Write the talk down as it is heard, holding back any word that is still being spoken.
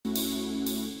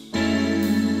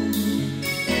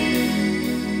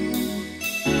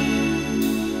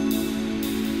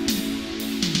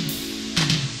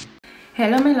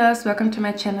Hello my loves, welcome to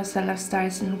my channel Sun Love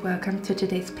Stars and welcome to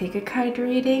today's pick a card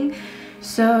reading.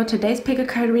 So today's pick a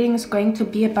card reading is going to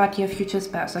be about your future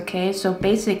spouse, okay? So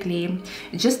basically,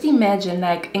 just imagine,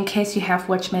 like, in case you have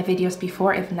watched my videos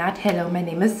before, if not, hello, my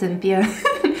name is Cynthia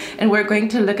and we're going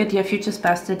to look at your future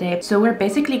spouse today. So we're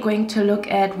basically going to look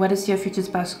at what is your future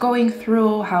spouse going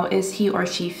through, how is he or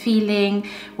she feeling,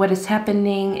 what is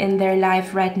happening in their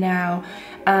life right now,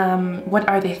 what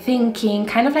are they thinking,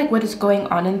 kind of like what is going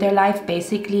on in their life,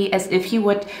 basically, as if you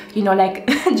would, you know, like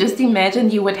just imagine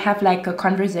you would have like a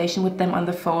conversation with them on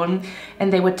the phone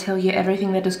and they would tell you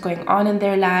everything that is going on in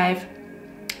their life,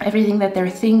 everything that they're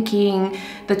thinking,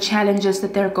 the challenges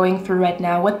that they're going through right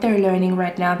now, what they're learning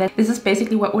right now. That this is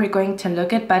basically what we're going to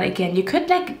look at. But again, you could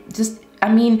like just,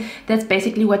 I mean, that's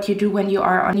basically what you do when you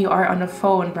are on a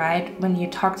phone, right? When you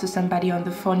talk to somebody on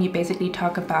the phone, you basically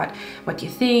talk about what you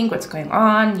think, what's going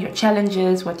on, your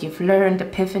challenges, what you've learned,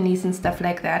 epiphanies and stuff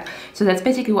like that. So that's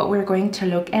basically what we're going to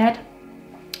look at.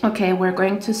 Okay, we're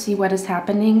going to see what is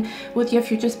happening with your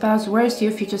future spouse. Where's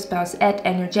your future spouse at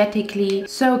energetically?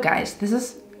 So guys, this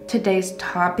is today's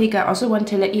topic. I also want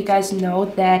to let you guys know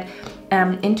that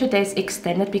in today's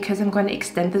extended, because I'm going to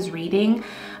extend this reading,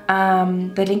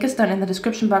 the link is down in the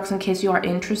description box in case you are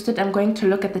interested. I'm going to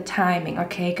look at the timing.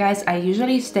 Okay guys, I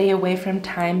usually stay away from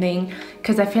timing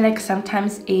because I feel like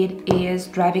sometimes it is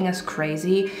driving us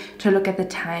crazy to look at the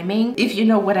timing, if you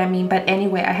know what I mean. But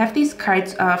anyway, I have these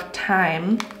cards of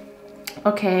time.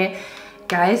 Okay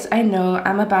guys, I know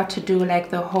I'm about to do like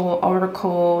the whole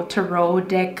Oracle Tarot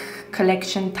deck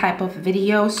collection type of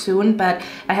video soon, but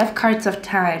I have cards of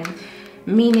time,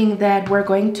 meaning that we're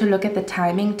going to look at the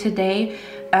timing today.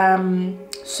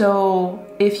 So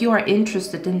if you are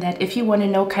interested in that, if you want to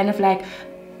know kind of like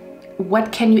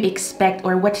what can you expect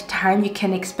or what time you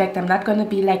can expect, I'm not going to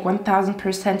be like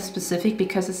 1000% specific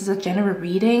because this is a general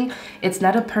reading, it's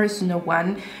not a personal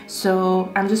one.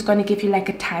 So I'm just going to give you like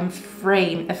a time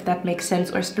frame, if that makes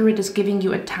sense, or Spirit is giving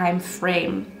you a time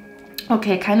frame.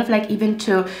 Okay, kind of like even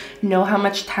to know how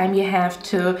much time you have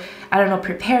to, I don't know,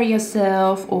 prepare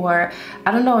yourself, or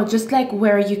I don't know, just like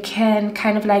where you can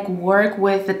kind of like work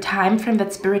with the time frame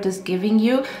that Spirit is giving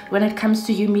you when it comes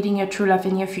to you meeting your true love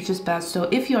and your future spouse. So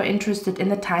if you're interested in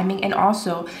the timing, and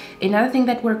also another thing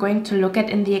that we're going to look at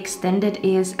in the extended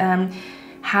is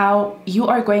how you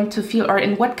are going to feel, or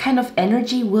in what kind of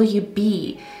energy will you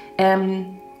be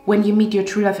when you meet your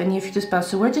true love and your future spouse.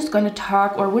 So we're just going to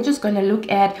talk, or we're just going to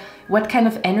look at what kind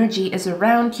of energy is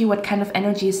around you, what kind of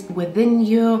energy is within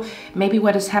you, maybe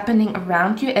what is happening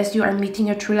around you as you are meeting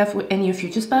your true love and your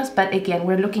future spouse. But again,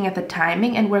 we're looking at the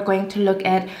timing, and we're going to look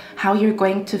at how you're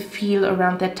going to feel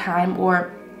around that time,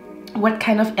 or what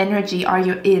kind of energy are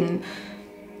you in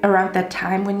around that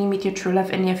time when you meet your true love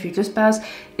and your future spouse.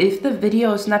 If the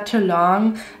video is not too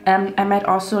long, I might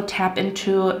also tap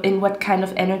into in what kind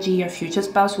of energy your future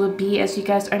spouse will be as you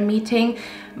guys are meeting.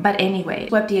 But anyway,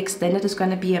 what the extended is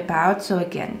going to be about. So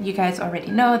again, you guys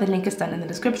already know, the link is down in the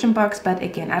description box. But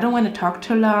again, I don't want to talk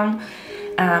too long.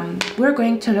 We're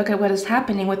going to look at what is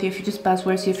happening with your future spouse.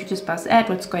 Where's your future spouse at?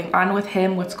 What's going on with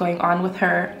him? What's going on with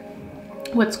her?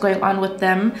 What's going on with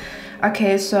them?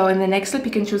 Okay, so in the next clip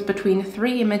you can choose between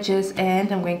 3 images,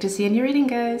 and I'm going to see you in your reading,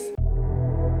 guys.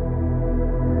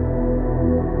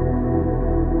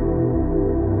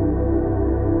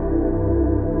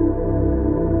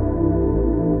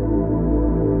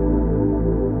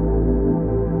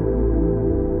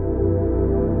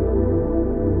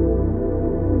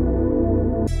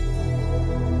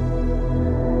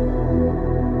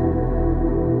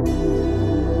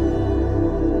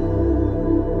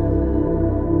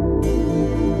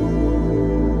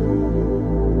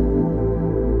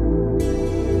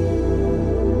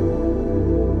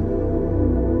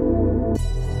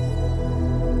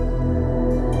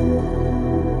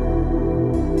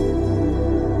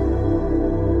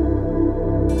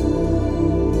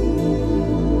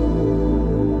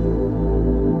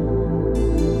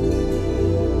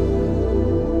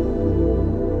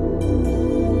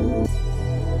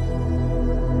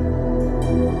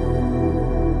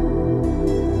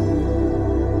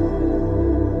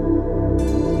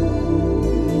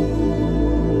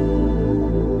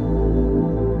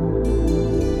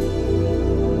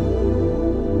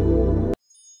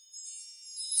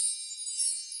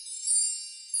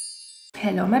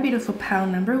 Hello my beautiful pal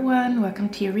number 1, welcome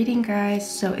to your reading, guys.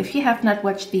 So if you have not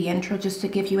watched the intro, just to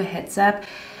give you a heads up,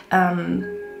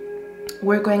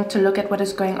 we're going to look at what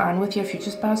is going on with your future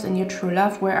spouse and your true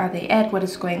love. Where are they at? What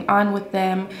is going on with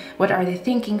them? What are they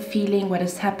thinking, feeling? What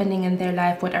is happening in their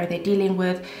life? What are they dealing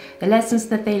with? The lessons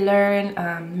that they learn,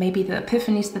 maybe the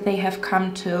epiphanies that they have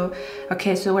come to.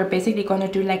 Okay, so we're basically going to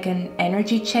do like an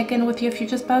energy check-in with your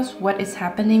future spouse. What is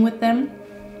happening with them?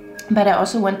 But I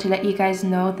also want to let you guys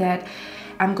know that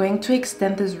I'm going to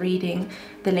extend this reading.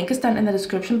 The link is down in the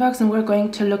description box, and we're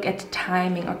going to look at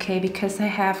timing, okay? Because I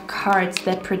have cards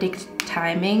that predict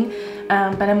timing,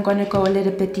 but I'm going to go a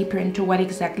little bit deeper into what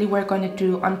exactly we're going to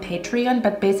do on Patreon.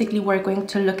 But basically, we're going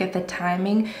to look at the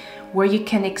timing where you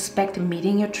can expect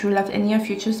meeting your true love and your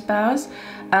future spouse,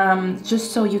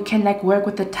 just so you can like work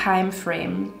with the time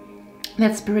frame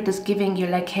that spirit is giving you,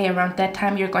 like, hey, around that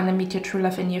time you're going to meet your true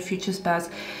love and your future spouse.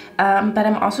 But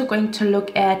I'm also going to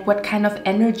look at what kind of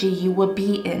energy you will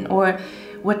be in, or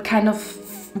what kind of,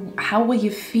 how will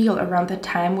you feel around the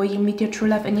time where you meet your true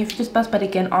love and your future spouse. But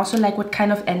again, also like what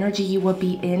kind of energy you will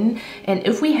be in. And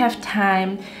if we have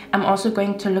time, I'm also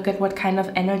going to look at what kind of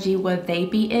energy will they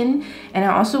be in. And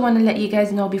I also want to let you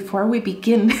guys know before we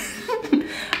begin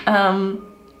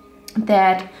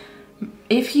that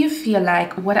if you feel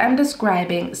like what I'm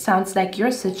describing sounds like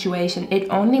your situation, it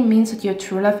only means that your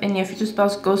true love and your future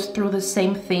spouse goes through the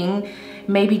same thing,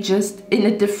 maybe just in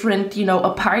a different, you know,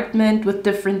 apartment with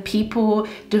different people,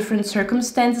 different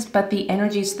circumstances, but the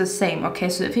energy is the same. Okay,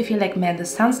 so if you feel like, man,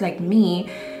 this sounds like me,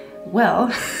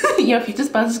 well, your future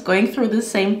spouse is going through the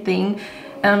same thing.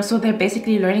 So they're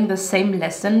basically learning the same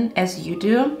lesson as you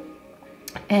do.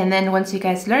 And then once you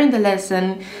guys learn the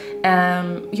lesson,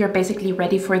 you're basically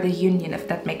ready for the union, if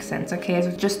that makes sense. Okay,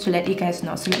 so just to let you guys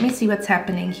know. So let me see what's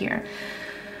happening here.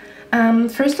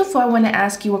 First of all, I want to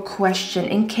ask you a question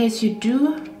in case you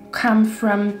do come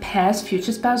from past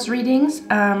future spouse readings.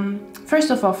 First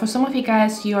of all, for some of you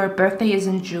guys, your birthday is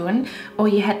in June, or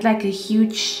you had like a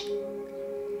huge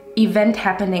event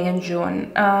happening in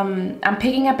June. I'm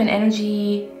picking up an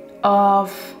energy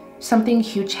of something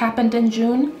huge happened in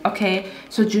June. Okay,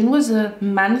 so June was a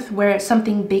month where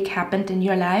something big happened in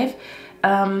your life.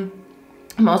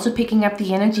 I'm also picking up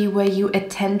the energy where you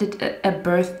attended a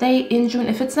birthday in June.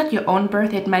 If it's not your own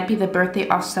birthday, it might be the birthday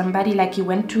of somebody, like you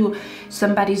went to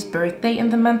somebody's birthday in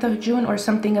the month of June, or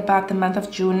something about the month of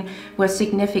June was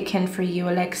significant for you,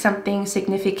 like something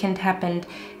significant happened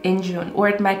in June, or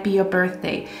it might be your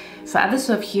birthday. For others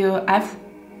of you, I've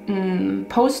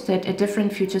posted a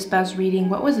different future spouse reading.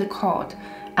 What was it called?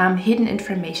 Hidden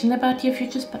information about your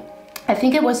future spouse. I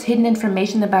think it was hidden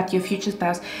information about your future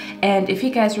spouse. And if you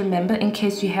guys remember, in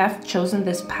case you have chosen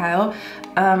this pile,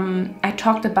 I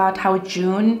talked about how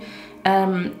June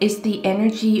is the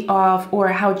energy of, or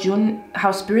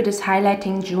how spirit is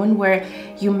highlighting June, where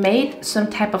you made some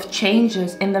type of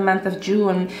changes in the month of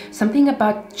June, something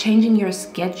about changing your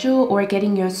schedule or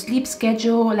getting your sleep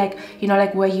schedule, like, you know,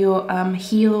 like where you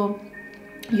heal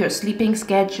your sleeping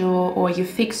schedule, or you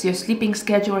fix your sleeping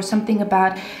schedule, or something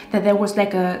about that there was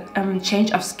like a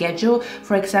change of schedule.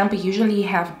 For example, usually you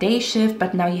have day shift,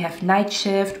 but now you have night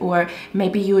shift, or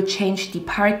maybe you changed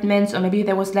departments, or maybe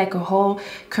there was like a whole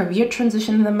career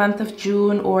transition in the month of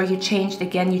June, or you changed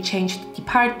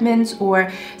departments,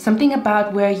 or something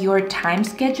about where your time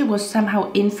schedule was somehow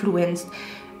influenced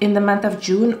in the month of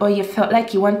June, or you felt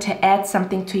like you want to add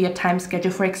something to your time schedule.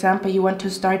 For example, you want to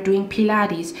start doing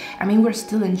Pilates. I mean, we're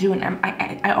still in June.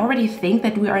 I already think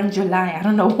that we are in July. I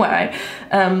don't know why.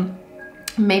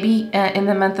 Maybe in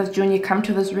the month of June, you come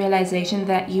to this realization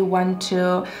that you want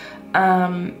to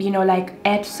you know, like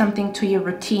add something to your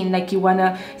routine, like you want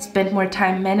to spend more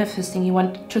time manifesting, you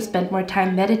want to spend more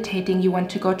time meditating, you want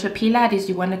to go to Pilates,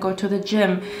 you want to go to the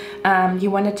gym,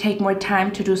 you want to take more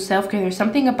time to do self-care. There's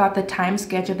something about the time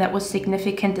schedule that was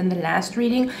significant in the last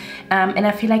reading, and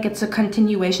I feel like it's a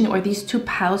continuation, or these two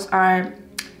piles are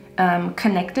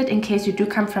connected, in case you do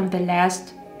come from the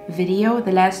last video,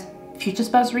 the last future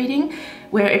spouse reading,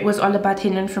 where it was all about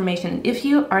hidden information. If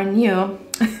you are new,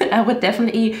 I would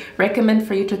definitely recommend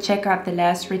for you to check out the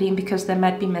last reading, because there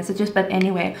might be messages. But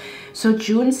anyway, so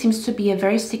June seems to be a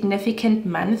very significant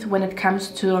month when it comes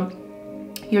to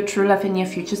your true love and your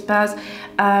future spouse.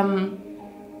 I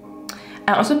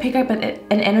also pick up an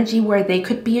energy where they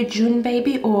could be a June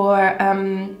baby, or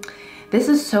this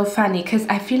is so funny, because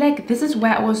I feel like this is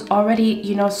where I was already,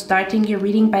 you know, starting your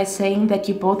reading by saying that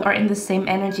you both are in the same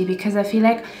energy, because I feel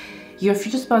like your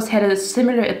future spouse had a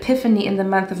similar epiphany in the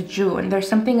month of June. There's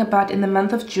something about in the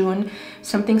month of June,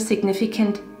 something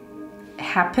significant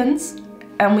happens.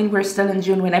 I mean, we're still in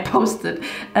June when I posted,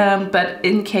 but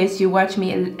in case you watch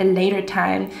me a later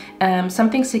time,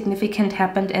 something significant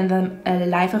happened in the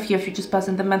life of your future spouse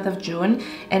in the month of June,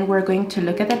 and we're going to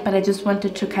look at that, but I just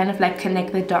wanted to kind of like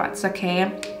connect the dots,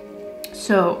 okay?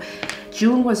 So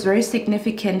June was very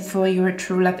significant for your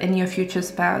true love and your future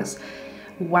spouse.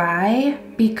 Why?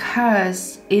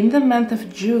 Because in the month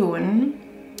of June,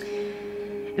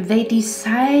 they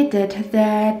decided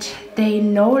that they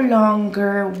no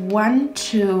longer want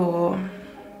to,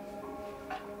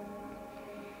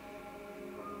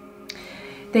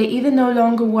 they either no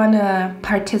longer want to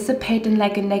participate in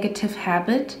like a negative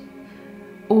habit,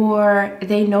 or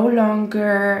they no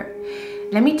longer,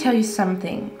 let me tell you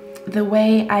something, the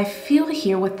way I feel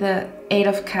here with the 8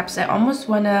 of Cups, I almost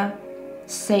want to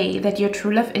say that your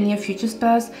true love and your future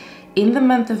spouse in the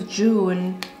month of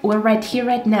June, or right here,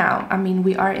 right now, I mean,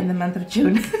 we are in the month of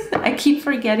June, I keep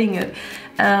forgetting it.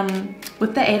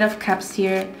 With the 8 of Cups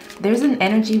here, there's an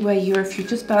energy where your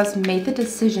future spouse made the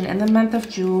decision in the month of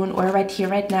June, or right here,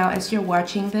 right now, as you're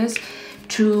watching this,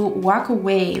 to walk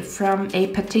away from a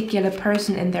particular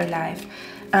person in their life.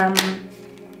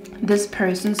 This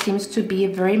person seems to be a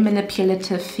very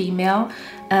manipulative female.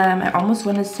 I almost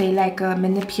want to say like a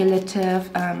manipulative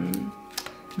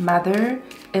mother,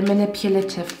 a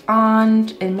manipulative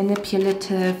aunt, a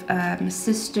manipulative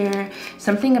sister,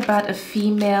 something about a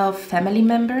female family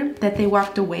member that they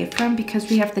walked away from,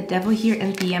 because we have the Devil here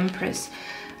and the Empress.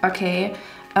 Okay,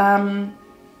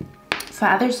 for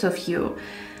others of you,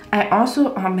 I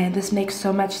also, oh man, this makes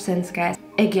so much sense, guys.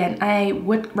 Again, I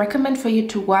would recommend for you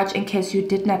to watch in case you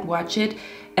did not watch it.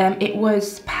 It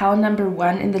was pile number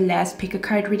 1 in the last pick a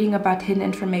card reading about hidden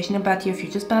information about your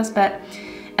future spouse, but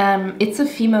it's a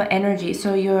female energy.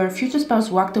 So your future spouse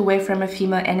walked away from a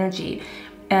female energy,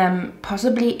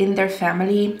 possibly in their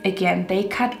family. Again, they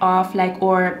cut off, like,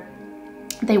 or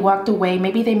they walked away.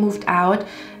 Maybe they moved out.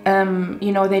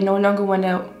 You know, they no longer want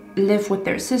to live with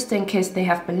their sister in case they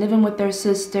have been living with their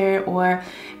sister, or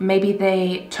maybe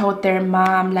they told their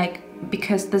mom, like,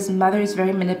 because this mother is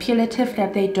very manipulative,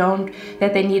 that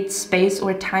they need space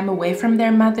or time away from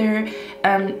their mother.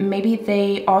 Maybe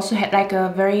they also had like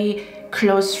a very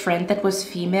close friend that was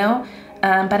female,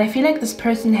 but I feel like this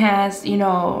person has, you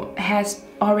know, has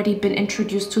already been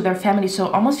introduced to their family, so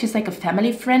almost feels like a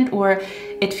family friend, or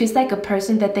it feels like a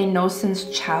person that they know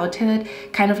since childhood,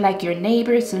 kind of like your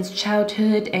neighbor since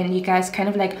childhood, and you guys kind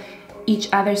of like each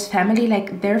other's family,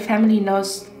 like their family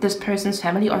knows this person's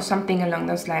family or something along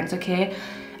those lines, okay?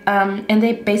 And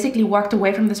they basically walked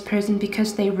away from this person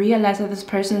because they realized that this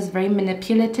person is very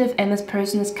manipulative, and this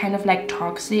person is kind of like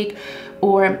toxic,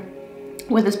 or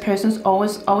where this person's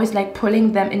always like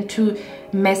pulling them into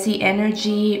messy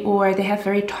energy, or they have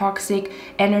very toxic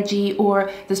energy, or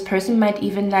this person might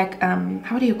even like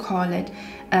how do you call it,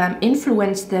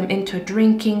 influence them into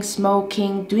drinking,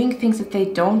 smoking, doing things that they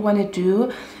don't want to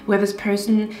do, where this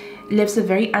person lives a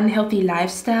very unhealthy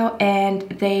lifestyle, and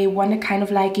they want to kind of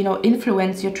like, you know,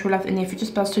 influence your true love and your future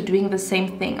spouse to doing the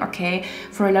same thing, okay?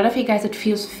 For a lot of you guys, it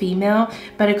feels female,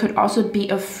 but it could also be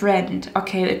a friend,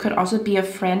 okay? It could also be a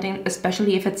friend, and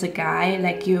especially if it's a guy,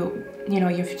 like you know,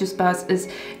 your future spouse is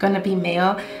gonna be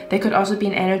male. There could also be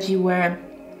an energy where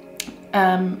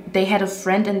they had a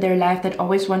friend in their life that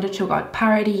always wanted to go out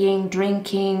partying,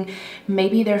 drinking.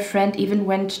 Maybe their friend even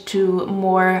went to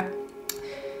more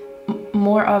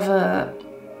of a,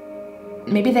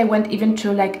 maybe they went even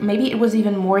to like, maybe it was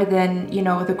even more than, you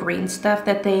know, the green stuff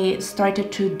that they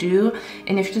started to do,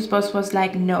 and if your spouse was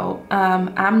like, no,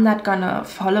 I'm not gonna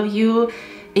follow you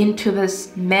into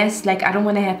this mess, like I don't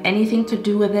want to have anything to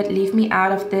do with it, leave me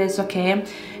out of this, okay?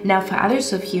 Now for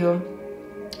others of you,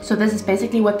 so this is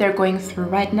basically what they're going through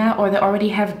right now, or they already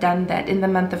have done that in the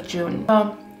month of June.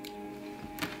 So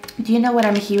do you know what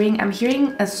I'm hearing? I'm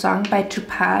hearing a song by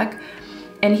𝘱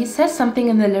and he says something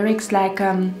in the lyrics like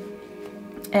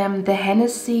the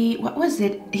Hennessy, what was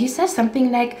it? He says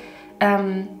something like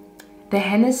the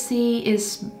Hennessy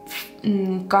is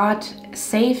God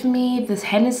save me, this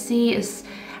Hennessy is,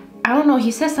 I don't know,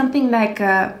 he says something like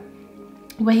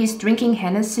where he's drinking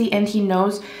Hennessy and he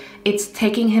knows it's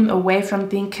taking him away from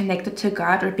being connected to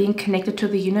God or being connected to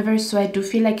the universe. So I do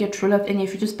feel like your true love and your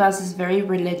future spouse is very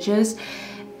religious,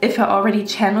 if I already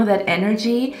channel that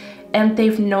energy, and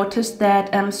they've noticed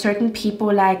that certain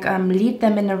people like lead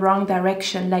them in the wrong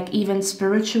direction, like even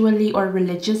spiritually or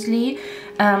religiously,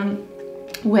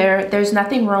 where there's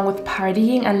nothing wrong with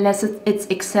partying unless it's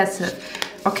excessive.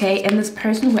 okay? And this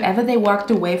person, whoever they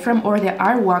walked away from or they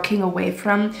are walking away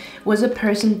from, was a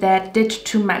person that did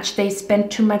too much. They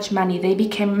spent too much money. They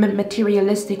became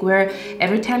materialistic, where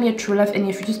every time your true love and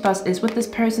your future spouse is with this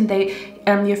person,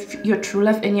 your true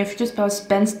love and your future spouse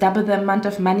spends double the amount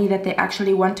of money that they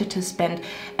actually wanted to spend.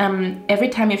 Every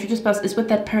time your future spouse is with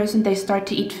that person, they start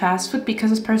to eat fast food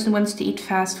because this person wants to eat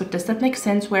fast food. Does that make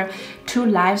sense? Where two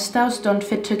lifestyles don't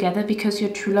fit together because your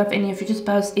true love and your future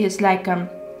spouse is like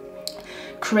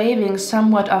craving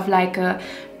somewhat of like a,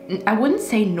 I wouldn't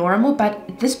say normal,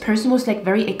 but this person was like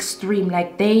very extreme.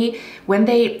 Like when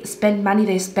they spend money,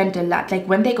 they spend a lot. Like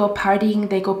when they go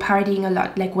partying a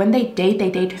lot. Like when they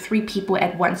date 3 people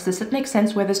at once. Does that make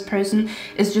sense? Where this person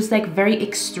is just like very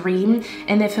extreme,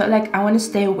 and they felt like, I want to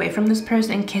stay away from this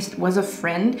person in case it was a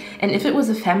friend. And if it was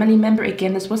a family member,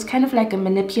 again, this was kind of like a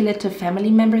manipulative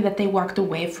family member that they walked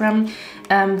away from,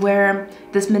 where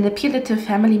this manipulative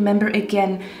family member,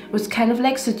 again, was kind of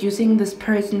like seducing this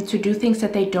person to do things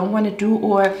that they don't want to do,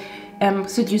 or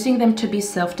seducing them to be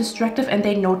self-destructive, and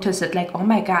they notice it, like, oh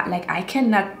my god, like I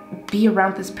cannot be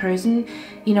around this person,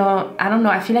 you know, I don't know,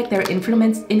 I feel like they're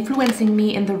influencing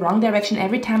me in the wrong direction.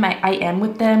 Every time I am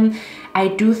with them, I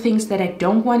do things that I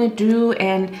don't want to do,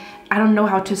 and I don't know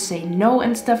how to say no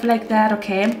and stuff like that,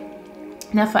 okay?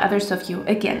 Now for others of you,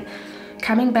 again,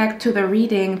 coming back to the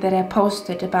reading that I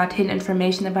posted about hidden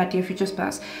information about your future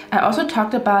spouse, I also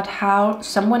talked about how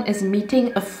someone is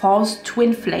meeting a false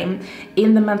twin flame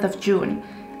in the month of June.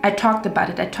 I talked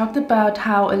about it. I talked about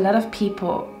how a lot of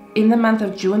people in the month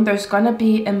of June, there's gonna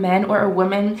be a man or a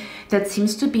woman that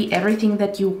seems to be everything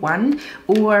that you want,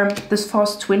 or this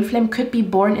false twin flame could be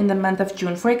born in the month of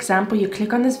June. For example, you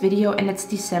click on this video and it's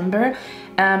December.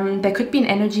 There could be an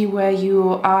energy where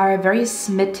you are very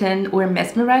smitten or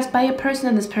mesmerized by a person,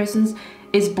 and this person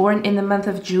is born in the month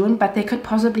of June, but they could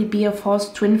possibly be a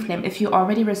false twin flame if you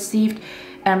already received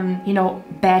you know,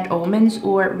 bad omens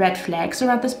or red flags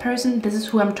around this person. This is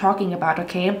who I'm talking about,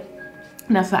 okay?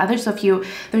 Now for others of you,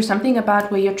 there's something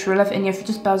about where your true love and your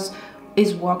future spouse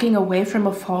is walking away from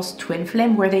a false twin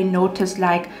flame, where they notice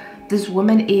like this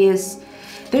woman is,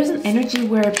 there's an energy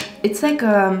where it's like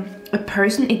a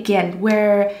person, again,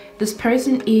 where this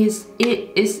person is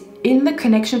in the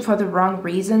connection for the wrong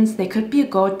reasons. They could be a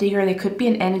gold digger, they could be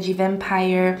an energy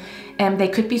vampire, and they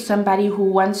could be somebody who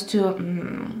wants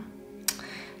to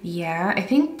yeah, I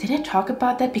think, did I talk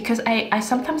about that? Because I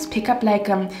sometimes pick up like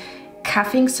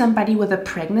cuffing somebody with a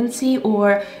pregnancy,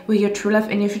 or where your true love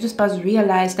and your future spouse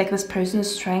realize like this person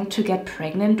is trying to get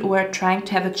pregnant or trying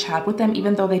to have a child with them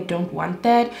even though they don't want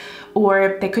that.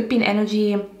 Or there could be an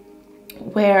energy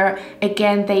where,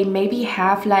 again, they maybe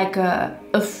have like a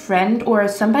friend or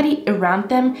somebody around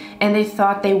them, and they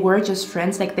thought they were just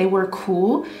friends, like they were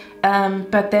cool,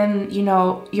 but then, you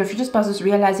know, your future spouse is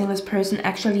realizing this person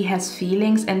actually has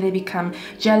feelings, and they become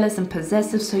jealous and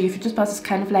possessive. So your future spouse is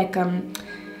kind of like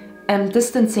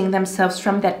distancing themselves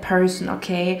from that person,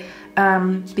 okay?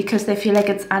 Because they feel like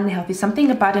it's unhealthy.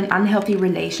 Something about an unhealthy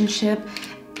relationship.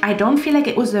 I don't feel like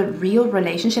it was a real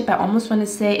relationship. I almost want to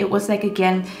say it was like,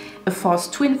 again, a false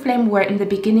twin flame, where in the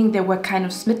beginning they were kind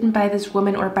of smitten by this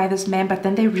woman or by this man, but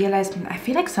then they realized, I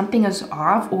feel like something is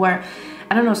off, or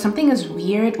I don't know, something is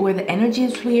weird, or the energy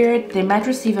is weird. They might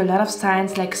receive a lot of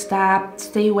signs like stop,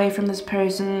 stay away from this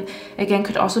person. Again,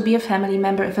 could also be a family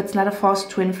member if it's not a false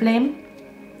twin flame.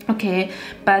 Okay,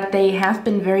 but they have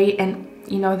been very, and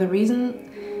you know, the reason,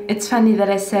 it's funny that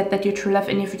I said that your true love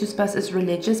and your future spouse is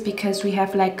religious, because we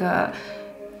have like a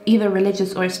either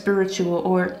religious or spiritual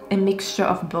or a mixture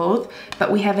of both,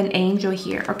 but we have an angel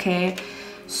here, okay?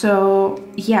 So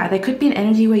yeah, there could be an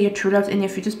energy where your true love and your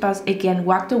future spouse, again,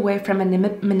 walked away from a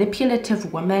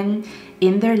manipulative woman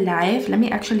in their life. Let me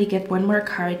actually get one more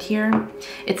card here.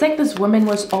 It's like this woman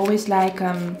was always like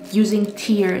using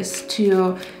tears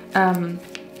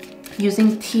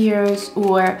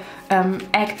or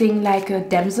acting like a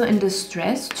damsel in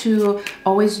distress to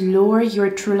always lure your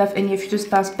true love and your future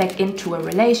spouse back into a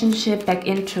relationship, back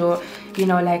into, you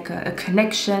know, like a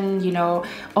connection, you know,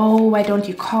 oh, why don't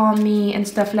you call me and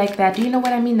stuff like that. Do you know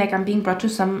what I mean? Like, I'm being brought to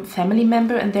some family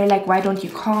member and they're like, why don't you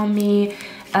call me,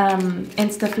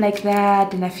 and stuff like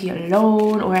that, and I feel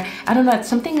alone, or I don't know, it's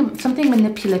something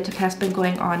manipulative has been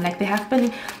going on. Like, they have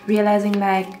been realizing,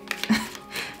 like,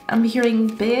 I'm hearing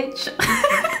bitch.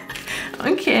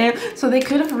 Okay, so they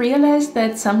could have realized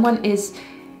that someone is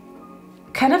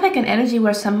kind of like an energy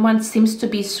where someone seems to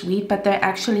be sweet, but they're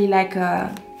actually like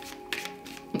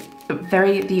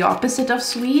the opposite of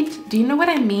sweet. Do you know what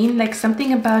I mean? Like,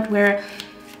 something about where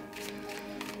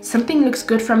something looks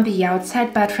good from the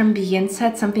outside, but from the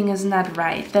inside something is not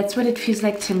right. That's what it feels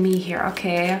like to me here,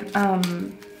 okay?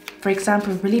 for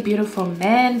example, really beautiful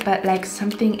man, but like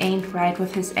something ain't right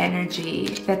with his energy.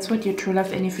 That's what your true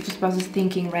love and your future spouse is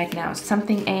thinking right now.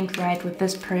 Something ain't right with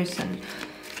this person.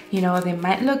 You know, they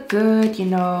might look good, you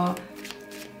know,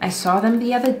 I saw them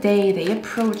the other day, they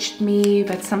approached me,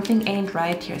 but something ain't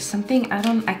right here. Something,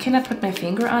 I cannot put my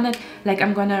finger on it. Like,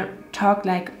 I'm gonna talk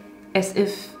like as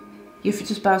if your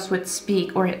future spouse would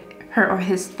speak, or her or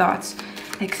his thoughts.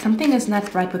 Like, something is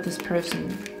not right with this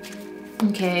person.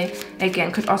 Okay,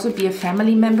 again, could also be a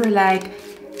family member, like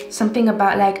something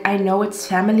about like, I know it's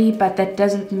family, but that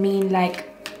doesn't mean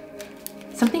like,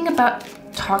 something about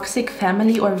toxic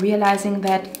family, or realizing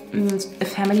that a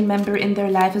family member in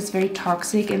their life is very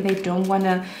toxic and they don't want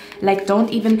to, like, don't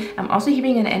even, I'm also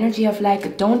hearing an energy of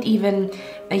like, don't even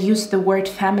use the word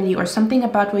family, or something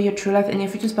about where your true love and your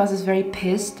future spouse is very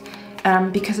pissed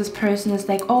because this person is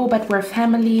like, oh, but we're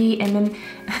family. And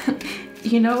then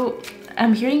you know,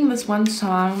 I'm hearing this one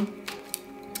song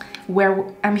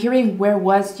where I'm hearing Where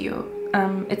Was You?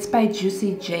 It's by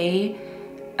Juicy J.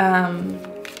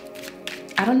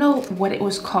 I don't know what it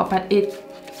was called, but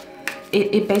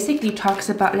it basically talks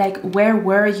about like, where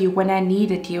were you when I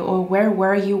needed you, or where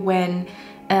were you when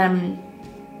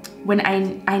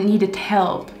I needed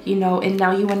help, you know, and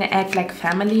now you want to act like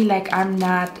family, like I'm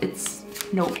not. It's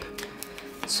nope.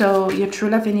 So your true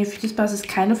love and your future spouse is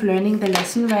kind of learning the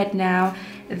lesson right now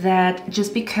that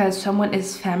just because someone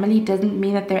is family doesn't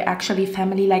mean that they're actually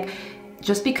family. Like,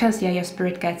 just because, yeah, your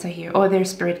spirit guides are here, or their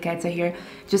spirit guides are here,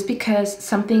 just because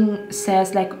something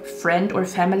says like friend or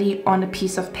family on a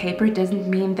piece of paper doesn't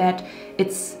mean that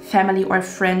it's family or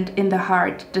friend in the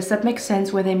heart. Does that make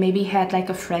sense? Where they maybe had like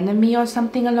a frenemy or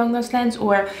something along those lines,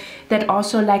 or that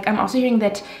also, like, I'm also hearing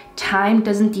that time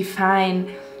doesn't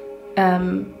define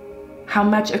how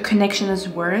much a connection is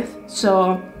worth.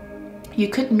 So you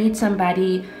could meet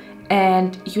somebody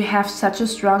and you have such a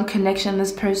strong connection,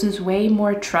 this person's way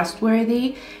more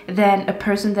trustworthy than a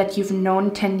person that you've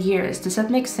known 10 years. Does that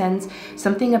make sense?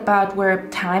 Something about where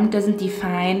time doesn't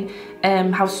define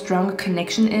how strong a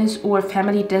connection is, or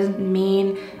family doesn't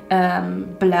mean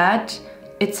blood.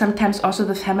 It's sometimes also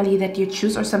the family that you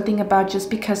choose, or something about just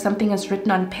because something is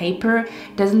written on paper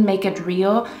doesn't make it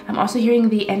real. I'm also hearing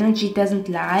the energy doesn't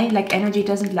lie, like energy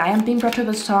doesn't lie. I'm being brought to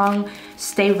the song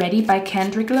Stay Ready by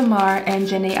Kendrick Lamar and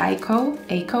Jhené Aiko.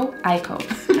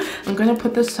 I'm gonna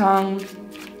put the song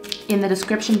in the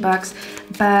description box,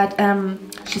 but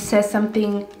she says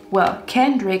something, well,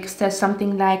 Kendrick says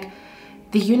something like,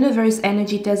 the universe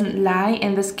energy doesn't lie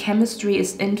and this chemistry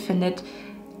is infinite.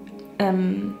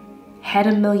 Had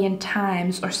a million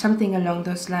times, or something along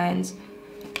those lines.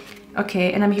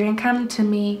 Okay, and I'm hearing come to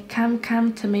me,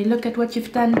 come to me, look at what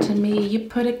you've done to me, you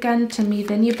put a gun to me,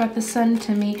 then you brought the sun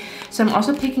to me. So I'm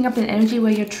also picking up an energy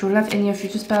where your true love and your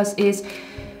future spouse is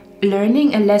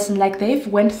learning a lesson, like they've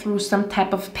went through some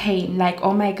type of pain, like,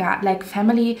 oh my god, like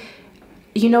family,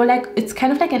 you know, like it's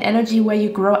kind of like an energy where you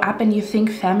grow up and you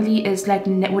think family is like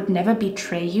would never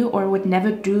betray you, or would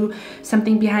never do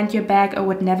something behind your back, or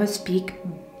would never speak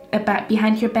about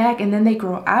behind your back, and then they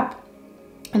grow up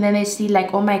and then they see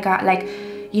like, oh my god, like,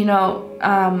 you know,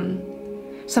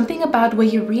 something about where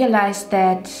you realize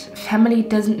that family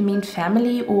doesn't mean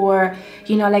family, or,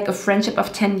 you know, like a friendship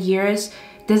of 10 years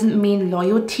doesn't mean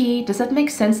loyalty. Does that make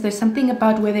sense? There's something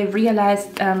about where they realize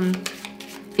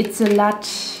it's a lot,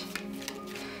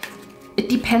 it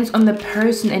depends on the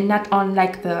person and not on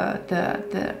like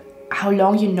the how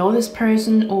long you know this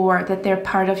person, or that they're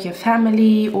part of your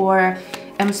family, or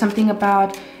something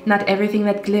about not everything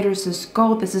that glitters is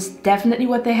gold. This is definitely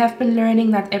what they have been learning.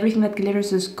 Not everything that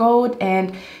glitters is gold.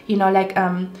 And, you know, like,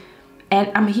 and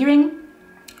I'm hearing,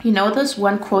 you know, this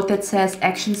one quote that says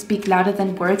actions speak louder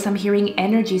than words. I'm hearing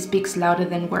energy speaks louder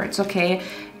than words. Okay,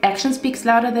 action speaks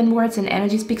louder than words and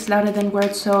energy speaks louder than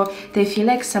words. So they feel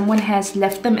like someone has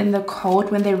left them in the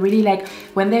cold when they really, like,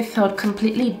 when they felt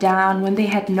completely down, when they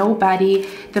had nobody.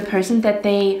 The person that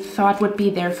they thought would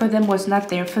be there for them was not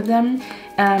there for them.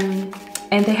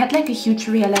 And they had like a huge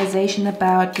realization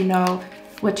about, you know,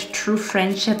 what true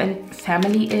friendship and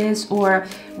family is, or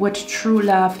what true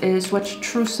love is, what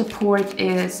true support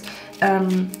is.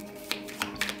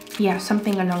 Yeah,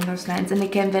 something along those lines. And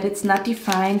again, that it's not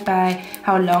defined by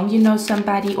how long you know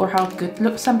somebody, or how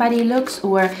good somebody looks,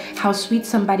 or how sweet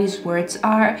somebody's words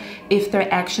are, if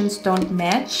their actions don't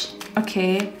match.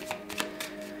 Okay,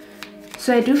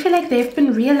 so I do feel like they've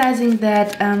been realizing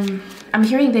that I'm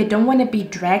hearing they don't want to be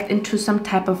dragged into some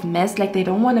type of mess, like they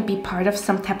don't want to be part of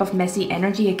some type of messy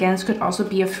energy. Again, this could also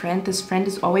be a friend. This friend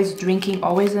is always drinking,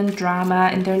 always in drama,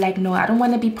 and they're like, no, I don't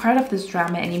want to be part of this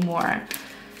drama anymore.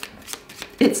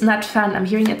 It's not fun. I'm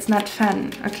hearing it's not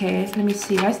fun. Okay, let me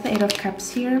see. Why is the 8 of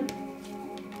Cups here?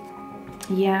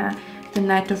 Yeah, the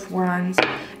Knight of Wands.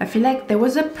 I feel like there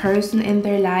was a person in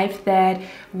their life that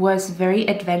was very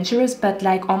adventurous, but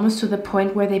like almost to the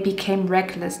point where they became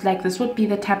reckless. Like this would be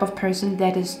the type of person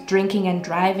that is drinking and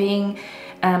driving.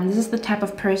 This is the type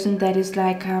of person that is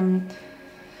like,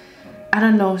 I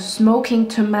don't know, smoking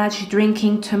too much,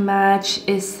 drinking too much,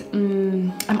 is,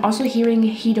 I'm also hearing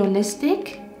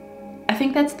hedonistic. I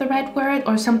think that's the right word,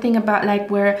 or something about like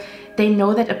where they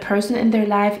know that a person in their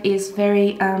life is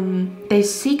very, they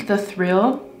seek the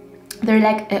thrill. They're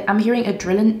like, I'm hearing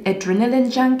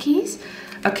adrenaline junkies.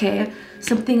 Okay,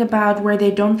 something about where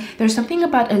they don't, there's something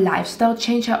about a lifestyle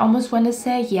change, I almost want to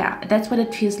say. Yeah, that's what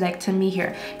it feels like to me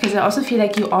here, because I also feel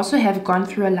like you also have gone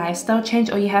through a lifestyle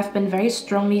change, or you have been very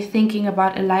strongly thinking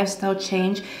about a lifestyle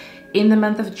change in the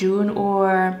month of June,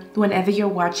 or whenever you're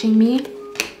watching me.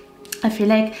 I feel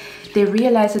like they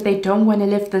realize that they don't want to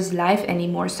live this life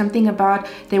anymore. Something about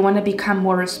they want to become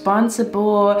more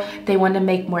responsible, they want to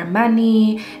make more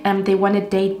money, they want to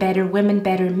date better women,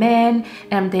 better men,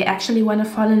 they actually want to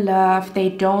fall in love. They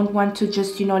don't want to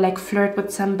just, you know, like flirt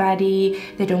with somebody.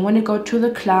 They don't want to go to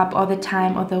the club all the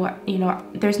time, although, you know,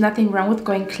 there's nothing wrong with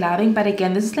going clubbing, but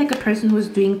again, this is like a person who's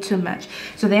doing too much.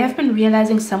 So they have been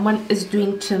realizing someone is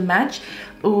doing too much,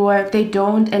 or they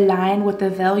don't align with the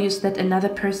values that another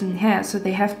person has. So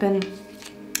they have been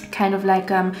kind of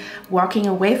like walking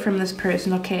away from this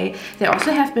person. Okay, they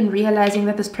also have been realizing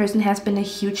that this person has been a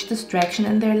huge distraction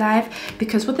in their life,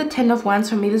 because with the Ten of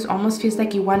Wands, for me this almost feels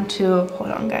like you want to,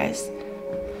 hold on guys,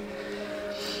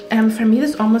 for me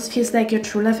this almost feels like your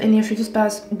true love and your future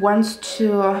spouse wants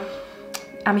to,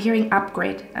 I'm hearing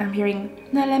upgrade. I'm hearing,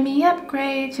 now let me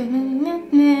upgrade.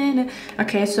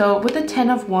 Okay, so with the Ten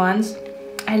of Wands,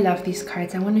 I love these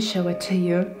cards. I want to show it to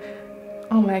you.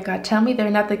 Oh my god, tell me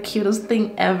they're not the cutest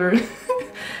thing ever.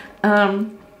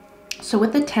 So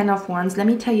with the Ten of Wands, let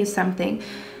me tell you something.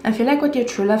 I feel like what your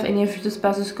true love and your future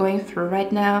spouse is going through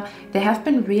right now, they have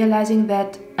been realizing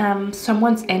that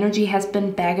someone's energy has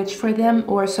been baggage for them,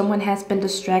 or someone has been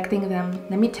distracting them.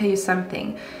 Let me tell you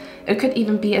something. It could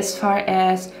even be as far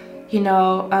as, you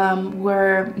know,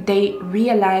 where they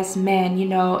realize, man, you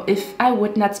know, if I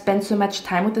would not spend so much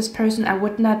time with this person, I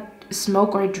would not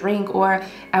smoke or drink, or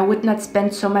I would not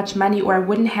spend so much money, or I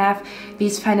wouldn't have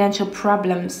these financial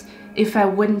problems if I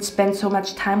wouldn't spend so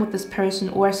much time with this person,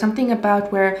 or something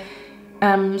about where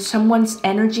someone's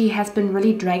energy has been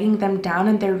really dragging them down,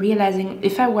 and they're realizing,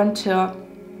 if I want to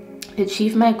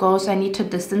achieve my goals, I need to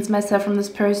distance myself from this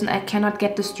person. I cannot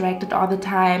get distracted all the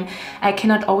time. I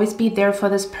cannot always be there for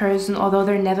this person, although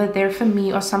they're never there for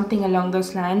me, or something along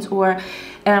those lines. Or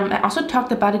I also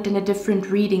talked about it in a different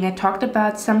reading. I talked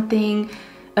about something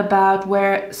about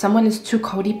where someone is too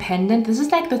codependent. This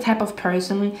is like the type of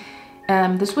person,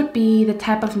 this would be the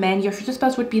type of man, your future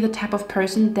spouse would be the type of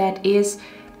person that is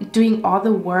doing all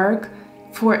the work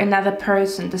for another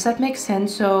person. Does that make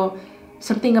sense? So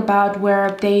something about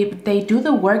where they do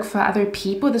the work for other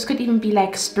people. This could even be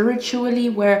like spiritually,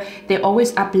 where they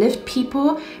always uplift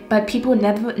people, but people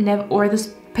never, or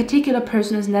this particular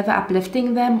person is never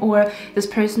uplifting them, or this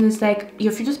person is like,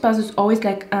 your future spouse is always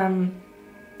like,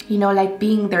 you know, like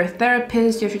being their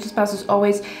therapist. Your future spouse is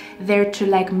always there to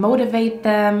like motivate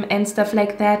them and stuff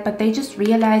like that, but they just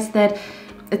realize that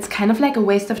it's kind of like a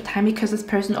waste of time, because this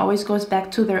person always goes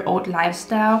back to their old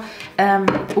lifestyle,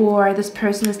 or this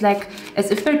person is like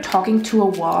as if they're talking to a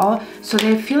wall. So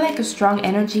they feel like a strong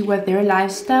energy where their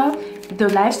lifestyle, the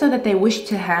lifestyle that they wish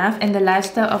to have, and the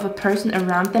lifestyle of a person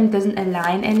around them doesn't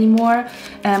align anymore,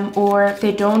 or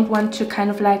they don't want to kind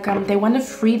of like, they want to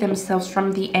free themselves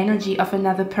from the energy of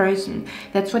another person.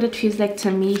 That's what it feels like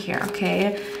to me here.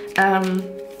 Okay,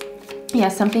 yeah,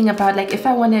 something about like, if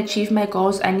I want to achieve my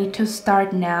goals, I need to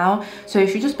start now. So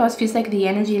if your spouse feels like the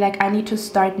energy like, I need to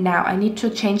start now, I need to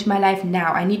change my life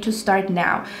now, I need to start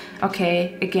now.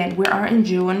 Okay, again, we are in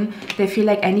June. They feel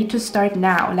like, I need to start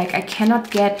now. Like, I cannot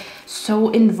get so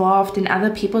involved in other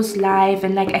people's life,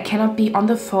 and like I cannot be on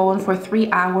the phone for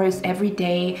 3 hours every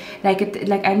day.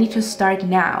 Like I need to start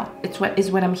now. It's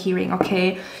what I'm hearing.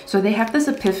 Okay, so they have this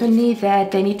epiphany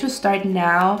that they need to start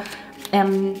now.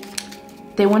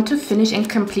 They want to finish and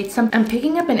complete something. I'm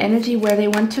picking up an energy where they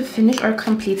want to finish or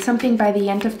complete something by the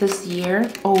end of this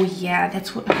year. Oh yeah,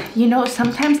 that's what, you know,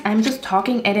 sometimes I'm just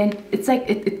talking and it's like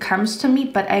it comes to me,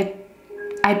 but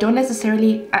I don't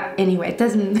necessarily, anyway, it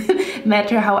doesn't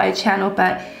matter how I channel,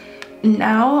 but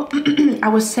now I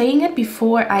was saying it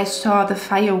before I saw the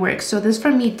fireworks. So this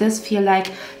for me does feel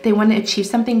like they want to achieve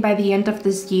something by the end of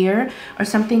this year, or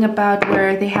something about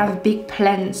where they have big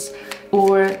plans,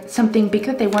 or something big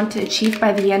that they want to achieve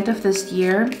by the end of this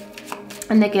year.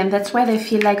 And again, that's why they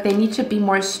feel like they need to be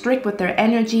more strict with their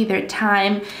energy, their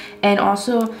time. And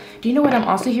also, do you know what I'm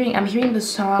also hearing? I'm hearing the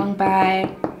song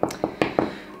by,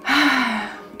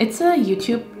 it's a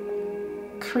YouTube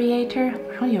creator.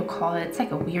 How do you call it? It's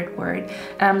like a weird word.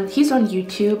 He's on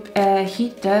YouTube. He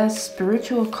does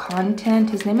spiritual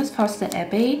content. His name is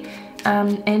𝘸𝘍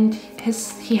and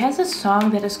he has a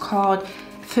song that is called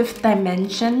Fifth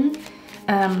Dimension.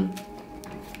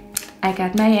 I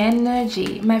got my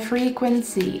energy, my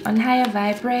frequency on higher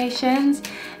vibrations.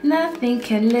 Nothing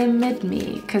can limit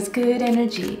me, cause good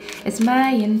energy is my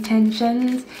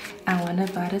intentions. I wanna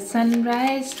buy a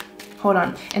sunrise. Hold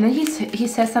on. And then he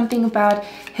says something about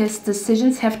his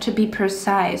decisions have to be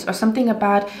precise, or something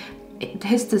about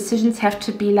his decisions have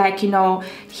to be like, you know,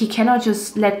 he cannot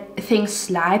just let things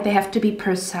slide. They have to be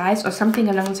precise, or something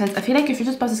along those lines. I feel like your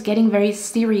future spouse is getting very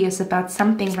serious about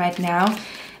something right now.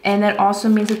 And that also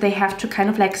means that they have to kind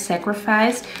of like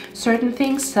sacrifice certain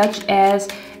things, such as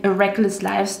a reckless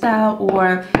lifestyle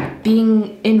or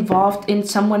being involved in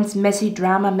someone's messy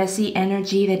drama, messy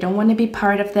energy. They don't want to be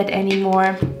part of that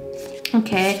anymore.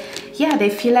 Okay, yeah,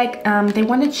 they feel like they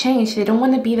want to change. They don't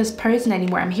want to be this person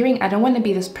anymore. I'm hearing, I don't want to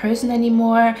be this person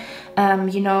anymore.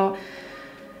 You know,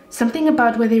 something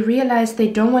about where they realize they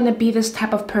don't want to be this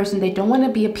type of person. They don't want to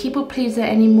be a people pleaser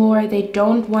anymore. They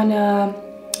don't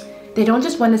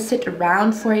just want to sit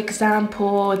around, for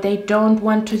example. They don't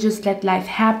want to just let life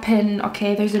happen.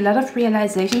 Okay, there's a lot of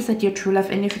realizations that your true love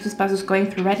and your future spouse is going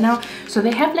through right now. So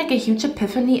they have like a huge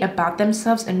epiphany about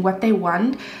themselves and what they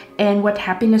want and what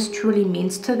happiness truly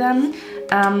means to them,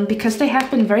 because they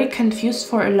have been very confused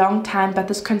for a long time. But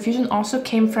this confusion also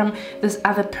came from this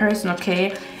other person.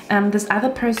 Okay, this other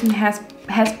person has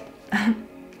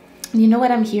you know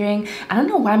what I'm hearing? I don't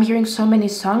know why I'm hearing so many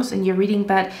songs in your reading,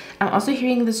 but I'm also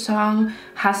hearing the song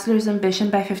Hustler's Ambition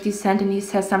by 50 Cent, and he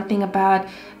says something about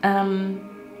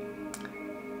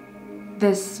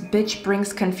this bitch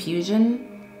brings confusion,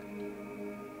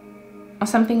 or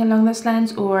something along those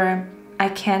lines, or I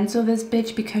cancel this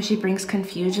bitch because she brings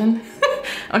confusion.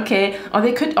 Okay, or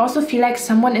they could also feel like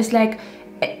someone is like,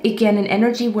 again, an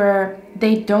energy where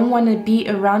they don't want to be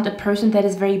around a person that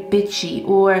is very bitchy,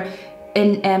 or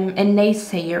a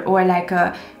naysayer, or like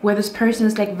where this person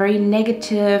is like very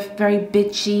negative, very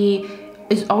bitchy,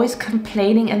 is always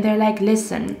complaining, and they're like,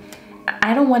 listen,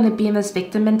 I don't want to be in this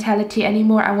victim mentality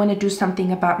anymore. I want to do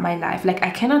something about my life. Like, I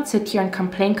cannot sit here and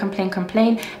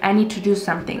complain. I need to do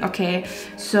something. Okay,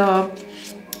 so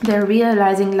they're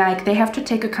realizing like they have to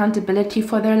take accountability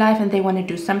for their life, and they want to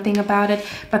do something about it.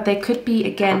 But they could be,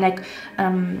 again, like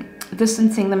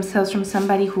distancing themselves from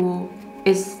somebody who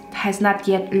has not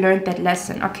yet learned that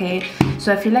lesson. Okay,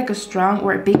 so I feel like a strong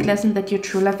or a big lesson that your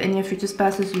true love and your future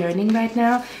spouse is learning right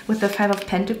now with the Five of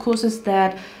Pentacles is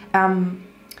that I'm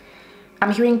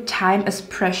hearing time is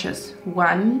precious.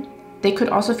 One, they could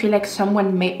also feel like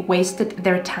someone wasted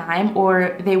their time,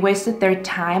 or they wasted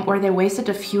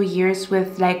a few years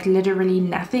with like literally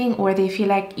nothing, or they feel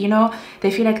like, you know,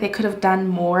 they feel like they could have done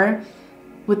more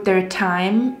with their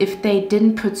time if they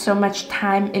didn't put so much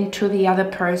time into the other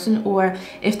person, or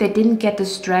if they didn't get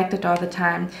distracted all the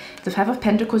time. The Five of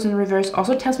Pentacles in reverse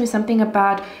also tells me something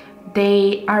about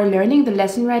they are learning the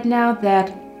lesson right now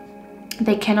that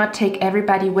they cannot take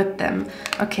everybody with them.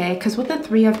 Okay, because with the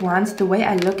Three of Wands, the way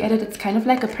I look at it, it's kind of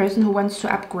like a person who wants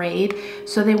to upgrade.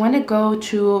 So they want to go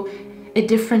to a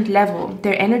different level.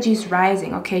 Their energy is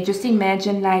rising. Okay, just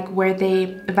imagine like where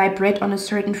they vibrate on a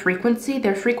certain frequency,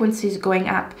 their frequency is going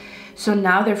up. So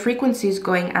now their frequency is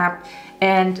going up,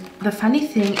 and the funny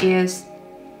thing is,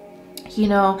 you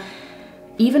know,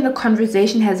 even a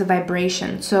conversation has a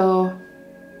vibration. So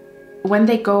when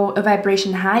they go a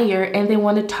vibration higher and they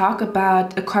want to talk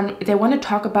about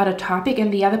a topic,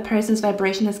 and the other person's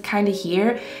vibration is kind of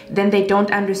here, then they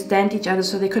don't understand each other.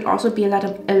 So there could also be a lot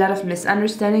of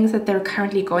misunderstandings that they're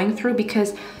currently going through,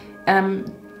 because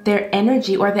their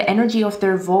energy, or the energy of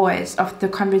their voice, of the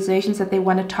conversations that they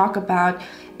want to talk about,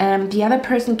 the other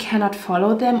person cannot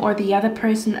follow them, or the other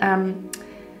person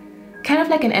kind of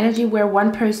like an energy where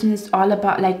one person is all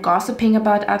about like gossiping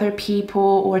about other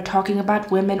people, or talking about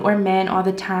women or men all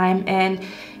the time. And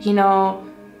you know,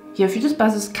 your future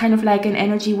spouse is kind of like an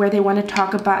energy where they want to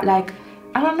talk about like,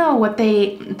 I don't know,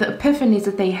 the epiphanies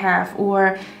that they have,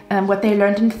 or what they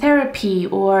learned in therapy,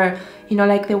 or you know,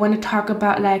 like they want to talk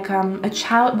about like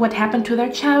what happened to their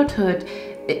childhood,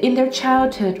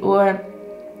 or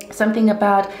something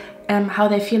about how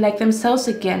they feel like themselves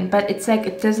again. But it's like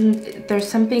it doesn't, there's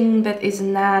something that is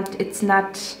not,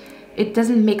 it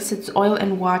doesn't mix its oil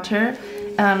and water.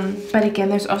 But again,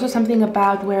 there's also something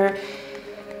about where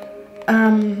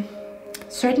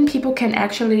certain people can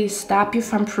actually stop you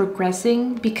from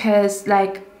progressing, because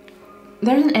like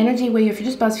there's an energy where your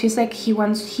future spouse feels like he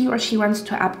or she wants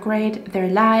to upgrade their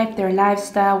life, their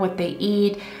lifestyle, what they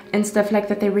eat and stuff like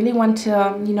that. They really want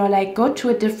to, you know, like go to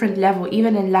a different level,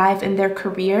 even in life, in their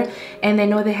career, and they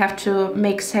know they have to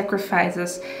make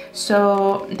sacrifices.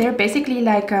 So they're basically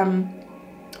like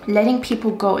letting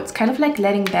people go. It's kind of like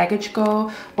letting baggage go,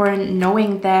 or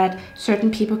knowing that certain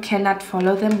people cannot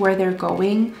follow them where they're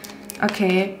going.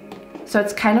 Okay, so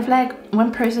it's kind of like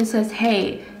one person says,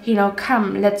 hey, you know,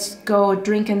 come, let's go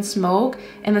drink and smoke,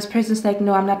 and this person's like,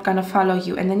 no, I'm not gonna follow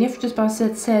you. And then your future spouse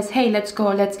says, hey, let's go,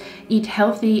 let's eat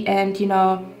healthy and, you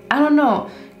know, I don't know,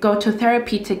 go to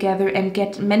therapy together and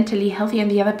get mentally healthy,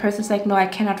 and the other person's like, no, I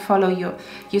cannot follow you.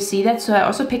 You see that? So I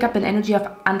also pick up an energy of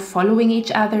unfollowing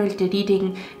each other,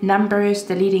 deleting numbers,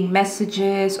 deleting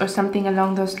messages, or something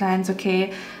along those lines.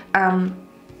 Okay,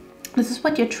 this is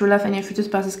what your true love and your future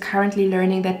spouse is currently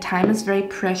learning, that time is very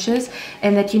precious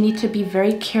and that you need to be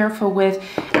very careful with.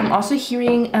 I'm also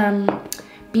hearing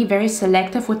be very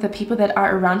selective with the people that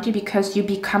are around you, because you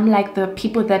become like the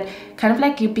people that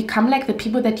the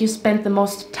people that you spend the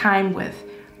most time with.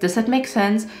 Does that make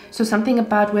sense? So something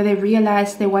about where they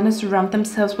realize they want to surround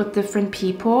themselves with different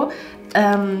people,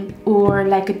 or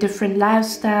like a different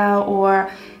lifestyle, or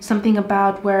something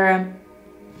about where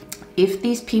if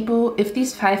these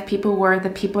 5 people were the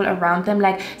people around them,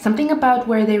 like something about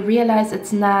where they realize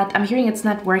it's not, I'm hearing it's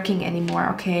not working anymore.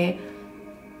 Okay,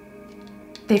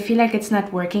 they feel like it's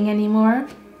not working anymore.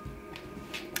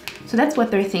 So that's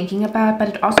what they're thinking about, but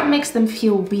it also makes them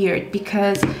feel weird,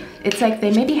 because it's like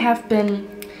they maybe have been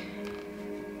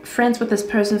friends with this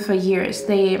person for years.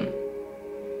 They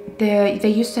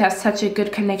used to have such a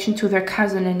good connection to their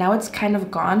cousin, and now it's kind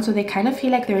of gone. So they kind of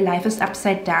feel like their life is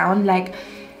upside down, like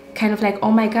kind of like, oh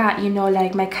my god, you know,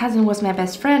 like my cousin was my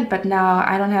best friend, but now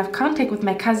I don't have contact with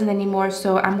my cousin anymore,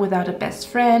 so I'm without a best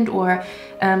friend, or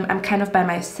I'm kind of by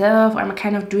myself, or I'm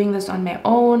kind of doing this on my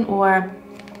own, or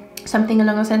something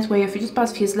along those lines, where your future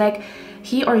spouse feels like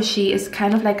he or she is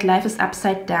kind of like life is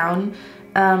upside down,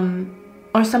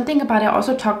 or something about, I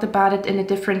also talked about it in a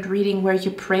different reading, where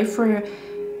you pray for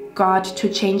God to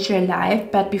change your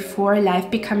life, but before life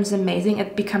becomes amazing,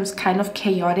 it becomes kind of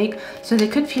chaotic. So they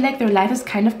could feel like their life is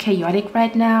kind of chaotic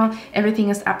right now. Everything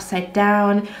is upside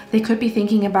down. They could be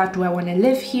thinking about, do I want to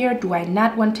live here? Do I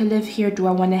not want to live here? Do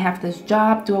I want to have this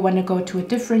job? Do I want to go to a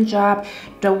different job?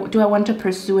 Do I want to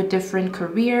pursue a different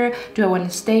career? Do I want to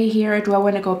stay here? Do I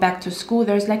want to go back to school?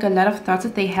 There's like a lot of thoughts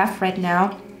that they have right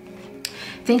now,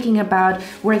 thinking about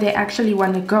where they actually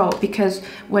want to go, because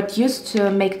what used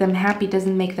to make them happy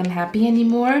doesn't make them happy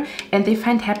anymore, and they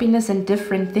find happiness in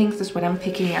different things, is what I'm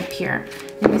picking up here.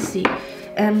 Let me see.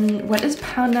 What is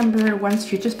pile number 1's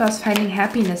future spouse finding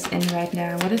happiness in right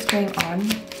now? What is going on?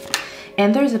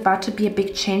 And there's about to be a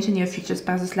big change in your future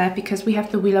spouse's life, because we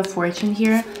have the Wheel of Fortune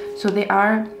here. So they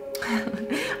are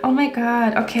oh my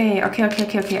god. Okay,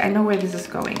 I know where this is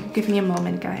going. Give me a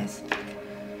moment, guys.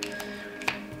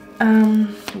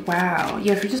 Wow,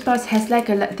 your future spouse has like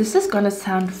a lot, this is gonna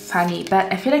sound funny,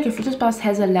 but I feel like your future spouse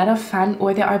has a lot of fun,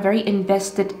 or they are very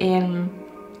invested in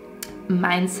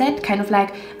mindset, kind of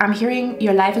like, I'm hearing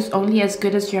your life is only as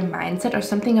good as your mindset, or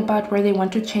something about where they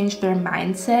want to change their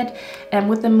mindset. And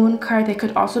with the Moon card, they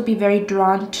could also be very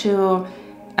drawn to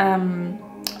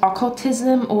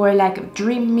occultism, or like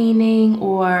dream meaning,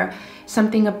 or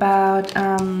something about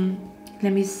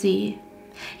let me see.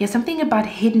 Yeah, something about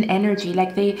hidden energy,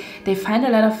 like they find a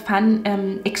lot of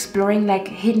fun exploring like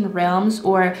hidden realms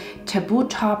or taboo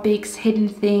topics, hidden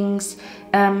things,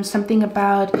 something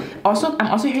about, also I'm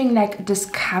also hearing like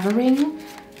discovering,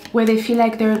 where they feel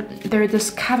like they're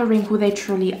discovering who they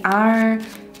truly are.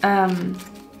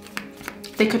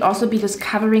 They could also be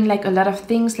discovering like a lot of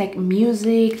things, like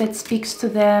music that speaks to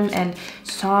them, and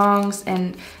songs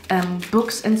and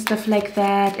books and stuff like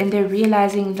that, and they're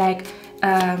realizing like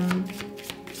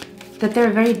that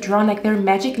they're very drawn, like they're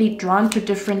magically drawn to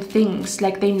different things,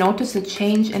 like they notice a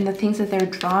change in the things that they're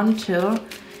drawn to.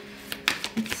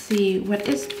 Let's see, what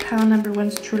is pile number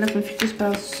 1's true love and future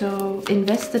spouse so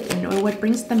invested in, or what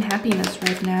brings them happiness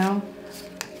right now?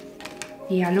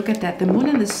 Yeah, look at that, the Moon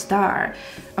and the Star.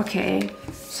 Okay,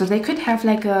 so they could have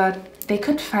like they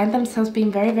could find themselves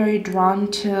being very, very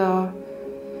drawn to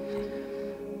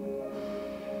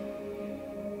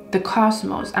the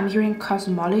cosmos. I'm hearing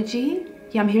cosmology.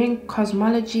 Yeah, I'm hearing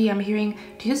cosmology. I'm hearing,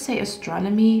 did you say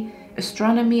astronomy?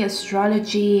 Astronomy,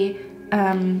 astrology.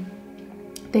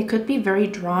 They could be very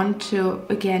drawn to,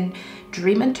 again,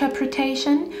 dream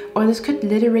interpretation, or this could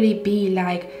literally be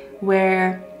like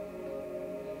where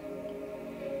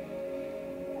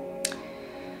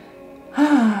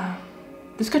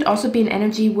this could also be an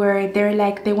energy where they're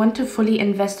like, they want to fully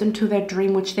invest into their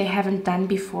dream, which they haven't done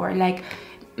before. Like,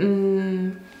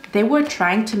 they were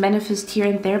trying to manifest here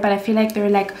and there, but I feel like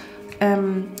they're like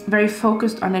very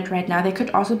focused on it right now. They could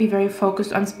also be very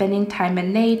focused on spending time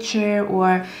in nature,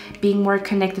 or being more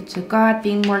connected to God,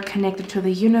 being more connected to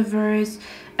the universe.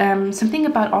 Something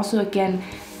about also, again,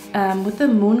 with the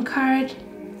moon card,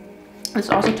 this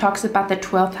also talks about the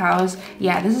 12th house.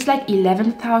 Yeah, this is like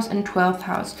 11th house and 12th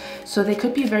house. So they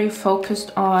could be very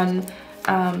focused on,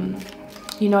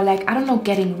 you know, like, I don't know,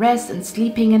 getting rest and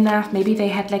sleeping enough. Maybe they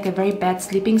had like a very bad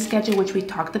sleeping schedule, which we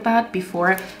talked about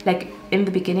before, like in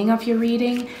the beginning of your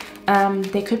reading.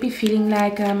 They could be feeling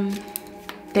like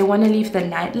they want to leave the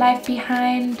nightlife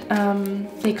behind.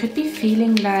 They could be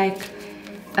feeling like,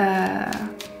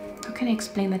 how can I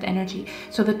explain that energy?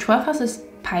 So the 12th house is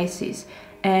Pisces.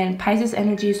 And Pisces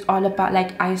energy is all about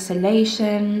like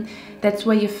isolation. That's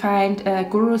where you find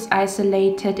gurus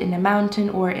isolated in a mountain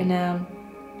or in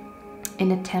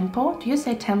a temple. Do you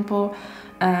say temple?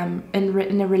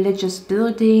 In a religious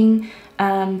building.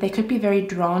 They could be very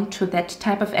drawn to that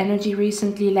type of energy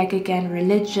recently, like, again,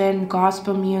 religion,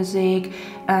 gospel music,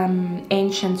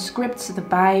 ancient scripts, the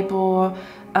Bible.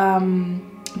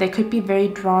 They could be very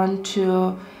drawn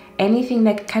to anything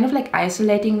that kind of like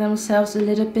isolating themselves a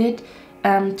little bit,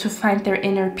 to find their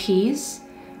inner peace,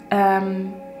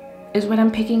 is what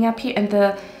I'm picking up here. And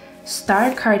the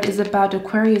Star card is about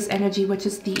Aquarius energy, which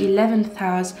is the 11th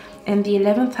house, and the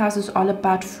 11th house is all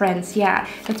about friends. Yeah,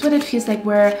 that's what it feels like,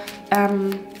 where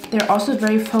they're also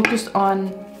very focused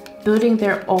on building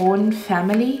their own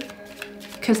family,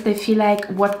 because they feel like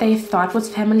what they thought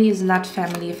was family is not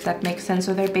family, if that makes sense.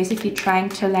 So they're basically trying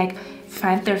to like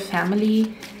find their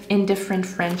family in different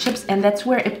friendships, and that's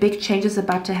where a big change is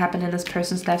about to happen in this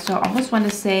person's life. So I almost want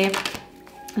to say,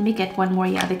 let me get one more.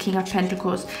 Yeah, the King of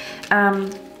Pentacles.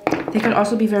 They could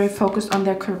also be very focused on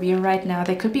their career right now.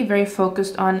 They could be very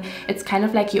focused on, it's kind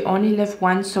of like you only live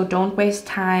once, so don't waste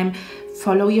time.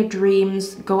 Follow your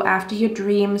dreams, go after your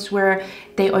dreams, where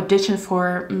they audition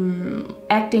for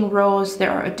acting roles. They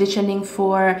are auditioning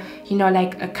for, you know,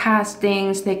 like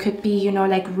castings. They could be, you know,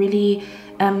 like really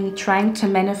trying to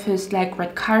manifest like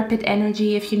red carpet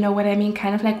energy, if you know what I mean.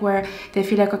 Kind of like where they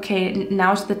feel like, okay,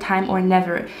 now's the time or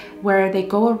never. Where they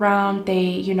go around, they,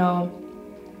 you know,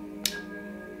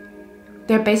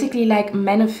 they're basically like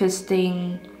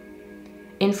manifesting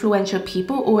influential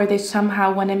people, or they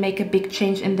somehow want to make a big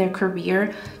change in their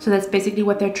career. So that's basically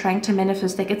what they're trying to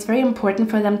manifest. Like, it's very important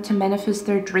for them to manifest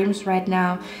their dreams right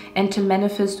now, and to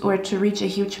manifest or to reach a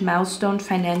huge milestone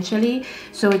financially.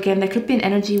 So again, there could be an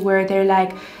energy where they're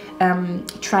like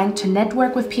trying to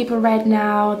network with people right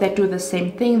now that do the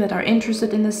same thing, that are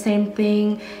interested in the same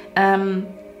thing.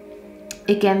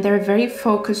 Again, they're very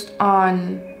focused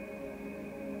on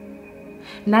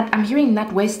I'm hearing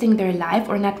not wasting their life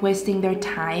or not wasting their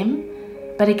time.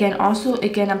 But again, also,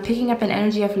 again, I'm picking up an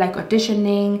energy of like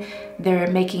auditioning. They're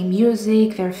making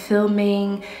music, they're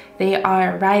filming, they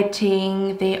are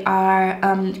writing, they are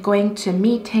going to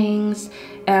meetings.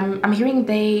 I'm hearing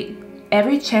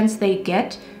every chance they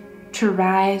get to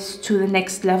rise to the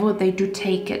next level, they do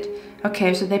take it.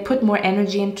 Okay, so they put more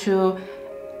energy into,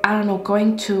 I don't know,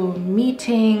 going to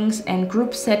meetings and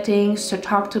group settings to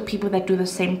talk to people that do the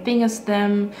same thing as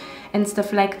them and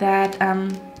stuff like that.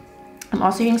 I'm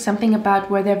also hearing something about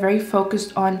where they're very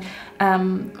focused on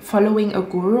following a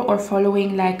guru, or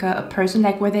following like a person,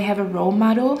 like where they have a role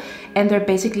model, and they're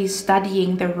basically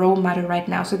studying their role model right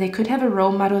now. So they could have a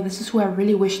role model, this is who I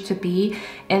really wish to be,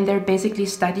 and they're basically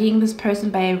studying this person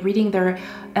by reading their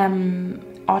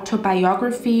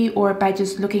autobiography, or by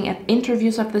just looking at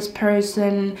interviews of this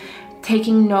person,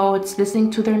 taking notes, listening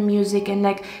to their music, and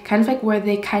like kind of like where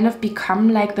they kind of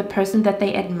become like the person that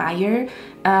they admire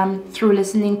through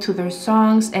listening to their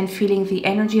songs and feeling the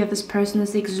energy that this person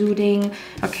is exuding.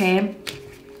 Okay,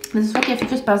 this is what your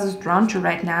future spouse is drawn to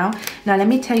right now. Now let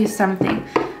me tell you something.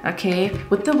 Okay,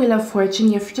 with the Wheel of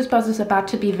Fortune, your future spouse is about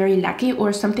to be very lucky,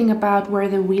 or something about where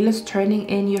the wheel is turning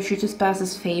in your future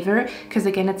spouse's favor, because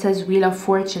again it says Wheel of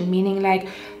Fortune, meaning like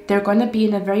they're gonna be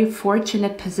in a very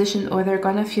fortunate position, or they're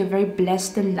gonna feel very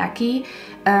blessed and lucky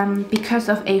because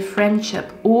of a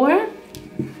friendship, or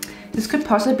this could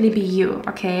possibly be you.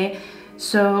 Okay,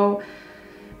 so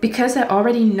because I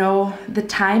already know the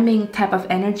timing type of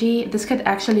energy, this could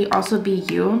actually also be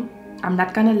you. I'm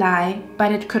not gonna lie,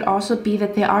 but it could also be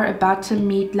that they are about to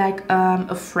meet like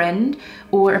a friend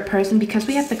or a person, because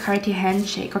we have the card here,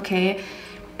 handshake. Okay,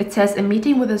 it says a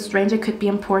meeting with a stranger could be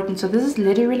important. So this is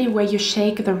literally where you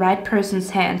shake the right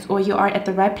person's hands, or you are at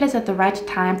the right place at the right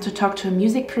time to talk to a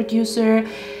music producer.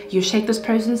 You shake this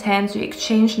person's hands, you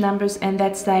exchange numbers, and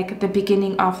that's like the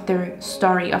beginning of their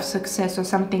story of success or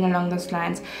something along those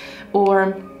lines. Or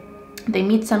they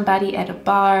meet somebody at a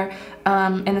bar,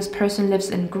 and this person lives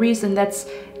in Greece, and that's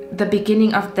the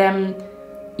beginning of them,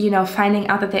 you know, finding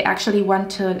out that they actually want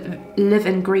to live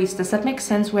in Greece. Does that make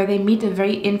sense? Where they meet a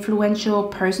very influential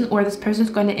person, or this person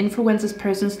is going to influence this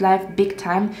person's life big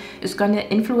time, is going to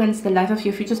influence the life of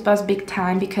your future spouse big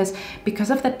time, because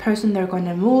of that person they're going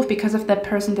to move, because of that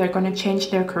person they're going to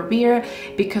change their career,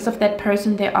 because of that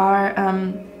person they are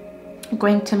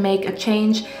going to make a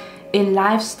change in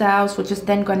lifestyles, which is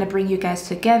then going to bring you guys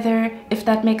together, if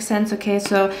that makes sense. Okay,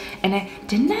 so, and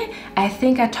I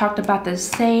think I talked about the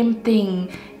same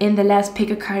thing in the last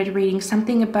pick a card reading,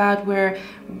 something about where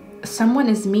someone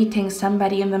is meeting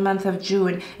somebody in the month of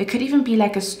June. It could even be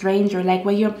like a stranger, like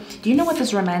where do you know what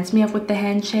this reminds me of with the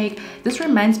handshake? This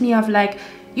reminds me of like,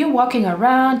 you're walking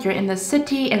around, you're in the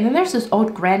city, and then there's this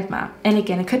old grandma. And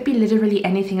again, it could be literally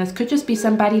anything. It could just be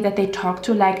somebody that they talk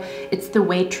to, like it's the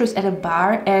waitress at a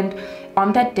bar. And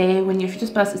on that day, when your future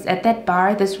spouse is at that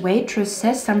bar, this waitress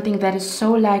says something that is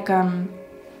so like,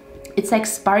 it's like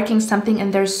sparking something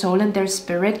in their soul and their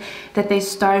spirit, that they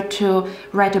start to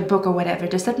write a book or whatever.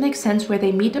 Does that make sense? Where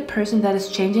they meet a person that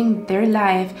is changing their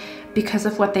life because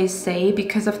of what they say,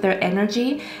 because of their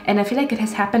energy. And I feel like it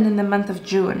has happened in the month of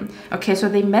June. Okay, so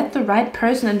they met the right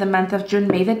person in the month of June.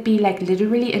 May that be like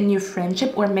literally a new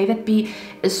friendship, or may that be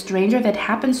a stranger that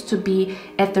happens to be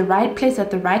at the right place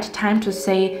at the right time to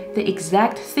say the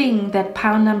exact thing that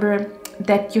pile number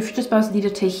that your future spouse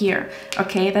needed to hear.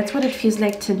 Okay, that's what it feels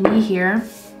like to me here.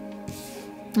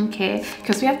 Okay,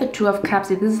 because we have the Two of Cups.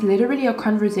 This is literally a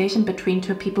conversation between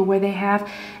two people where they have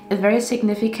a very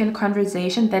significant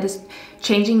conversation that is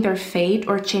changing their fate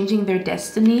or changing their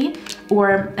destiny,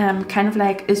 or kind of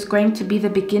like is going to be the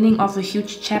beginning of a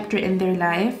huge chapter in their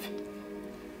life.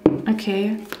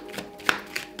 Okay.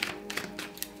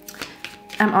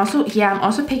 I'm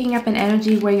also picking up an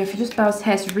energy where your future spouse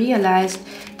has realized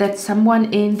that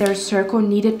someone in their circle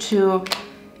needed to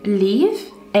leave,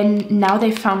 and now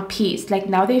they found peace. Like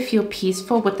now they feel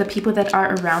peaceful with the people that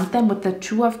are around them, with the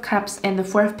Two of Cups and the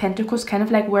Four of Pentacles, kind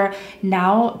of like where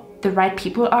now the right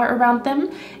people are around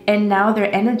them, and now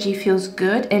their energy feels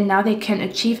good, and now they can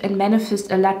achieve and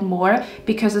manifest a lot more,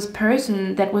 because this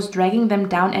person that was dragging them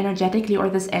down energetically, or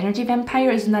this energy vampire,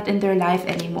 is not in their life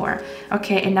anymore.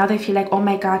 Okay, and now they feel like, oh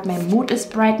my god, my mood is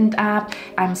brightened up,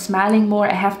 I'm smiling more,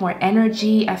 I have more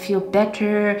energy, I feel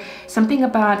better. Something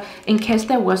about, in case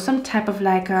there was some type of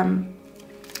like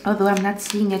although I'm not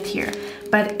seeing it here,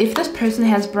 but if this person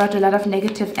has brought a lot of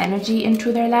negative energy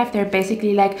into their life, they're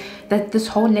basically like that this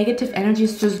whole negative energy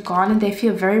is just gone, and they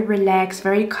feel very relaxed,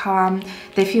 very calm,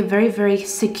 they feel very, very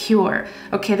secure.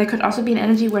 Okay, there could also be an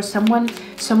energy where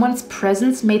someone's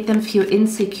presence made them feel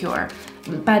insecure,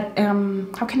 but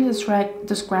how can I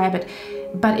describe it?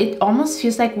 But it almost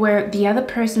feels like where the other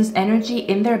person's energy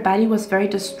in their body was very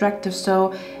destructive.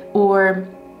 So, or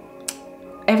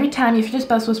every time your future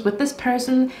spouse was with this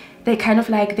person, they kind of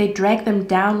like, they drag them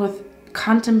down with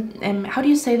how do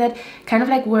you say that? Kind of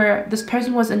like where this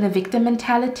person was in a victim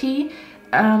mentality,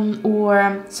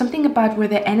 or something about where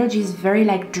their energy is very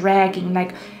like dragging.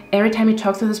 Like every time you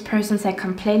talk to this person, it's like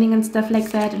complaining and stuff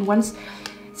like that. And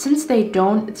since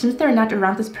they're not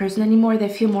around this person anymore, they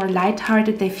feel more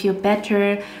lighthearted, they feel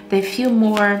better, they feel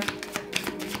more,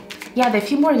 yeah, they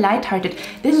feel more lighthearted.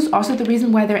 This is also the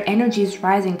reason why their energy is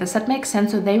rising. Does that make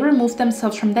sense? So they remove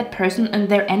themselves from that person and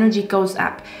their energy goes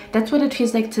up. That's what it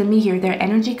feels like to me here. Their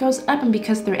energy goes up, and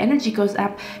because their energy goes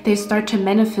up, they start to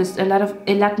manifest a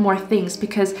lot more things,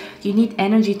 because you need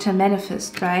energy to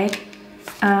manifest, right?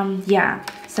 Yeah,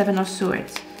 Seven of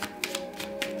Swords.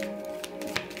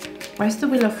 Where's the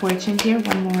Wheel of Fortune here?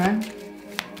 One more.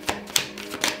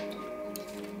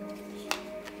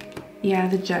 Yeah,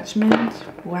 the Judgment.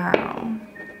 Wow.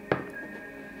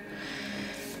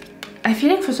 I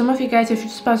feel like for some of you guys, your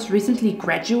future spouse recently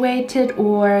graduated,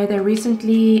 or they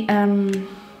recently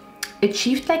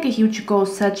achieved like a huge goal,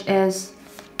 such as,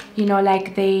 you know,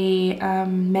 like they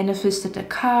manifested a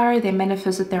car, they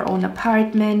manifested their own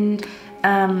apartment.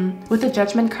 With the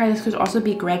Judgment card, this could also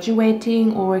be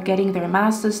graduating or getting their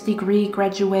master's degree,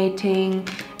 graduating.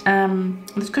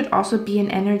 This could also be an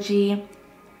energy.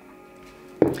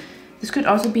 This could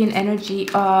also be an energy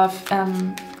of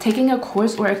taking a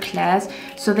course or a class.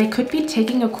 So they could be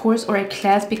taking a course or a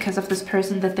class because of this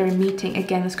person that they're meeting.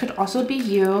 Again, this could also be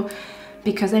you.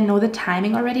 because I know the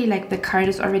timing already, like the card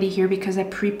is already here because I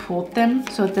pre-pulled them,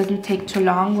 so it doesn't take too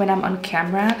long when I'm on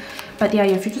camera. But yeah,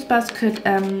 your future spouse could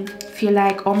feel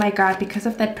like, oh my god, because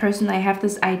of that person I have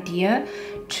this idea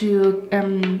to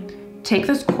take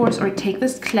this course or take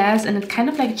this class, and it kind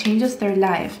of like changes their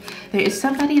life. There is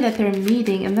somebody that they're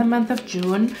meeting in the month of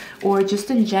June or just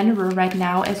in general right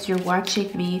now as you're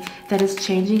watching me that is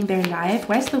changing their life.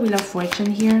 Why is the Wheel of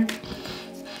Fortune here?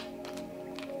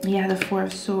 Yeah, the Four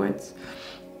of Swords.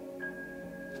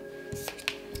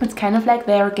 It's kind of like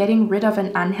they're getting rid of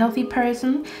an unhealthy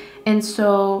person, and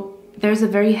so there's a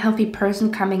very healthy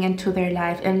person coming into their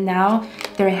life, and now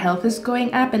their health is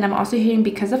going up. And I'm also hearing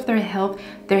because of their health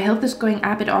is going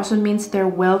up, it also means their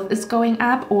wealth is going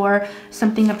up, or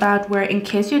something about where in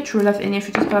case your true love and your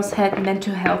future spouse had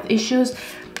mental health issues,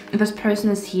 this person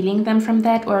is healing them from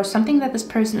that, or something that this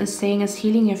person is saying is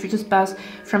healing your future spouse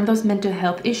from those mental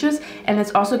health issues. And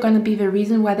it's also going to be the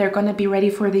reason why they're going to be ready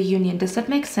for the union. Does that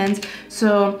make sense?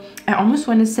 So I almost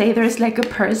want to say there's like a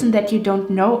person that you don't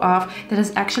know of that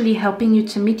is actually helping you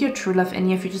to meet your true love and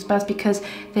your future spouse, because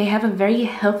they have a very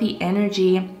healthy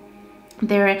energy.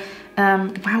 They're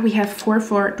wow, we have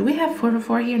 4-4. Do we have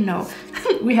 4-4 here? No.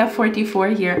 We have 44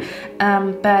 here.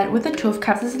 But with the Two of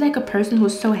Cups, this is like a person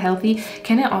who's so healthy.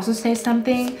 Can I also say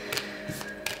something?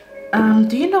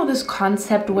 Do you know this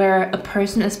concept where a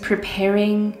person is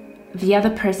preparing the other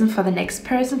person for the next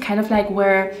person? Kind of like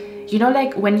where, you know,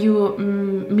 like when you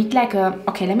meet like a,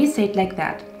 okay, let me say it like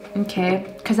that.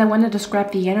 Okay, because I want to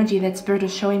describe the energy that Spirit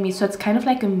is showing me. So it's kind of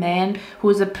like a man who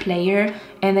is a player,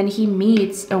 and then he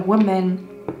meets a woman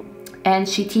and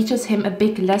she teaches him a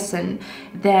big lesson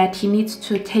that he needs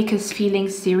to take his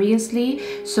feelings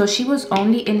seriously. So she was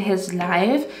only in his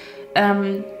life.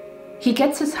 He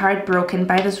gets his heart broken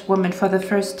by this woman for the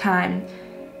first time,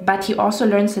 but he also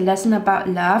learns a lesson about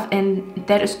love, and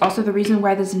that is also the reason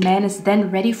why this man is then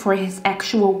ready for his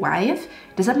actual wife.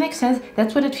 Does that make sense?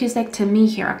 That's what it feels like to me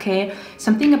here, okay?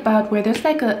 Something about where there's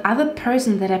like a other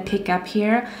person that I pick up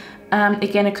here.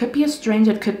 Again, it could be a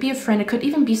stranger, it could be a friend, it could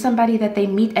even be somebody that they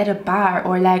meet at a bar,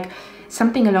 or like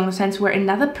something along the lines where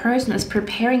another person is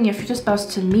preparing your future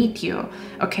spouse to meet you,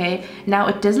 okay? Now,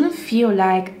 it doesn't feel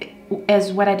like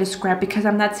as what I described, because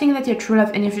I'm not saying that your true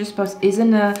love and your future spouse is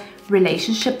in a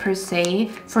relationship per se.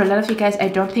 For a lot of you guys, I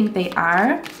don't think they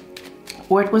are,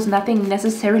 or it was nothing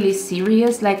necessarily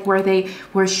serious, like where they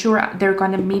were sure they're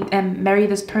gonna meet and marry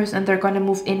this person and they're gonna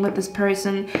move in with this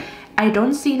person. I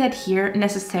don't see that here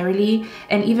necessarily.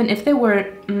 And even if there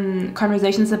were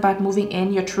conversations about moving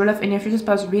in, your true love and your future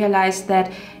spouse realized that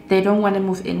they don't want to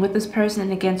move in with this person,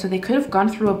 and again, so they could have gone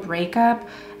through a breakup.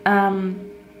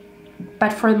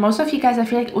 But for most of you guys, I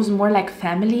feel like it was more like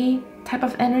family type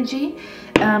of energy.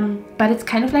 But it's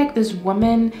kind of like this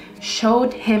woman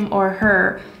showed him or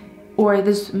her, or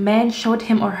this man showed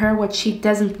him or her what she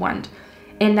doesn't want.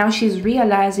 And now she's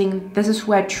realizing this is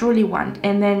who I truly want.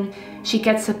 And then she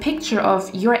gets a picture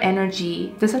of your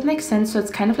energy. Does that make sense? So it's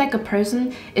kind of like a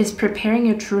person is preparing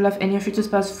your true love and your future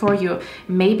spouse for you.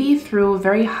 Maybe through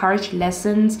very harsh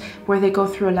lessons where they go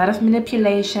through a lot of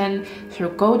manipulation, through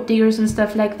gold diggers and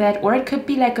stuff like that. Or it could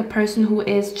be like a person who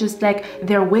is just like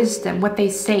their wisdom, what they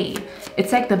say.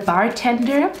 It's like the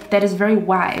bartender that is very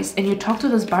wise. And you talk to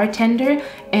this bartender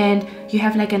and you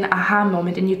have like an aha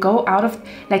moment, and you go out of,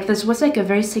 like, this was like a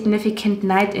very significant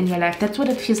night in your life. That's what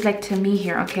it feels like to me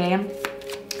here, okay?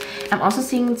 I'm also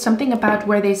seeing something about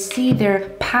where they see their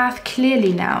path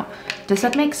clearly now. Does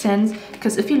that make sense?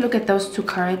 Because if you look at those two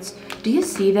cards, do you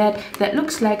see that? That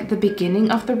looks like the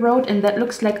beginning of the road, and that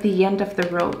looks like the end of the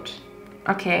road.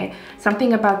 Okay,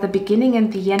 something about the beginning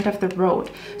and the end of the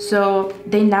road. So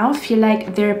they now feel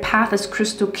like their path is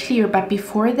crystal clear, but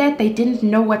before that they didn't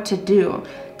know what to do.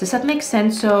 Does that make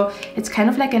sense? So it's kind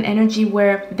of like an energy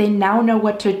where they now know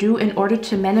what to do in order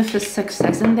to manifest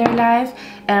success in their life.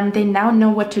 They now know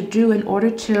what to do in order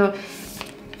to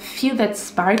feel that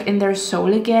spark in their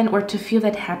soul again, or to feel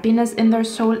that happiness in their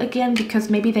soul again, because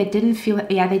maybe they didn't feel,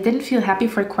 they didn't feel happy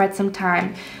for quite some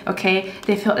time, okay?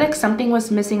 They felt like something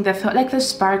was missing. They felt like the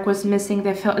spark was missing.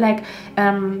 They felt like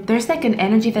there's like an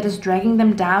energy that is dragging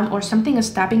them down, or something is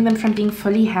stopping them from being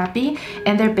fully happy,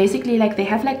 and they're basically like, they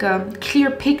have like a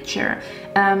clear picture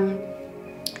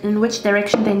in which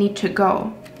direction they need to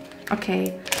go.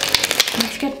 Okay,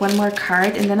 let's get one more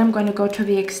card, and then I'm going to go to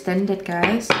the extended,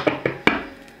 guys.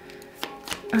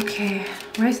 Okay,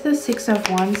 where's the Six of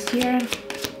Wands here?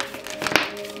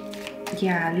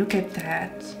 Yeah, look at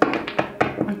that.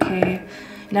 Okay,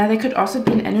 now there could also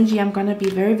be an energy. I'm gonna be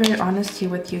very, very honest here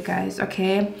with you guys,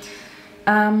 okay?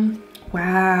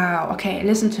 Wow, okay,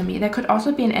 listen to me. There could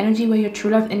also be an energy where your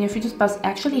true love and your future spouse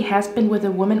actually has been with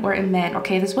a woman or a man.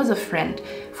 Okay, this was a friend,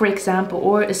 for example,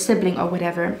 or a sibling or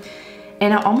whatever.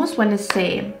 And I almost want to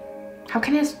say, how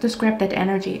can I describe that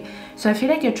energy? So I feel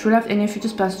like your true love and your future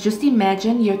spouse, just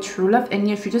imagine your true love and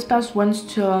your future spouse wants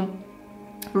to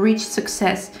reach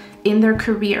success in their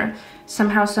career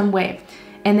somehow, some way.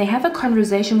 And they have a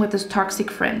conversation with this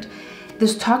toxic friend.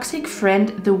 This toxic friend,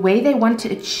 the way they want to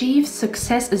achieve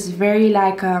success is very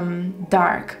like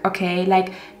dark, okay?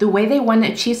 Like the way they want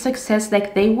to achieve success,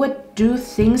 like they would do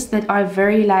things that are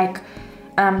very like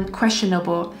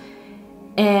questionable.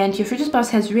 And your future spouse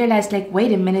has realized, like,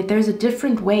 wait a minute, there's a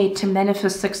different way to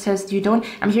manifest success.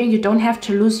 I'm hearing you don't have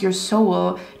to lose your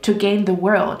soul to gain the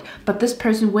world, but this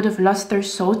person would have lost their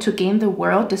soul to gain the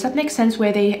world. Does that make sense?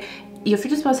 Where your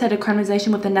future spouse had a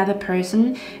conversation with another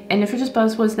person, and your future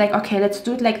spouse was like, okay, let's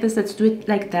do it like this, let's do it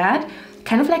like that.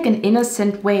 Kind of like an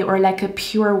innocent way, or like a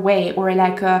pure way, or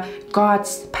like a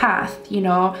God's path, you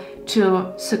know,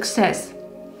 to success.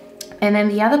 And then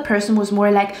the other person was more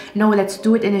like, no, let's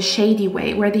do it in a shady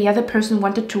way, where the other person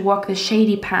wanted to walk the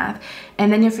shady path.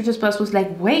 And then your future spouse was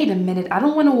like, wait a minute, I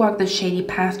don't want to walk the shady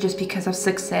path just because of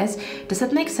success. Does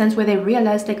that make sense? Where they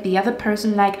realized, like, the other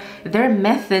person, like, their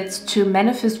methods to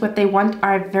manifest what they want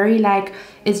are very like,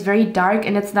 it's very dark,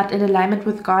 and it's not in alignment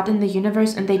with God and the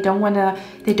universe, and they don't want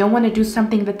to do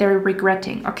something that they're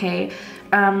regretting. Okay,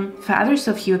 for others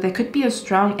of you, there could be a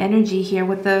strong energy here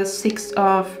with the Six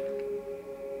of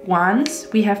Wands.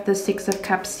 We have the Six of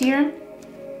Cups here.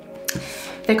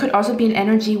 There could also be an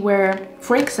energy where,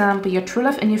 for example, your true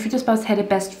love and your future spouse had a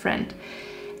best friend,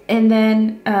 and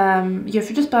then your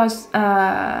future spouse,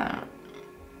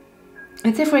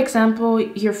 let's say for example,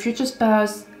 your future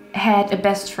spouse had a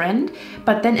best friend,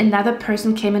 but then another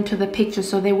person came into the picture,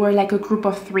 so they were like a group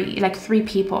of three, like three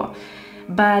people,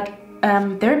 but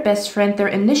their best friend, their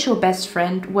initial best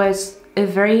friend, was a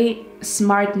very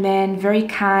smart man, very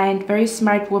kind, very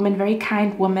smart woman, very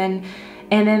kind woman.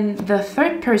 And then the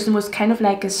third person was kind of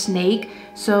like a snake.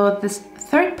 So this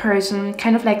third person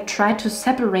kind of like tried to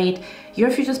separate your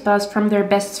future spouse from their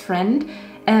best friend.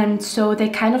 And so they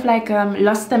kind of like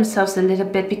lost themselves a little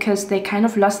bit, because they kind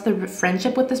of lost the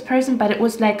friendship with this person. But it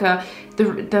was like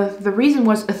the reason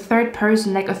was a third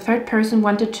person, like a third person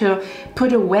wanted to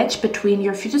put a wedge between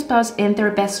your future spouse and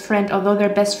their best friend, although their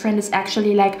best friend is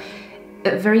actually like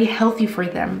very healthy for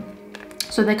them.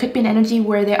 So there could be an energy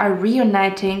where they are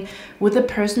reuniting with a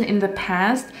person in the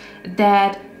past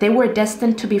that they were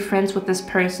destined to be friends with this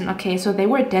person. Okay, so they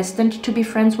were destined to be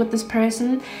friends with this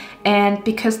person, and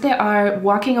because they are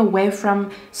walking away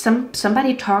from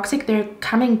somebody toxic, they're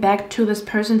coming back to this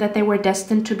person that they were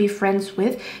destined to be friends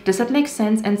with. Does that make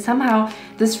sense? And somehow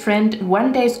this friend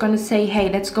one day is going to say,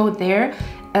 hey, let's go there.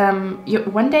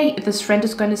 One day this friend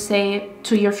is going to say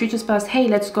to your future spouse, hey,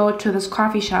 let's go to this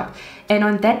coffee shop. And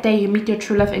on that day you meet your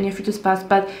true love and your future spouse,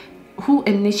 but who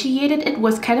initiated it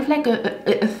was kind of like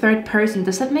a third person.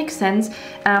 Does that make sense?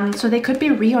 So they could be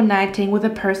reuniting with a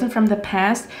person from the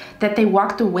past that they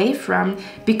walked away from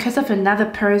because of another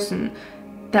person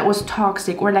that was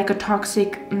toxic, or like a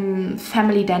toxic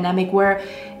family dynamic where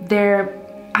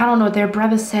I don't know, their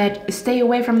brother said, stay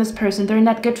away from this person, they're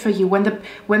not good for you,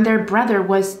 when their brother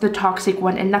was the toxic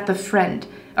one and not the friend.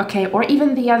 Okay, or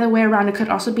even the other way around. It could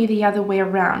also be the other way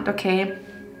around, okay,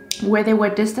 where they were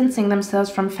distancing themselves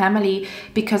from family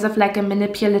because of like a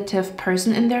manipulative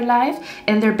person in their life,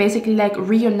 and they're basically like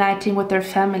reuniting with their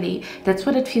family. That's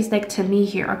what it feels like to me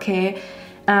here, okay.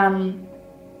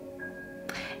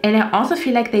 And I also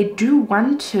feel like they do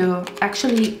want to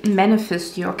actually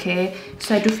manifest you, okay?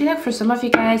 So I do feel like for some of you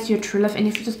guys, your true love and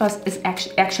your future spouse is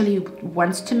actually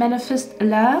wants to manifest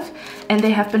love, and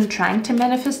they have been trying to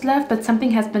manifest love, but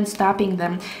something has been stopping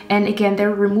them. And again,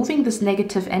 they're removing this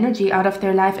negative energy out of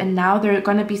their life, and now they're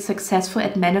gonna be successful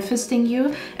at manifesting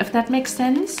you, if that makes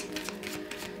sense.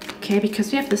 Okay,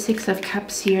 because we have the Six of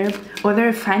Cups here, or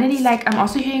they're finally like, I'm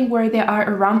also hearing where they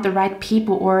are around the right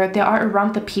people, or they are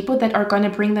around the people that are going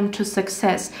to bring them to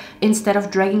success instead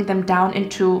of dragging them down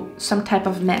into some type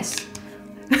of mess.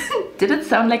 Did it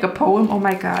sound like a poem? Oh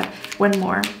my god. One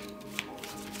more.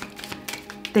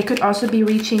 They could also be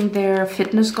reaching their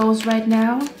fitness goals right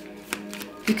now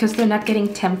because they're not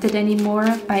getting tempted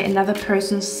anymore by another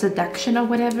person's seduction or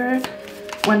whatever.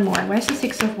 One more. Where's the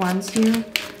Six of Wands here?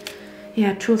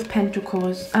 Yeah, Two of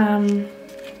Pentacles. There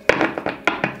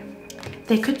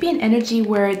could be an energy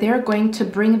where they're going to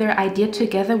bring their idea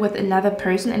together with another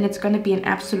person, and it's going to be an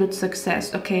absolute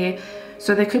success, okay?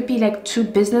 So there could be like two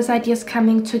business ideas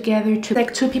coming together,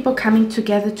 like two people coming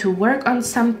together to work on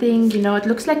something. You know, it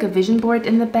looks like a vision board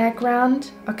in the background,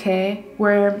 okay,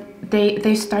 where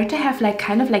they start to have like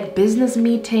kind of like business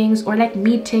meetings or like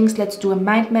meetings. Let's do a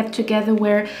mind map together,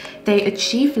 where they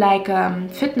achieve like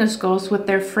fitness goals with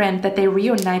their friend that they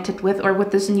reunited with, or with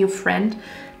this new friend,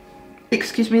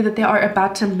 excuse me, that they are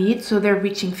about to meet. So they're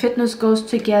reaching fitness goals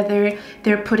together,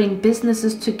 they're putting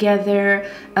businesses together,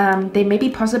 they maybe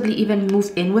possibly even move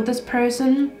in with this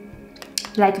person,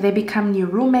 like they become new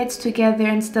roommates together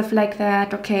and stuff like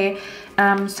that, okay,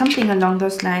 something along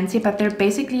those lines here. But they're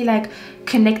basically like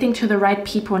connecting to the right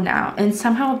people now, and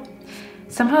somehow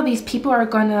these people are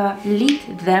gonna lead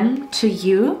them to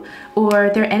you, or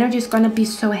their energy is gonna be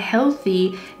so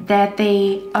healthy that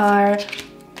their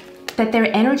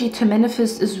energy to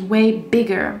manifest is way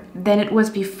bigger than it was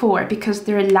before, because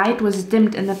their light was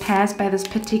dimmed in the past by this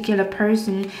particular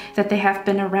person that they have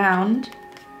been around.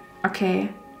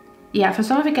 Okay, yeah, for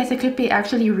some of you guys, it could be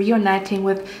actually reuniting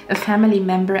with a family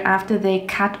member after they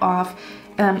cut off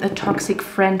a toxic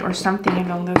friend or something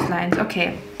along those lines.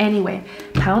 Okay, anyway,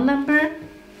 pile number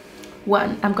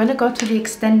 1. I'm gonna go to the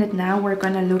extended now. We're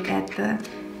gonna look at the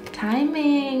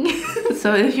timing.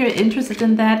 So if you're interested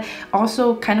in that,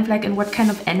 also kind of like in what kind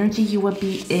of energy you will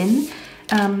be in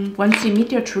once you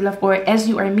meet your true love, or as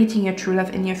you are meeting your true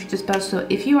love in your future spouse. So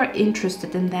if you are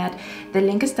interested in that, the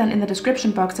link is down in the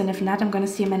description box, and if not, I'm gonna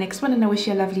see you in my next one, and I wish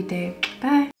you a lovely day.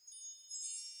 Bye.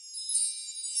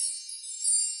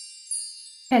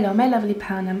 Hello my lovely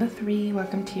pile number 3,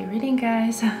 welcome to your reading,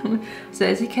 guys. So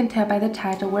as you can tell by the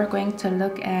title, we're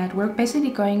basically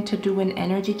going to do an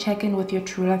energy check-in with your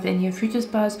true love and your future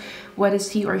spouse. What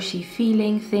is he or she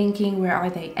feeling, thinking, where are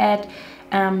they at,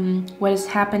 what is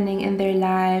happening in their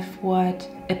life, what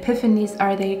epiphanies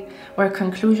are they, or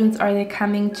conclusions are they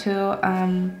coming to,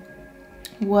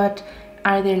 what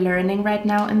are they learning right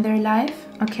now in their life,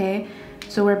 okay.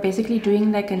 So we're basically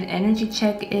doing like an energy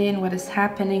check-in, what is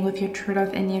happening with your true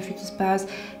love and your future spouse.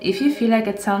 If you feel like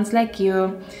it sounds like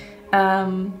you,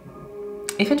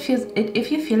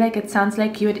 if you feel like it sounds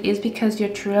like you, it is because your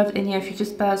true love and your future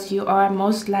spouse, you are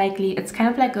most likely, it's kind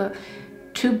of like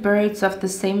two birds of the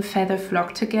same feather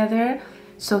flock together.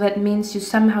 So that means you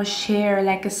somehow share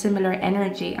like a similar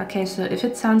energy, okay. So if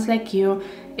it sounds like you,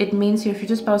 it means your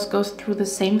future spouse goes through the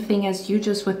same thing as you,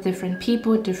 just with different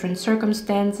people, different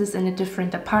circumstances, in a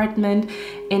different apartment,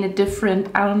 in a different,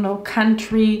 I don't know,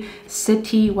 country,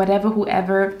 city, whatever,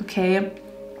 whoever, okay.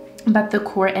 But the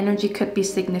core energy could be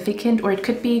significant, or it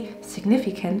could be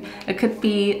significant, it could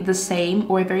be the same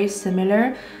or very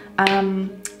similar.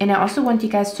 And I also want you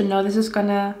guys to know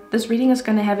this reading is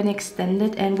gonna have an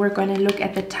extended, and we're gonna look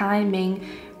at the timing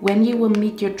when you will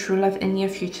meet your true love and your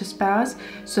future spouse.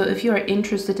 So if you are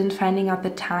interested in finding out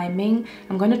the timing,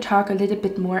 I'm going to talk a little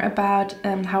bit more about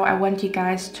how I want you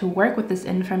guys to work with this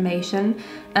information.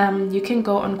 You can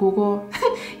go on Google,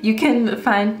 you can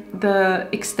find the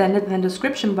extended in the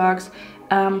description box.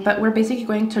 But we're basically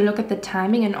going to look at the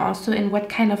timing, and also in what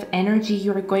kind of energy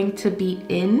you're going to be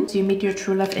in. So you meet your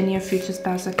true love and your future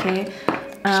spouse, okay?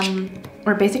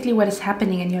 Or basically what is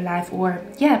happening in your life, or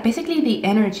yeah, basically the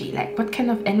energy, like what kind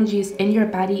of energy is in your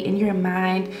body, in your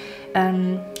mind,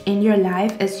 in your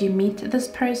life as you meet this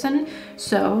person.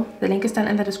 So the link is down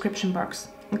in the description box,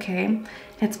 okay?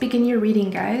 Let's begin your reading,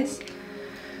 guys.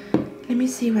 Let me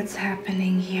see what's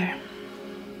happening here.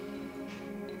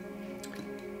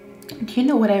 Do you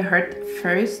know what I heard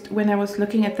first when I was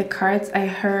looking at the cards? I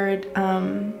heard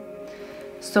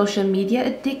social media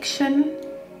addiction.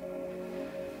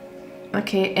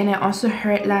 Okay, and I also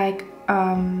heard like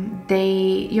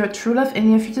your true love and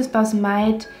your future spouse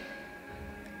might,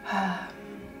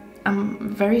 I'm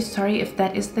very sorry if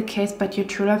that is the case, but your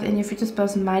true love and your future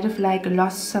spouse might have like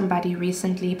lost somebody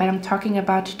recently. But I'm talking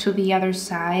about to the other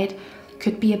side.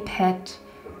 Could be a pet,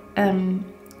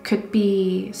 could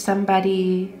be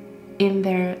somebody in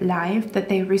their life that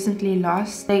they recently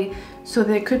lost. So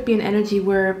there could be an energy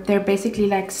where they're basically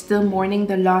like still mourning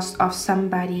the loss of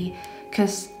somebody.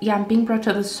 Because yeah, I'm being brought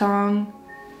to the song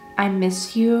I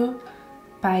Miss You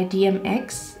by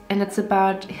DMX, and it's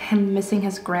about him missing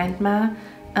his grandma.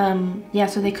 Yeah,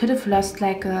 so they could have lost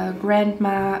like a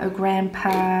grandma, a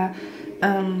grandpa,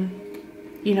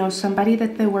 you know, somebody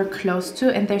that they were close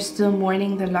to, and they're still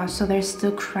mourning the loss. So they're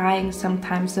still crying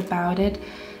sometimes about it.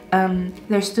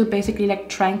 They're still basically like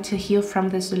trying to heal from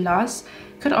this loss.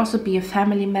 Could also be a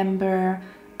family member.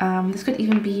 This could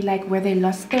even be like where they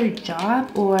lost their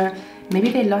job, or maybe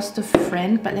they lost a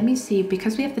friend. But let me see,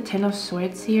 because we have the Ten of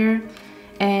Swords here,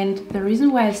 and the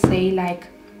reason why I say like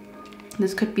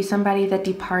this could be somebody that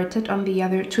departed on the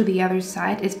other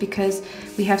side, is because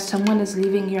we have someone is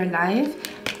leaving your life,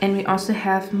 and we also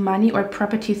have money or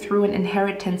property through an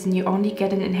inheritance, and you only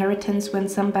get an inheritance when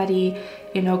somebody,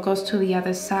 you know, goes to the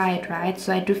other side, right?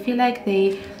 So I do feel like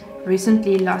they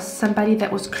recently lost somebody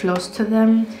that was close to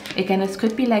them. Again, this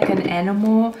could be like an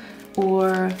animal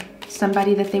or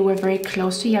somebody that they were very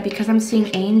close to. Yeah, because I'm seeing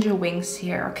angel wings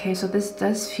here. Okay, so this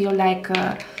does feel like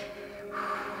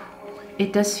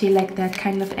it does feel like that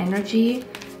kind of energy.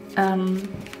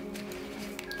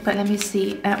 But let me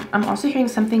see. I'm also hearing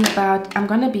something about, I'm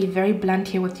gonna be very blunt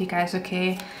here with you guys,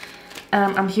 okay?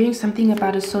 I'm hearing something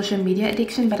about a social media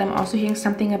addiction, but I'm also hearing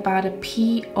something about a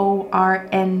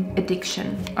PORN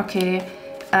addiction, okay?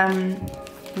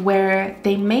 Where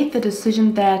they made the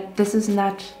decision that this is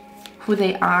not who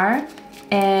they are,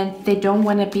 and they don't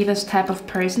want to be this type of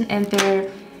person, and they're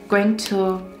going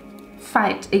to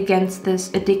fight against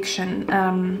this addiction.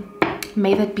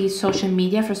 May that be social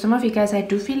media. For some of you guys, I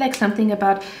do feel like something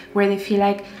about where they feel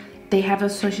like they have a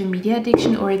social media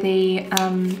addiction, or they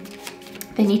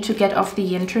need to get off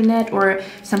the internet, or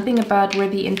something about where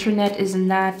the internet is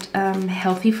not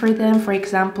healthy for them. For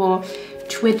example,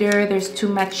 Twitter, there's too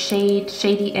much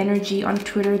shady energy on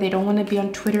Twitter. They don't want to be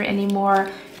on Twitter anymore.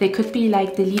 They could be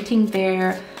like deleting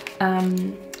their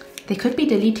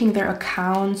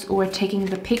accounts, or taking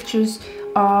the pictures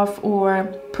off, or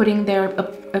putting their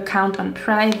account on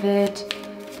private.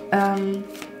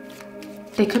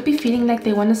 They could be feeling like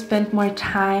they want to spend more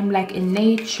time like in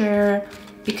nature,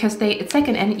 because it's like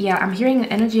I'm hearing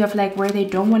an energy of like where they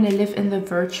don't want to live in the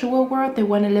virtual world, they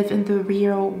want to live in the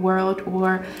real world,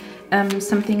 or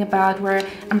something about where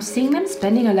I'm seeing them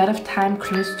spending a lot of time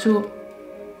close to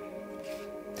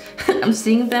I'm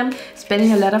seeing them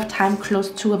spending a lot of time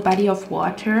close to a body of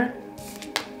water,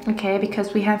 okay?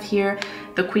 Because we have here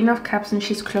the Queen of Cups, and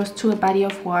she's close to a body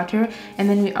of water, and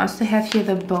then we also have here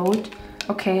the boat.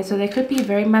 Okay, so they could be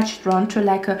very much drawn to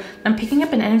like I'm picking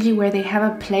up an energy where they have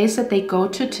a place that they go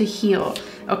to heal.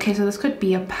 Okay, so this could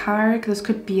be a park, this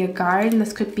could be a garden,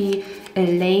 this could be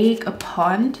a lake, a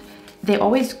pond. They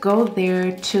always go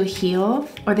there to heal,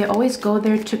 or they always go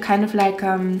there to kind of like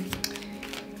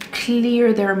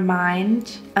clear their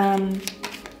mind,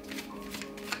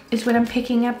 is what I'm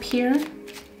picking up here.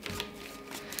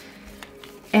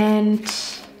 And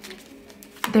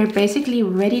they're basically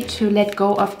ready to let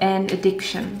go of an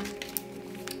addiction.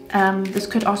 This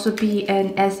could also be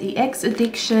an sex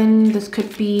addiction. This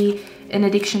could be an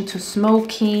addiction to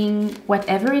smoking,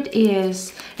 whatever it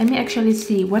is. Let me actually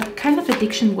see what kind of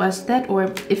addiction was that,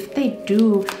 or if they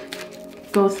do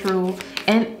go through.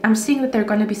 And I'm seeing that they're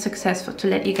going to be successful, to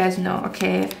let you guys know,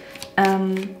 okay?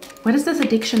 What is this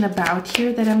addiction about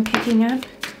here that I'm picking up?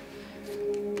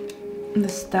 The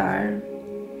Star.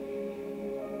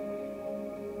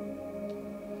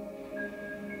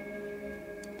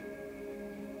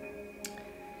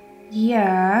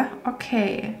 Yeah,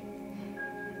 okay.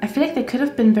 I feel like they could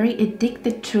have been very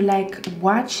addicted to like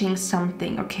watching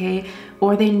something, okay?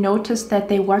 Or they noticed that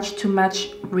they watch too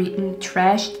much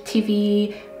trash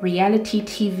TV, reality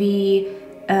TV.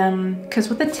 Because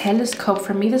with the telescope,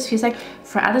 for me, this feels like,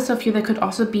 for others of you, there could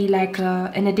also be like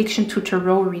an addiction to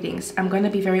tarot readings. I'm going to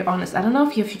be very honest. I don't know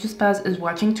if your future spouse is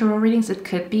watching tarot readings. It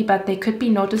could be, but they could be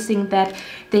noticing that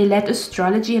they let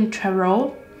astrology and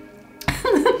tarot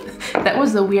that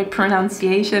was a weird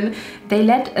pronunciation. They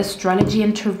let astrology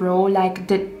and tarot like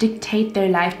dictate their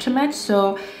life too much,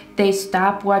 so they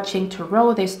stop watching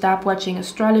tarot, they stop watching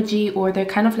astrology, or they're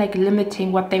kind of like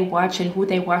limiting what they watch and who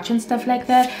they watch and stuff like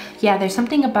that. Yeah, there's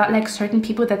something about like certain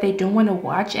people that they don't want to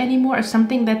watch anymore, or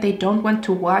something that they don't want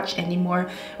to watch anymore,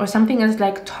 or something that's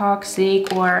like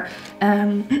toxic, or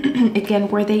again,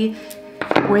 where they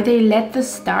let the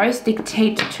stars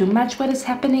dictate too much what is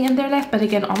happening in their life, but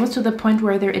again, almost to the point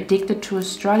where they're addicted to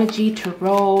astrology,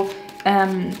 tarot.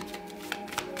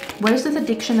 What is this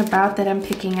addiction about that I'm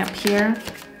picking up here?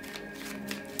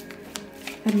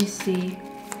 Let me see.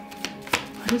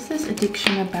 What is this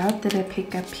addiction about that I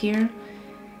pick up here?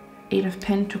 8 of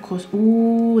Pentacles.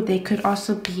 Ooh, they could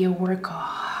also be a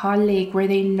workaholic, where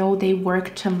they know they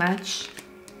work too much.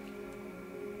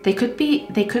 They could be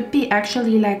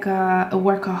actually like a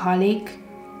workaholic,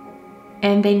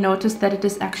 and they notice that it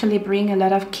is actually bringing a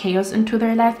lot of chaos into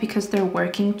their life because they're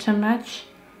working too much.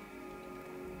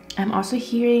 I'm also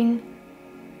hearing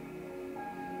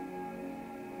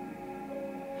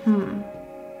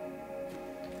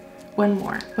one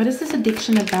more. What is this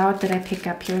addiction about that I pick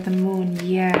up here? The Moon.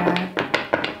 Yeah.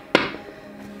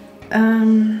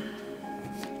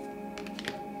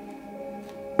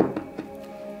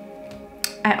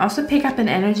 I also pick up an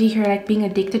energy here like being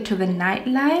addicted to the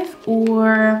nightlife,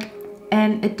 or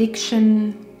an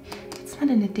addiction. It's not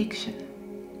an addiction.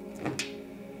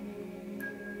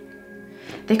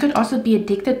 They could also be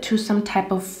addicted to some type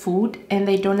of food, and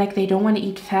they don't want to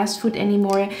eat fast food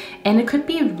anymore. And it could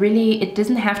be really, it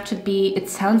doesn't have to be, it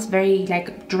sounds very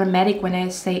like dramatic when I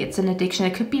say it's an addiction.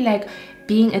 It could be like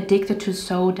being addicted to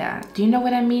soda. Do you know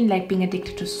what I mean? Like being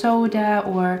addicted to soda,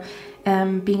 or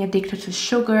being addicted to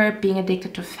sugar, being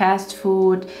addicted to fast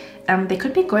food. They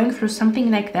could be going through something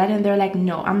like that, and they're like,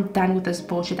 no, I'm done with this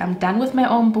bullshit. I'm done with my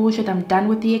own bullshit. I'm done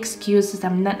with the excuses.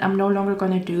 I'm no longer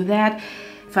going to do that.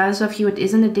 For others of you, it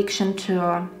is an addiction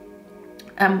to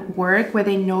work, where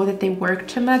they know that they work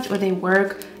too much, or they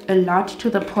work a lot to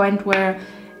the point where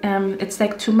it's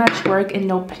like too much work and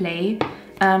no play.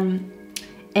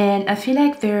 And I feel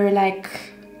like they're like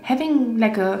having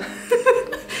like a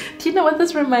do you know what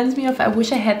this reminds me of? I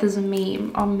wish I had this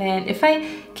meme. Oh man, if I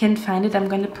can find it, I'm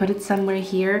gonna put it somewhere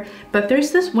here. But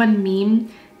there's this one meme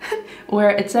where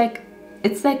it's like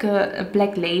a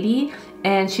black lady,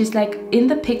 and she's like in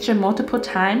the picture multiple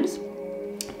times,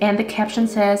 and the caption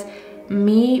says,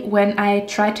 "Me when I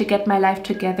try to get my life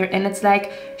together." And it's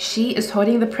like she is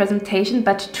holding the presentation,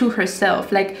 but to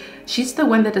herself. Like she's the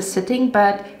one that is sitting,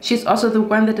 but she's also the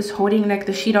one that is holding like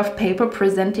the sheet of paper,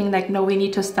 presenting like, no, we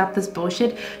need to stop this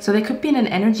bullshit. So they could be in an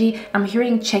energy. I'm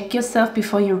hearing check yourself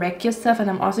before you wreck yourself, and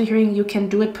I'm also hearing you can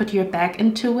do it, put your back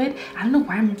into it. I don't know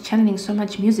why I'm channeling so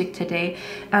much music today,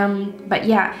 but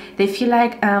yeah, they feel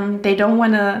like they don't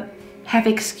want to have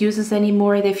excuses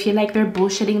anymore. They feel like they're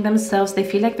bullshitting themselves. They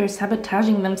feel like they're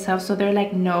sabotaging themselves. So they're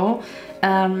like, no,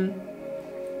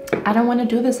 I don't want to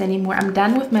do this anymore. I'm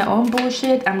done with my own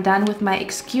bullshit. I'm done with my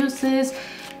excuses.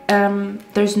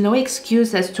 There's no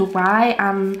excuse as to why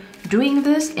I'm doing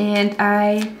this, and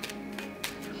I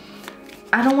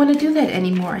don't want to do that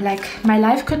anymore. Like my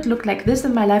life could look like this,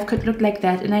 and my life could look like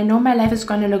that, and I know my life is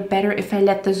going to look better if I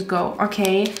let this go.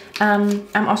 Okay.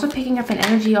 I'm also picking up an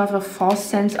energy of a false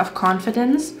sense of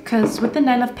confidence, because with the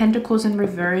 9 of Pentacles in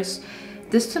reverse,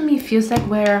 this to me feels like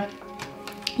where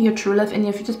your true love and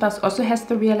your future spouse also has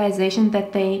the realization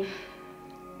that they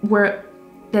were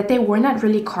not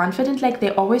really confident. Like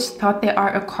they always thought they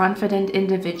are a confident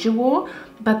individual,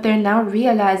 but they're now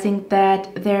realizing that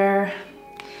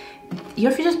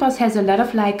your future spouse has a lot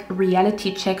of like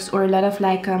reality checks, or a lot of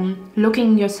like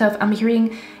looking yourself. I'm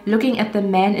hearing looking at the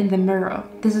man in the mirror.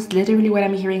 This is literally what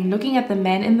I'm hearing, looking at the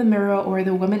man in the mirror or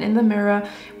the woman in the mirror,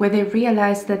 where they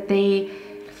realize that they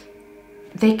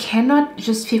cannot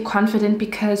just feel confident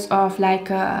because of like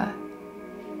a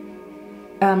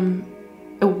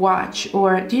watch,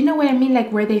 or do you know what I mean?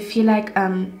 Like where they feel like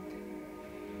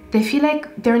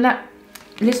they're not,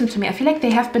 listen to me, I feel like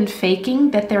they have been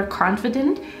faking that they're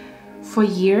confident for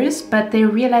years, but they're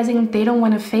realizing they don't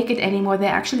want to fake it anymore. They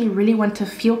actually really want to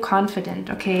feel confident.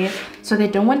 Okay, so they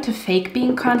don't want to fake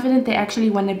being confident. They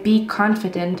actually want to be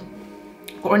confident,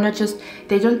 or not just,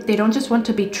 they don't just want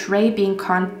to portray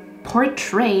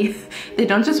they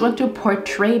don't just want to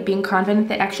portray being confident.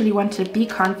 They actually want to be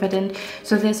confident.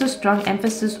 So there's a strong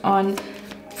emphasis on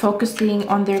focusing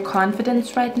on their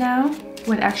confidence right now,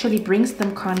 what actually brings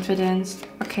them confidence.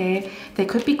 Okay, they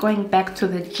could be going back to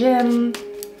the gym.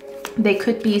 They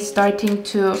could be starting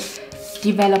to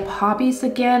develop hobbies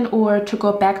again, or to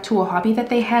go back to a hobby that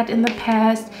they had in the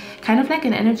past. Kind of like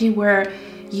an energy where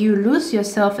you lose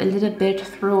yourself a little bit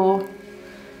through,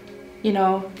 you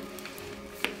know,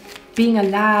 being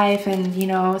alive. And you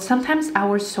know, sometimes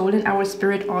our soul and our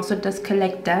spirit also does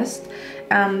collect dust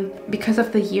because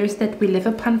of the years that we live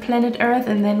upon planet Earth,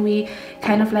 and then we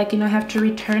kind of like, you know, have to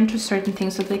return to certain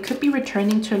things. So they could be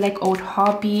returning to like old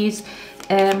hobbies.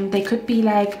 They could be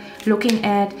like looking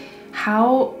at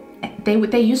how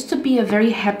they used to be a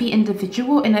very happy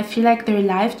individual, and I feel like their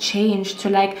life changed to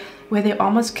like where they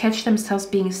almost catch themselves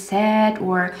being sad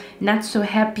or not so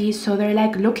happy. So they're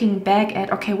like looking back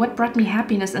at, okay, what brought me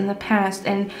happiness in the past?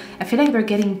 And I feel like they're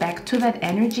getting back to that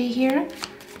energy here.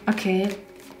 Okay,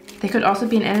 they could also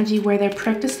be an energy where they're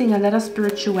practicing a lot of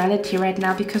spirituality right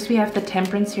now, because we have the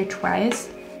Temperance here twice.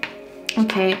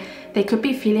 Okay, they could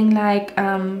be feeling like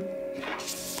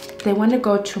they want to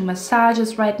go to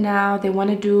massages right now. They want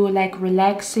to do like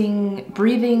relaxing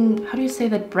breathing, how do you say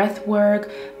that, breath work,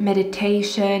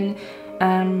 meditation.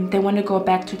 They want to go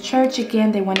back to church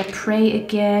again. They want to pray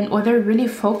again, or they're really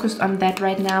focused on that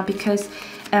right now, because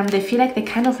they feel like they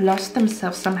kind of lost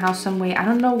themselves somehow, some way. I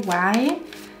don't know why.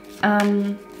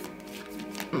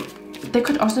 There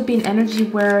could also be an energy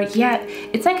where, yeah,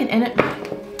 it's like an energy.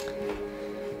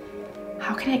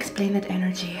 How can I explain that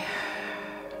energy?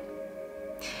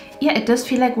 Yeah, it does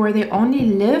feel like where they only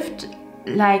lived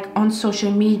like on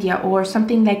social media, or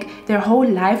something like their whole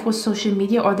life was social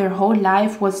media, or their whole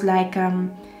life was like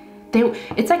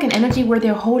it's like an energy where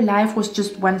their whole life was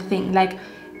just one thing, like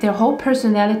their whole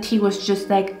personality was just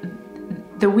like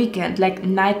the weekend, like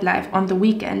nightlife on the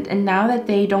weekend. And now that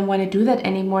they don't want to do that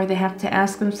anymore, they have to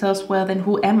ask themselves, well, then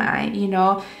who am I? You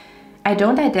know, I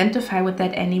don't identify with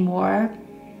that anymore.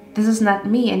 This is not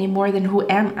me anymore. Then who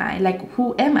am I? Like,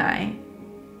 who am I?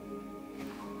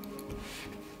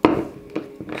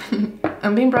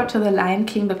 I'm being brought to the Lion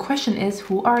King. The question is,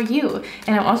 who are you?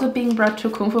 And I'm also being brought to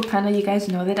Kung Fu Panda. You guys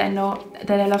know that I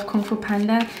love Kung Fu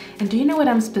Panda. And do you know what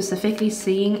I'm specifically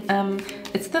seeing?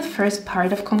 It's the first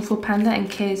part of Kung Fu Panda, in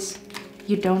case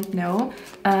you don't know.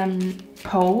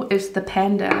 Po is the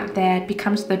panda that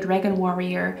becomes the dragon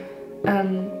warrior.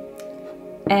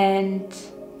 And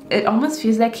it almost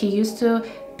feels like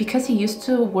because he used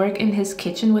to work in his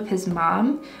kitchen with his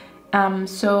mom.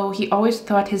 So he always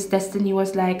thought his destiny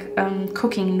was like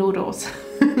cooking noodles.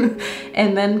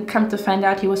 And then come to find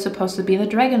out he was supposed to be the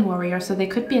dragon warrior. So they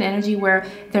could be an energy where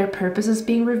their purpose is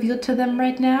being revealed to them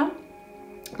right now.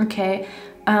 Okay.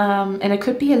 And it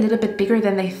could be a little bit bigger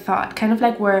than they thought. Kind of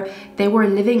like where they were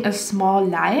living a small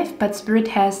life, but Spirit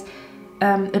has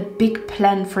a big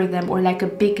plan for them, or like a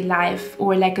big life,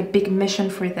 or like a big mission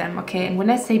for them. Okay. And when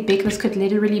I say big, this could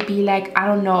literally be like, I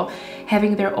don't know,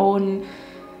 having their own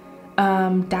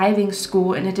diving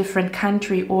school in a different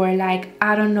country, or like,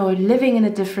 I don't know, living in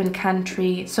a different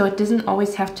country. So it doesn't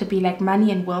always have to be like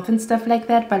money and wealth and stuff like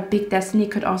that, but big destiny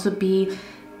could also be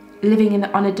living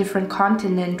on a different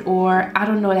continent, or I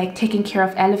don't know, like taking care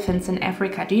of elephants in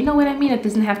Africa. Do you know what I mean? It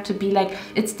doesn't have to be like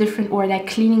it's different, or like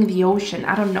cleaning the ocean,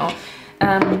 I don't know.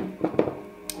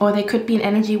 Or they could be an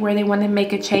energy where they want to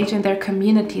make a change in their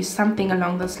community, something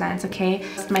along those lines. Okay,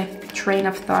 that's my train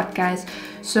of thought, guys.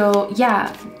 So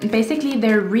yeah, basically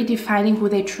they're redefining who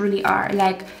they truly are.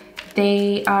 Like,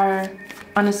 they are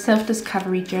on a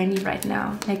self-discovery journey right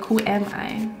now. Like, who am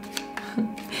I?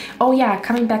 Oh yeah,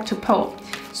 coming back to Po.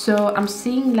 So I'm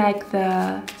seeing like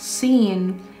the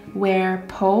scene where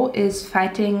Po is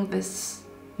fighting this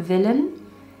villain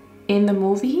in the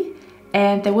movie,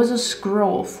 and there was a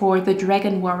scroll for the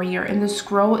dragon warrior, and the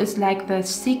scroll is like the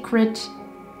secret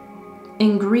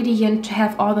ingredient to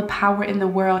have all the power in the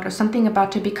world, or something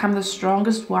about to become the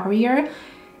strongest warrior.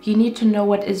 You need to know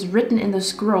what is written in the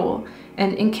scroll.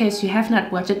 And in case you have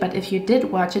not watched it, but if you did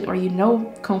watch it, or you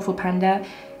know Kung Fu Panda,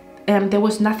 there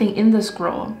was nothing in the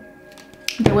scroll.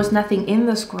 There was nothing in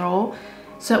the scroll.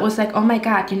 So it was like, oh my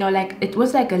god, you know, like it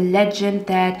was like a legend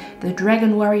that the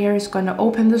dragon warrior is gonna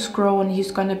open the scroll and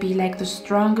he's gonna be like the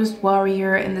strongest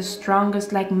warrior and the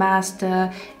strongest like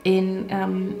master in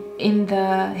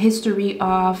the history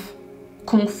of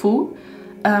Kung Fu.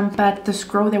 But the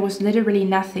scroll, there was literally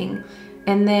nothing.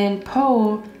 And then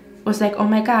Po was like, oh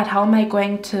my god, how am I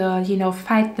going to, you know,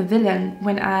 fight the villain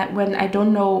when I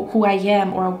don't know who I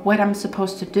am or what I'm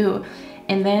supposed to do?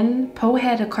 And then Po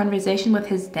had a conversation with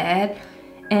his dad.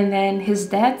 And then his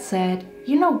dad said,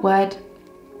 you know what,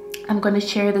 I'm going to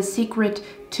share the secret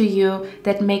to you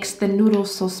that makes the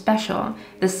noodles so special,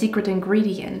 the secret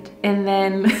ingredient. And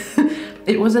then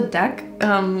it was a duck.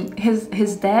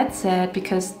 His dad said,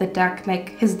 because the duck,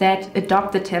 like his dad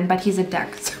adopted him, but he's a duck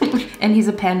and he's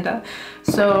a panda.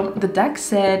 So the duck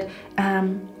said,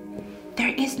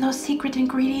 there is no secret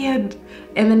ingredient.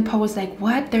 And then Po was like,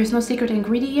 what? There's no secret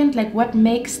ingredient? Like, what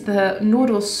makes the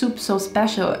noodle soup so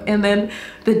special? And then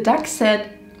the duck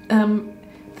said, the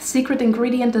secret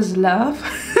ingredient is love.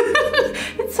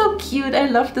 It's so cute. I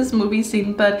love this movie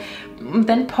scene. But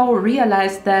then Po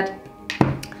realized that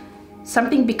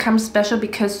something becomes special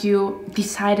because you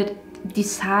decide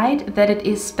that it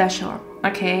is special.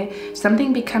 Okay,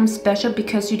 something becomes special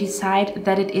because you decide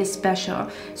that it is special.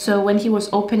 So when he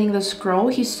was opening the scroll,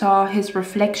 he saw his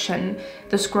reflection.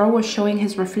 The scroll was showing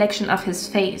his reflection of his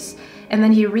face. And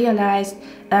then he realized,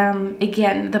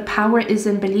 again, the power is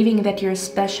in believing that you're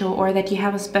special, or that you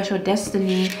have a special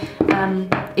destiny,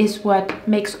 is what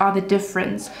makes all the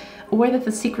difference. Or that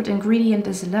the secret ingredient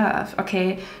is love.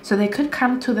 Okay, so they could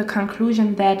come to the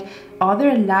conclusion that all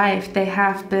their life they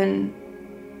have been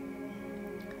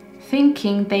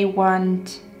thinking they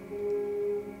want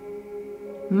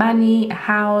money, a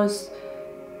house,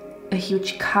 a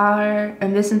huge car,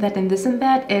 and this and that and this and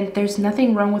that, and there's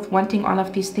nothing wrong with wanting all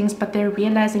of these things, but they're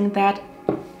realizing that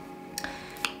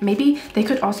maybe they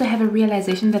could also have a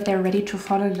realization that they're ready to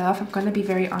fall in love. I'm gonna be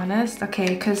very honest, okay,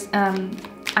 because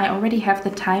I already have the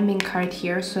timing card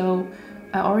here, so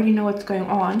I already know what's going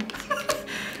on.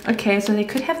 Okay, so they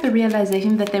could have the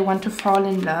realization that they want to fall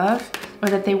in love, or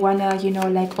that they want to, you know,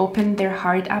 like open their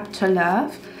heart up to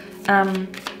love.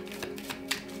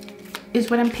 is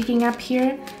what I'm picking up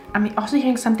here. I'm also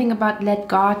hearing something about let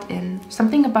God in.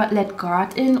 Something about let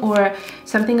God in, or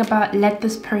something about let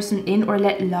this person in, or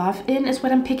let love in is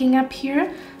what I'm picking up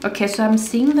here. Okay, so I'm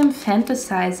seeing them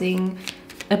fantasizing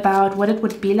about what it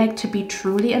would be like to be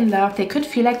truly in love. They could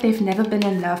feel like they've never been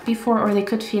in love before, or they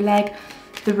could feel like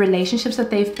the relationships that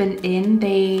they've been in,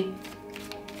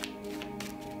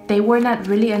 they were not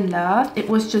really in love. It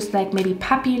was just like maybe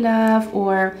puppy love,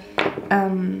 or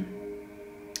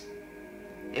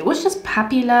it was just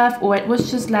puppy love, or it was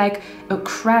just like a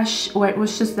crush, or it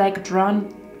was just like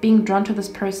being drawn to this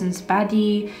person's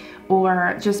body,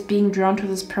 or just being drawn to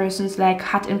this person's like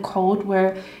hot and cold,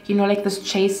 where, you know, like this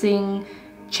chasing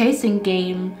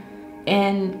game.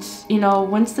 And, you know,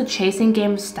 once the chasing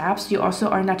game stops, you also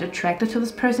are not attracted to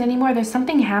this person anymore. There's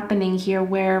something happening here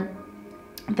where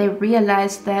they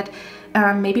realize that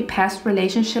maybe past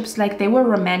relationships, like they were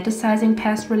romanticizing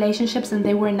past relationships and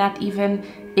they were not even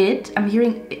it. I'm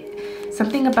hearing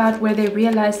something about where they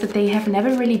realize that they have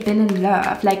never really been in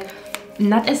love, like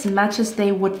not as much as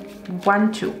they would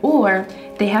want to, or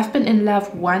they have been in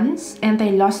love once and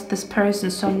they lost this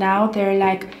person. So now they're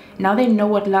like, now they know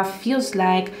what love feels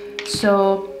like.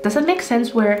 So does it make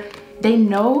sense where they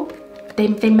know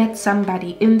they met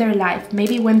somebody in their life,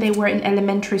 maybe when they were in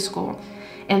elementary school,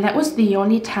 and that was the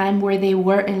only time where they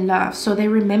were in love. So they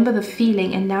remember the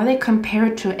feeling, and now they compare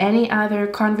it to any other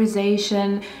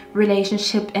conversation,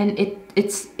 relationship, and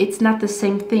it's not the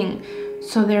same thing.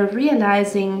 So they're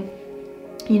realizing,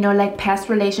 you know, like past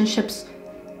relationships,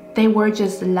 they were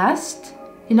just lust.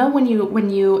 You know, when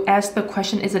you ask the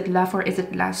question, is it love or is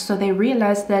it lust? So they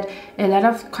realized that a lot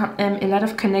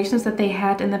of connections that they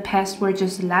had in the past were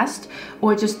just lust,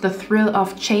 or just the thrill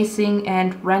of chasing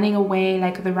and running away,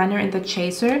 like the runner and the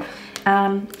chaser.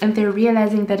 And they're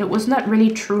realizing that it was not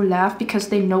really true love, because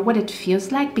they know what it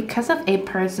feels like because of a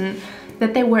person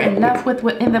that they were in love with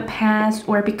in the past,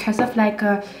 or because of like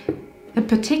a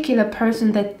particular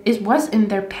person that was in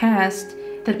their past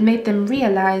that made them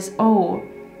realize, oh,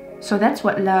 so that's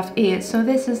what love is. So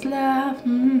this is love.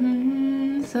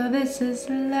 So this is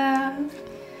love.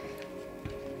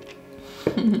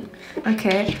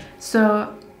 Okay,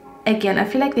 so again, I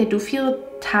feel like they do feel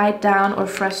tied down or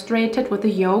frustrated with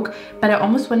the yoke, but I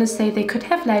almost want to say they could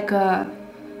have like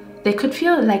they could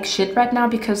feel like shit right now,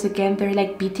 because again, they're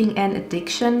like beating an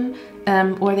addiction,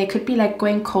 or they could be like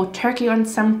going cold turkey on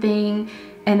something,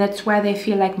 and that's why they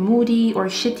feel like moody or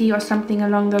shitty or something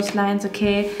along those lines.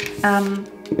 Okay,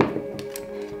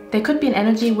 there could be an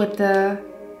energy with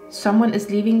someone is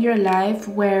leaving your life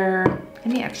where, let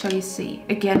me actually see.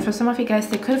 Again, for some of you guys,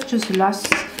 they could have just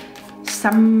lost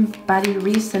somebody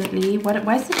recently.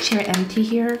 Why is the chair empty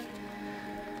here?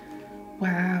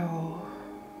 Wow.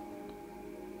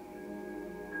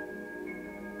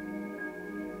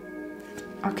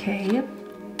 Okay.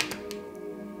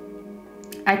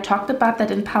 I talked about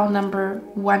that in pile number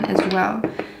 1 as well.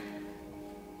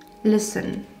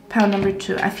 Listen. Pile number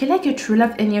 2. I feel like your true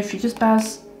love and your future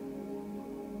spouse,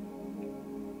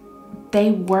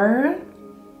 they were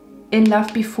in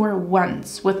love before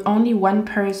once with only one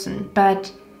person, but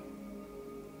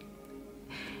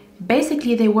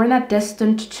basically they were not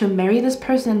destined to marry this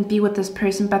person and be with this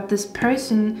person, but this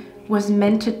person was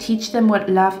meant to teach them what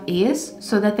love is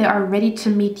so that they are ready to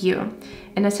meet you.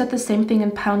 And I said the same thing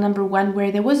in pile number 1,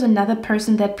 where there was another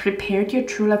person that prepared your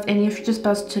true love and your future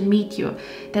spouse to meet you.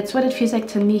 That's what it feels like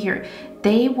to me here.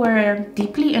 They were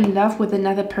deeply in love with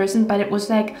another person, but it was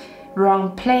like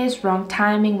wrong place, wrong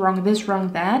timing, wrong this,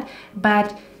 wrong that.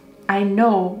 But I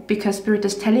know, because Spirit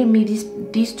is telling me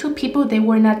these two people, they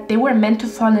were meant to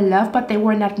fall in love, but they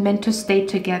were not meant to stay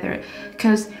together,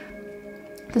 because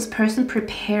this person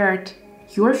prepared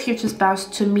your future spouse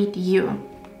to meet you.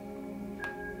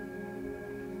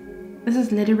 This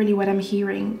is literally what I'm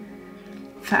hearing.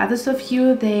 For others of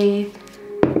you,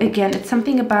 again, it's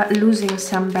something about losing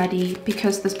somebody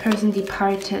because this person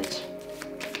departed.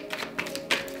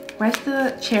 Why is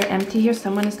the chair empty here?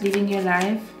 Someone is leaving your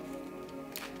life.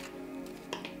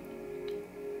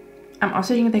 I'm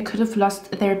also thinking they could have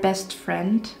lost their best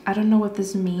friend. I don't know what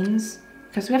this means,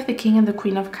 because we have the King and the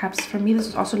Queen of Cups. For me, this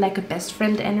is also like a best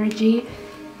friend energy.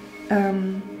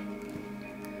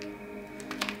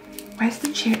 Why is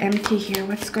the chair empty here?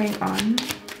 What's going on?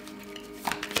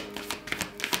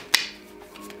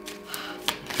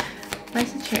 Why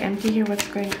is the chair empty here? What's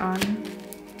going on?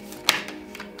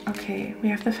 Okay, we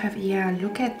have the 5. Yeah,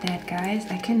 look at that, guys.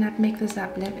 I cannot make this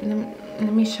up. Let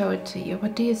me show it to you.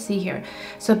 What do you see here?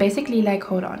 So basically, like,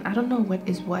 hold on. I don't know what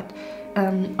is what.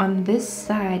 On this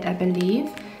side, I believe,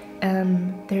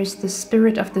 there's the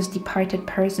spirit of this departed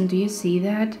person. Do you see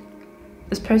that?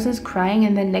 This person is crying,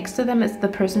 and then next to them is the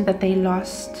person that they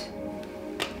lost.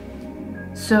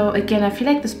 So again, I feel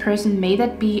like this person, may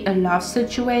that be a love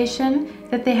situation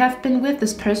that they have been with.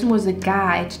 This person was a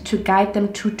guide to guide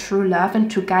them to true love and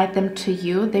to guide them to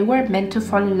you. They were meant to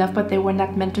fall in love, but they were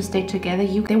not meant to stay together.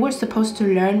 They were supposed to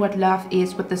learn what love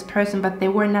is with this person, but they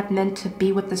were not meant to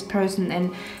be with this person,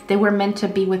 and they were meant to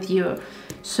be with you.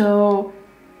 So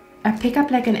I pick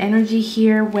up like an energy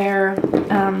here where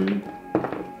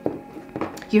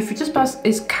your future spouse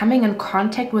is coming in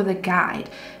contact with a guide.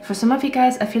 For some of you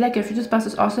guys, I feel like your future spouse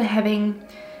is also having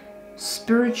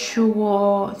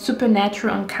spiritual,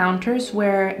 supernatural encounters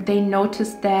where they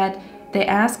notice that they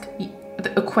ask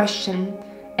a question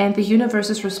and the universe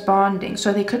is responding.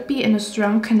 So they could be in a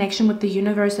strong connection with the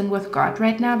universe and with God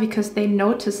right now, because they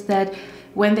notice that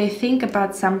when they think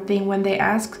about something, when they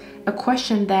ask a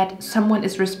question, that someone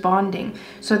is responding.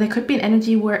 So there could be an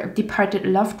energy where a departed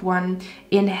loved one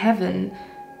in heaven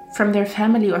from their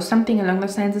family or something along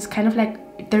those lines is kind of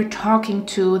like they're talking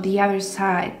to the other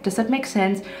side. Does that make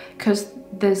sense? Because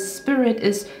the spirit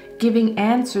is giving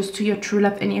answers to your true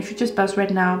love and your future spouse right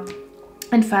now.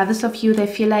 And for others of you, they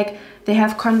feel like they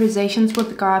have conversations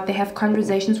with God, they have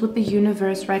conversations with the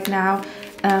universe right now.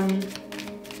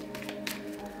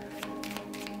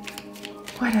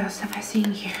 What else am I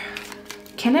seeing here?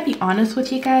 Can I be honest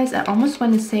with you guys? I almost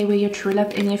want to say where your true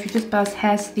love and your future spouse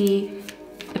has the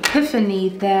epiphany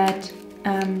that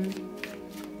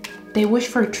they wish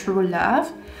for true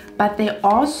love, but they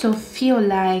also feel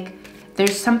like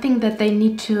there's something that they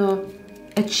need to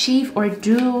achieve or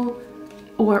do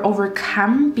or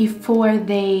overcome before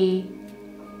they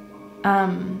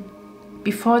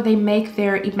make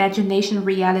their imagination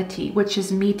reality, which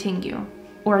is meeting you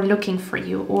or looking for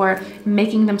you or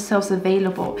making themselves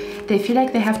available. They feel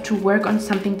like they have to work on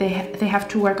something. They have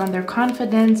to work on their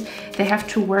confidence. They have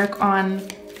to work on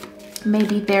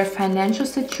maybe their financial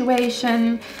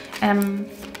situation.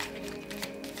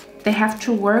 They have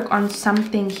to work on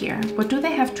something here. What do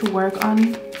they have to work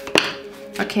on?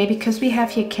 Okay, because we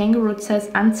have here kangaroo, it says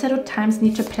unsettled times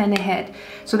need to plan ahead.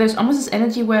 So there's almost this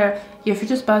energy where your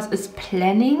future spouse is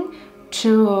planning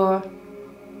to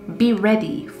be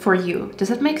ready for you. Does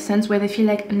that make sense? Where they feel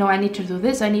like, no, I need to do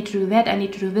this, I need to do that, I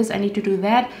need to do this, I need to do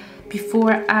that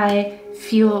before I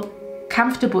feel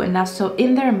comfortable enough. So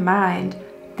in their mind,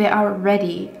 they are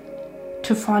ready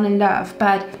to fall in love,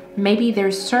 but maybe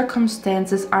their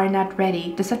circumstances are not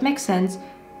ready. Does that make sense?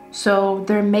 So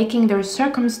they're making their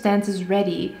circumstances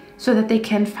ready so that they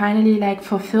can finally like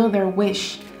fulfill their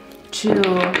wish to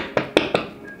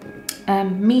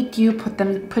meet you, put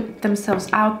themselves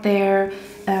out there,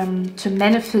 to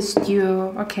manifest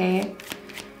you. Okay,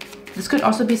 this could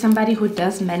also be somebody who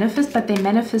does manifest, but they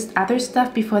manifest other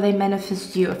stuff before they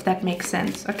manifest you, if that makes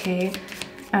sense. Okay.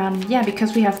 Yeah,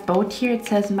 because we have both here. It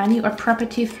says money or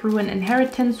property through an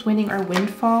inheritance, winning or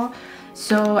windfall.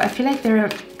 So I feel like they're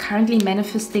currently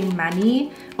manifesting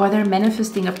money, or they're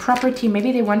manifesting a property.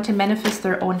 Maybe they want to manifest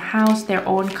their own house, their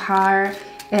own car.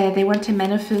 They want to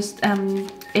manifest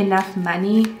enough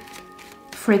money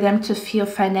for them to feel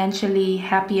financially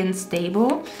happy and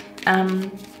stable.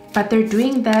 But they're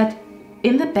doing that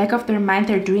in the back of their mind.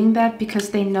 They're doing that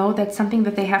because they know that's something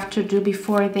that they have to do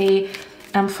before they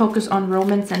focus on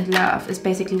romance and love, is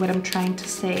basically what I'm trying to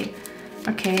say.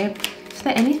 Okay, is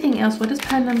there anything else? What is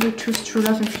pile number 2's true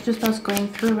love and future spouse going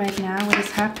through right now? What is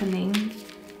happening?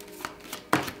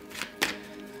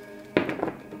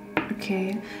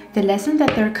 Okay, the lesson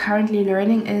that they're currently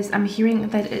learning is, I'm hearing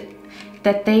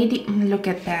that they look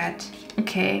at that.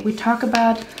 Okay, we talk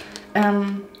about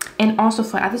and also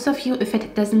for others of you, if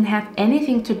it doesn't have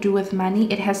anything to do with money,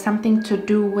 it has something to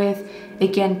do with,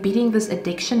 again, beating this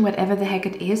addiction, whatever the heck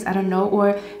it is, I don't know,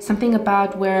 or something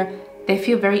about where they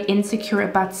feel very insecure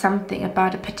about something,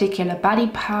 about a particular body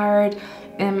part,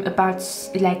 about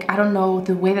like, I don't know,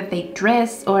 the way that they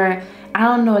dress, or I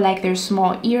don't know, like their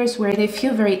small ears, where they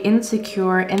feel very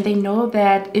insecure, and they know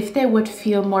that if they would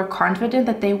feel more confident,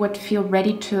 that they would feel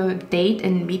ready to date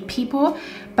and meet people,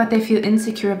 but they feel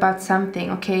insecure about something.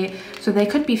 Okay, so they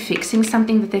could be fixing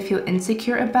something that they feel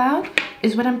insecure about,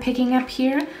 is what I'm picking up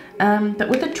here. But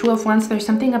with the Two of Wands, there's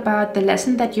something about the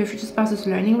lesson that your future spouse is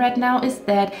learning right now, is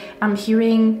that I'm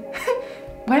hearing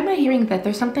why am I hearing that?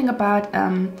 There's something about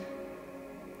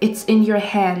it's in your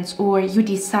hands, or you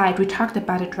decide. We talked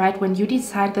about it, right? When you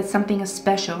decide that something is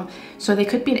special. So there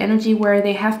could be an energy where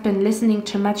they have been listening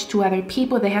too much to other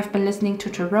people. They have been listening to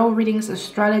tarot readings,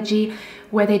 astrology,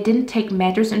 where they didn't take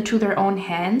matters into their own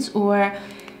hands, or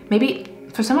maybe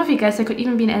for some of you guys, there could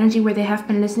even be an energy where they have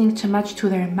been listening too much to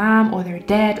their mom or their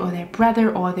dad or their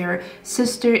brother or their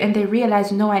sister, and they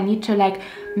realize, no, I need to like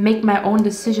make my own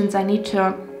decisions. I need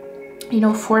to, you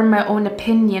know, form my own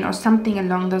opinion or something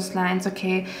along those lines,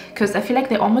 okay? Because I feel like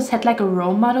they almost had like a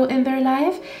role model in their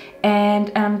life,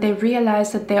 and they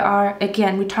realize that they are,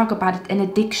 again, we talk about it, an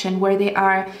addiction, where they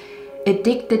are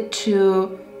addicted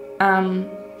to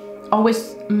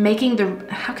always making the,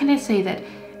 how can I say that?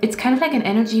 It's kind of like an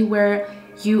energy where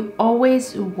you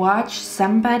always watch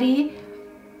somebody,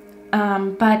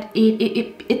 but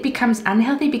it becomes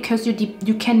unhealthy because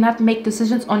you cannot make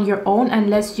decisions on your own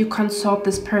unless you consult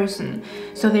this person.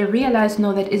 So they realize,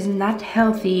 no, that is not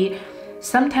healthy.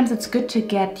 Sometimes it's good to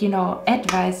get, you know,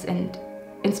 advice and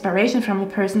inspiration from a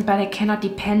person, but I cannot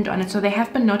depend on it. So they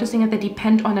have been noticing that they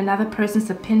depend on another person's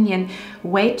opinion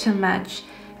way too much.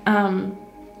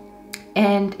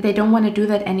 And they don't want to do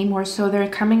that anymore. So they're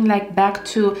coming like back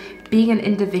to being an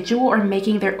individual or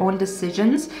making their own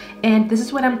decisions. And this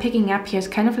is what I'm picking up here. It's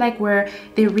kind of like where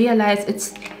they realize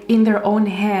it's in their own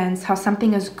hands how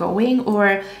something is going,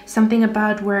 or something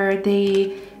about where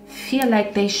they feel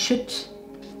like they should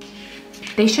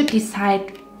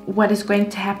decide what is going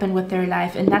to happen with their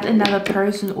life, and not another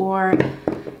person or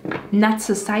not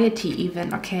society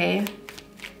even, okay?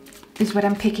 Is what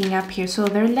I'm picking up here. So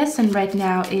their lesson right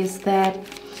now is that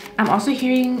I'm also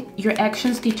hearing your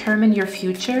actions determine your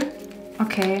future,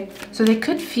 okay? So they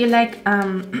could feel like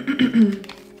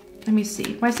let me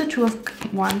see, why is the Two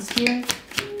of Wands here?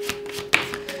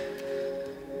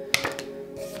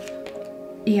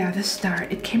 Yeah, the Star,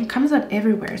 it comes out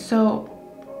everywhere. So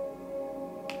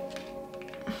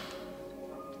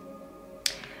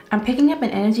I'm picking up an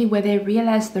energy where they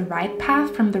realize the right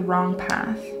path from the wrong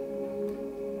path.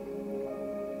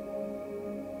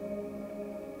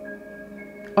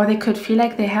 Or they could feel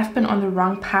like they have been on the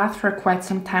wrong path for quite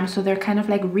some time, so they're kind of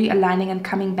like realigning and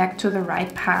coming back to the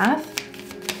right path.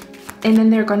 And then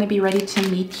they're going to be ready to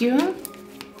meet you.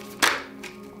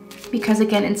 Because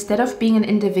again, instead of being an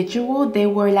individual, they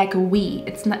were like a we.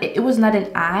 It was not an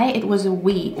I, it was a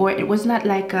we. Or it was not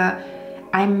like a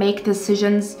I make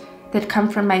decisions that come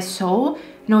from my soul.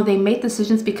 No, they made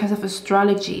decisions because of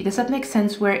astrology. Does that make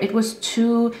sense? Where it was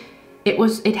too...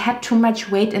 it had too much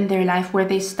weight in their life, where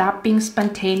they stopped being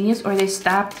spontaneous, or they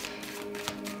stopped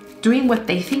doing what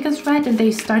they think is right, and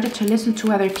they started to listen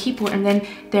to other people, and then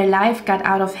their life got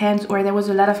out of hand, or there was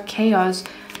a lot of chaos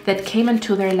that came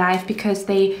into their life because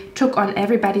they took on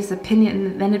everybody's opinion,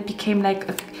 and then it became like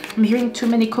I'm hearing too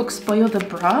many cooks spoil the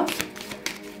broth.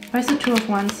 Why is the Two of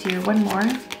Wands here? One more.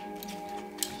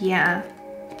 Yeah.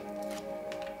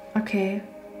 Okay.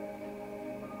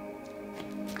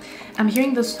 I'm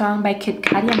hearing the song by Kid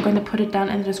Cudi. I'm going to put it down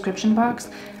in the description box.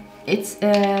 It's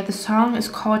the song is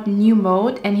called New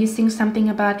Mode, and he sings something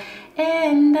about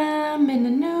and I'm in a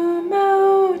new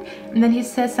mode, and then he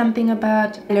says something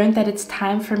about I learned that it's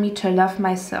time for me to love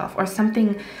myself, or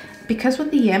something, because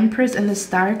with the Empress and the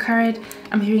Star card,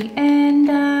 I'm hearing and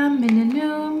I'm in a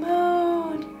new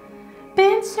mode,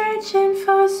 been searching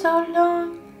for so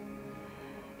long,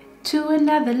 to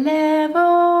another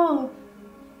level,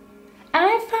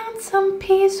 I found some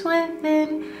peace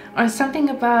within, or something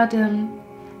about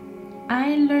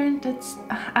I learned that,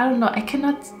 I don't know, I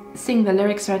cannot sing the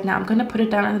lyrics right now. I'm gonna put it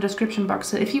down in the description box,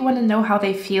 so if you want to know how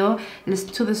they feel, listen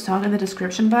to the song in the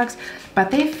description box.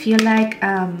 But they feel like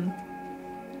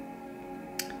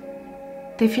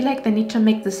they need to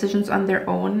make decisions on their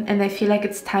own, and they feel like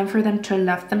it's time for them to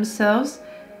love themselves,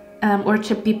 or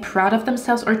to be proud of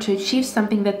themselves, or to achieve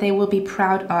something that they will be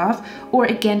proud of, or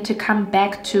again to come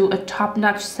back to a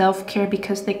top-notch self-care,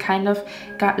 because they kind of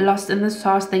got lost in the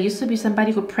sauce. They used to be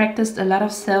somebody who practiced a lot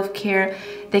of self-care.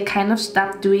 They kind of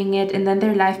stopped doing it, and then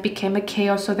their life became a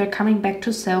chaos, so they're coming back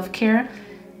to self-care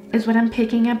is what I'm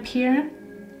picking up here.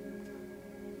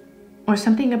 Or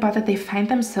something about that they find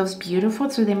themselves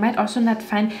beautiful, so they might also not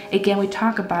find, again, we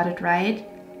talk about it, right?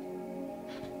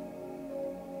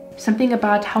 Something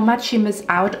about how much you miss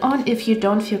out on if you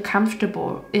don't feel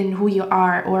comfortable in who you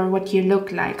are or what you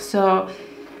look like. So,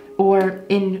 or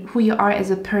in who you are as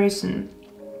a person.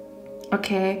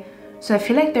 Okay, so I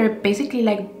feel like they're basically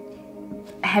like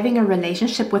having a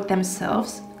relationship with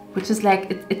themselves, which is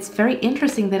like, it's very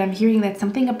interesting that I'm hearing that,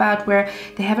 something about where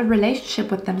they have a relationship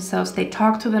with themselves. They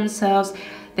talk to themselves,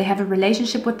 they have a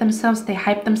relationship with themselves, they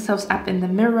hype themselves up in the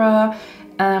mirror,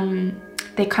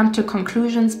 they come to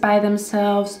conclusions by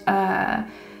themselves,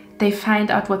 They find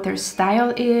out what their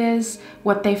style is,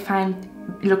 what they find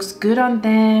looks good on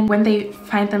them, when they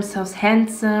find themselves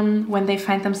handsome, when they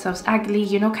find themselves ugly,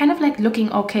 you know, kind of like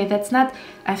looking, okay, that's not,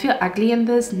 I feel ugly in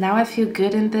this, now I feel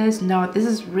good in this, no, this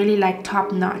is really like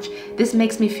top notch, this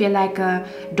makes me feel like a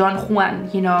Don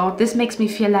Juan, you know, this makes me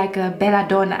feel like a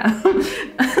belladonna.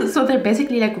 So they're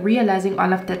basically like realizing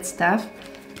all of that stuff,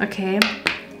 okay.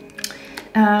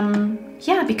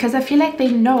 Yeah, because I feel like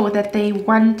they know that they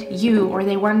want you, or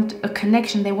they want a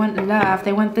connection, they want love,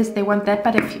 they want this, they want that,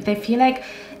 but if they feel like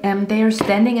they are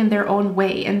standing in their own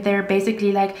way, and they're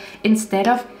basically like, instead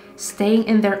of staying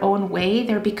in their own way,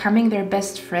 they're becoming their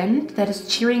best friend that is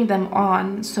cheering them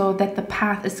on so that the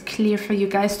path is clear for you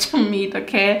guys to meet,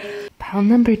 okay? Pile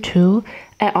number 2,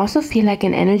 I also feel like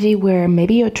an energy where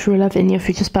maybe your true love and your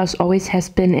future spouse always has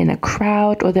been in a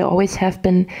crowd, or they always have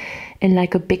been in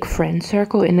like a big friend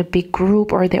circle, in a big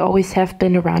group, or they always have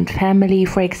been around family.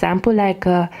 For example, like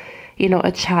you know,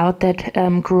 a child that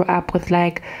grew up with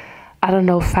like, I don't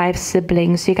know, 5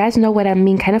 siblings. You guys know what I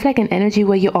mean? Kind of like an energy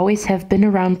where you always have been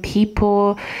around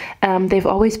people. They've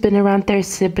always been around their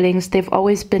siblings. They've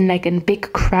always been like in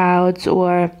big crowds,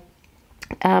 or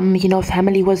you know,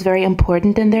 family was very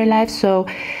important in their life. So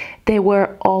they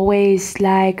were always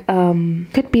like,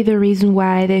 could be the reason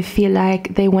why they feel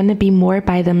like they want to be more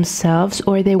by themselves,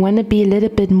 or they want to be a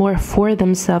little bit more for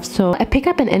themselves. So I pick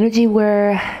up an energy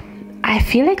where I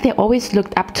feel like they always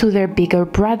looked up to their bigger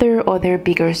brother or their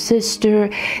bigger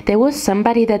sister. There was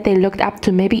somebody that they looked up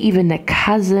to, maybe even a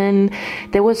cousin.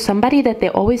 There was somebody that they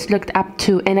always looked up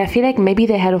to, and I feel like maybe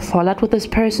they had a fallout with this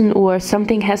person, or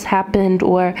something has happened,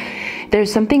 or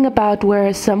there's something about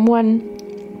where someone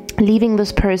leaving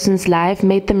this person's life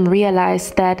made them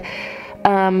realize that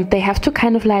they have to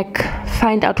kind of like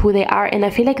find out who they are. And I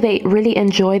feel like they really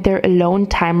enjoy their alone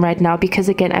time right now, because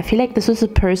again, I feel like this is a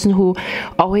person who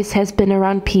always has been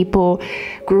around people,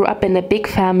 grew up in a big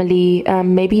family,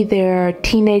 maybe their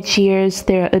teenage years,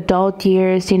 their adult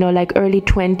years, you know, like early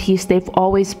 20s, they've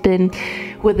always been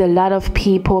with a lot of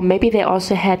people. Maybe they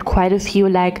also had quite a few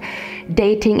like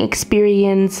dating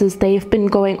experiences. They've been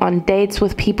going on dates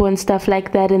with people and stuff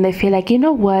like that, and they feel like, you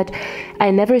know what, I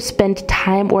never spent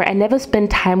time, or I never spend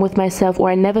time with myself, or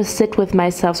I never sit with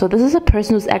myself. So this is a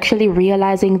person who's actually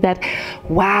realizing that,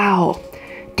 wow,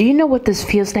 do you know what this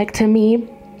feels like to me?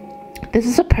 This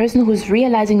is a person who's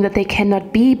realizing that they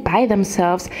cannot be by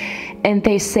themselves, and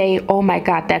they say, oh my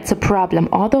God, that's a problem.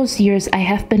 All those years I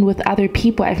have been with other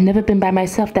people, I've never been by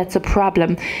myself, that's a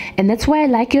problem. And that's why I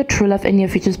like your true love and your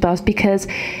future spouse, because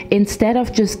instead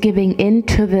of just giving in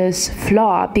to this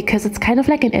flaw, because it's kind of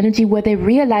like an energy where they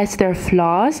realize their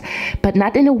flaws, but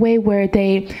not in a way where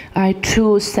they are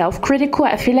too self-critical.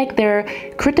 I feel like their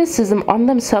criticism on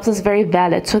themselves is very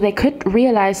valid. So they could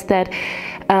realize that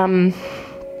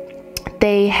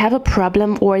they have a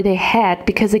problem, or they had,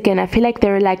 because again, I feel like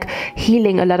they're like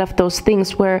healing a lot of those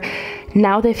things where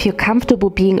now they feel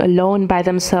comfortable being alone by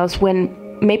themselves, when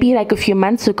maybe like a few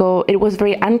months ago it was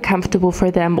very uncomfortable for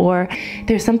them. Or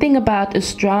there's something about a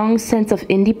strong sense of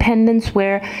independence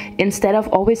where instead of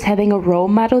always having a role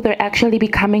model, they're actually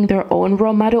becoming their own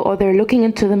role model, or they're looking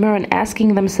into the mirror and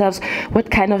asking themselves,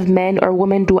 what kind of man or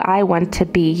woman do I want to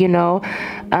be, you know?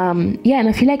 Yeah, and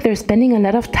I feel like they're spending a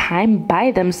lot of time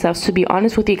by themselves, to be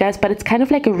honest with you guys, but it's kind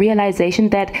of like a realization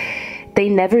that they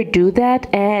never do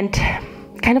that, and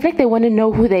kind of like they want to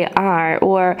know who they are,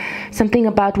 or something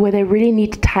about where they really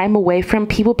need time away from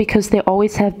people, because they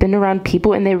always have been around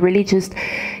people, and they really just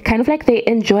kind of like they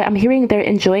enjoy, I'm hearing they're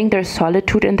enjoying their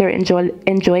solitude, and they're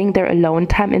enjoying their alone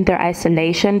time and their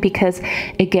isolation. Because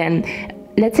again,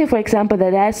 let's say for example the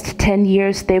last 10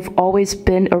 years they've always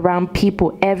been around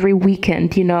people every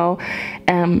weekend, you know,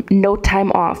 no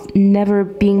time off, never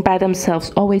being by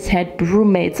themselves, always had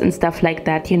roommates and stuff like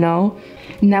that, you know.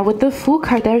 Now with the Fool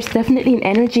card, there's definitely an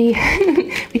energy,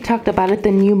 we talked about it,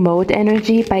 the new mode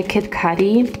energy by Kid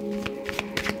Cudi.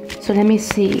 So let me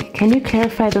see, can you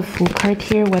clarify the Fool card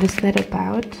here? What is that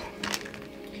about?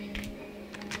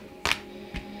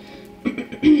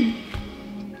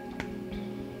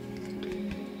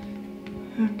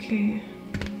 Okay.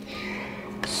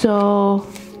 So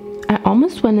I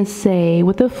almost want to say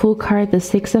with the Fool card, the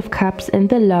 6 of Cups and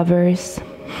the Lovers.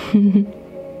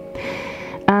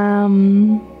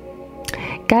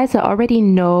 Guys, I already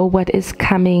know what is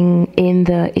coming in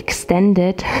the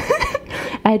extended.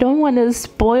 I don't want to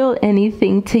spoil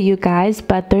anything to you guys,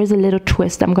 but there's a little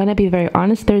twist. I'm gonna be very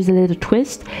honest, there's a little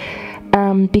twist,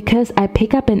 because I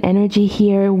pick up an energy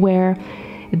here where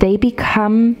they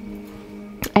become,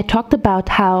 I talked about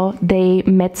how they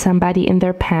met somebody in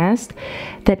their past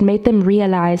that made them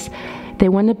realize they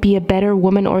want to be a better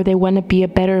woman, or they want to be a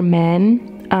better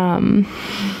man.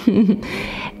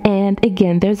 And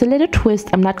again, there's a little twist.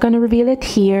 I'm not going to reveal it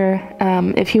here.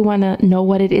 If you want to know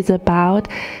what it is about,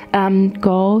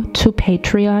 go to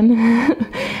Patreon.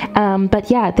 But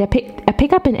yeah, I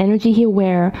pick up an energy here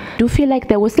where I do feel like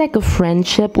there was like a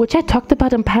friendship, which I talked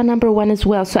about in pile number 1 as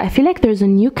well. So I feel like there's a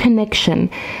new connection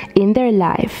in their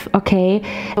life, okay?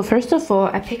 So first of all,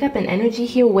 I pick up an energy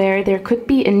here where there could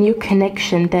be a new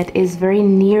connection that is very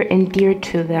near and dear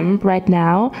to them right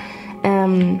now.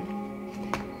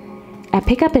 I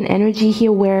pick up an energy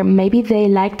here where maybe they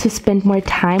like to spend more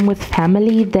time with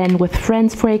family than with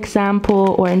friends, for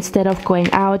example, or instead of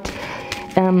going out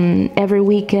every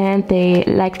weekend, they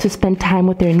like to spend time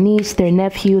with their niece, their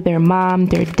nephew, their mom,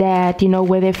 their dad, you know,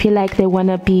 where they feel like they want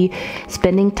to be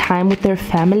spending time with their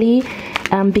family.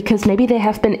 Because maybe they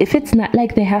have been, if it's not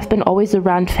like they have been always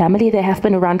around family, they have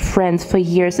been around friends for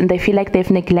years and they feel like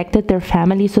they've neglected their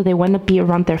family, so they want to be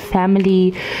around their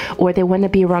family, or they want to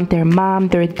be around their mom,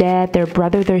 their dad, their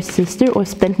brother, their sister, or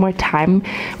spend more time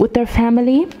with their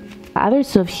family.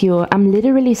 Others of you, I'm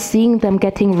literally seeing them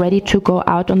getting ready to go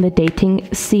out on the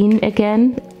dating scene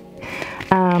again.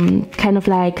 Kind of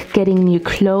like getting new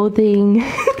clothing,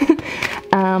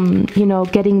 you know,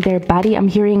 getting their body. I'm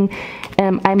hearing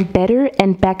I'm better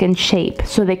and back in shape.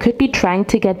 So they could be trying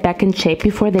to get back in shape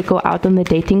before they go out on the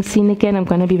dating scene again. I'm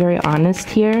going to be very honest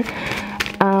here.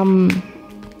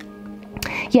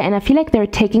 Yeah, and I feel like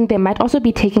they might also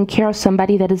be taking care of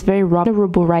somebody that is very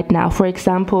vulnerable right now. For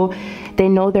example, they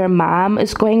know their mom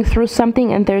is going through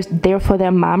something and they're there for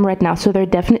their mom right now. So they're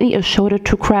definitely a shoulder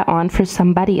to cry on for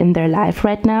somebody in their life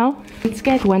right now. Let's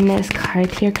get one last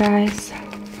card here, guys.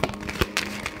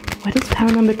 What is pile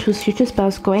number 2's future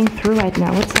spouse going through right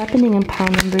now? What's happening in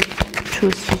pile number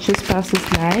 2's future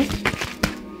spouse's life?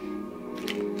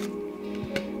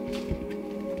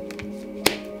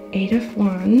 8 of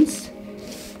Wands.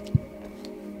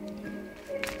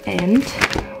 And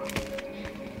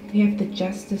we have the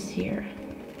Justice here.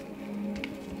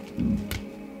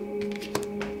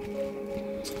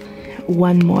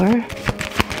 One more.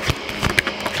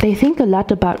 They think a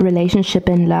lot about relationship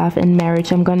and love and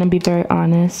marriage, I'm gonna be very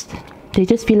honest. They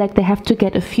just feel like they have to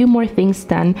get a few more things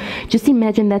done. Just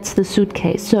imagine that's the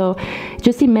suitcase. So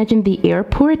just imagine the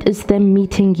airport is them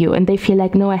meeting you and they feel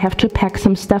like, no, I have to pack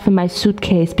some stuff in my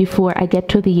suitcase before I get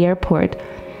to the airport.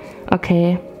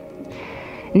 Okay.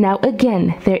 Now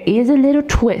again, there is a little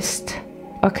twist.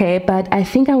 Okay, but I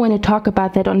think I want to talk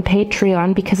about that on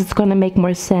Patreon because it's going to make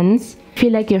more sense. I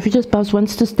feel like your future spouse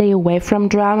wants to stay away from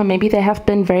drama. Maybe they have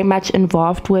been very much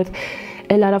involved with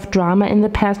a lot of drama in the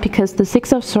past, because the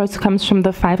 6 of Swords comes from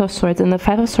the 5 of Swords, and the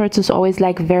 5 of Swords is always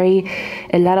like a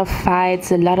lot of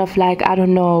fights, a lot of like, I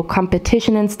don't know,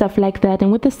 competition and stuff like that.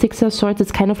 And with the 6 of Swords,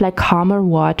 it's kind of like calmer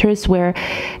waters, where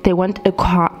they want a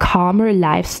calmer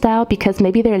lifestyle, because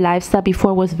maybe their lifestyle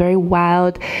before was very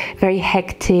wild, very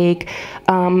hectic.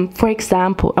 For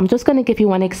example, I'm just going to give you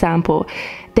one example.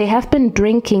 They have been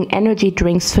drinking energy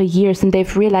drinks for years and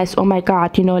they've realized, oh my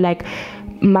God, you know, like,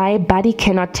 my body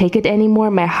cannot take it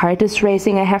anymore, my heart is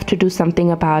racing, I have to do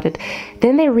something about it.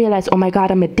 Then they realize, oh my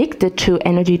God, I'm addicted to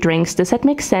energy drinks. Does that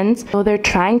make sense? So they're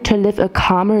trying to live a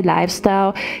calmer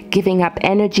lifestyle, giving up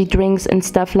energy drinks and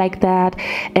stuff like that.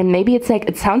 And maybe it's like,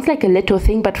 it sounds like a little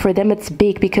thing, but for them it's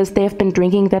big because they have been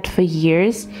drinking that for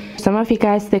years. Some of you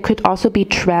guys, they could also be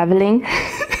traveling.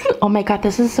 Oh my God,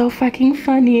 this is so fucking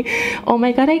funny. Oh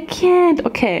my God, I can't.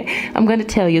 Okay, I'm gonna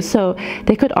tell you. So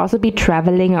they could also be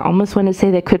traveling. I almost want to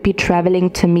say they could be traveling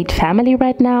to meet family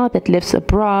right now that lives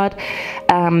abroad.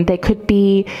 They could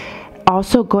be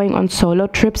also going on solo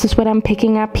trips is what I'm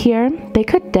picking up here. They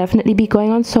could definitely be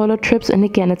going on solo trips. And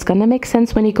again, it's gonna make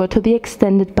sense when you go to the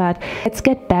extended, but let's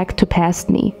get back to past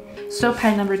me. So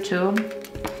pile number 2.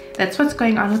 That's what's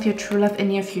going on with your true love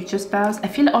and your future spouse. I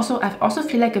also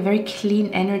feel like a very clean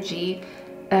energy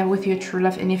with your true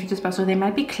love and your future spouse. So they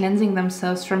might be cleansing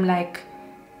themselves from like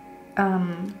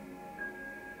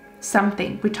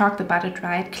something. We talked about it,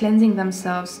 right? Cleansing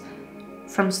themselves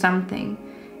from something.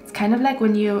 It's kind of like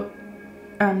when you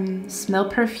smell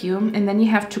perfume and then you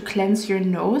have to cleanse your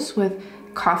nose with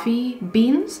coffee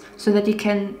beans so that you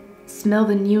can smell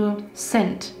the new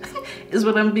scent is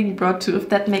what I'm being brought to, if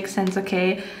that makes sense.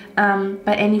 Okay,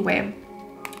 but anyway,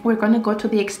 we're gonna go to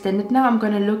the extended now. I'm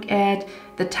gonna look at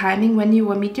the timing when you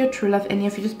will meet your true love and your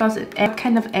future spouse, and what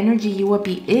kind of energy you will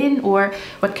be in, or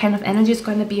what kind of energy is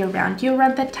going to be around you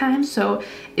around that time. So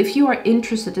if you are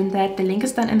interested in that, the link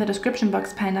is down in the description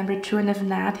box, pile number 2. And if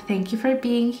not, thank you for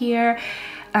being here.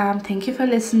 Thank you for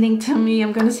listening to me.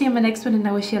 I'm gonna see you in my next one, and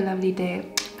I wish you a lovely day.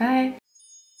 Bye.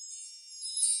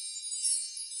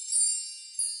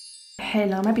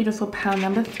 Hello, my beautiful pile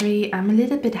number 3. I'm a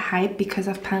little bit hyped because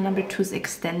of pile number 2's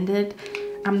extended.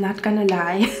 I'm not gonna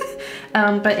lie.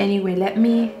 But anyway, let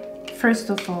me first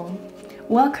of all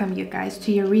welcome you guys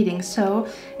to your reading. So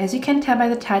as you can tell by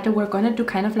the title, we're gonna do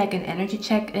kind of like an energy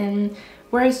check-in.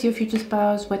 Where is your future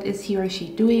spouse? What is he or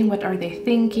she doing? What are they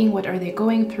thinking? What are they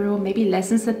going through? Maybe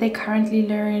lessons that they currently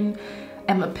learn,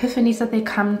 epiphanies that they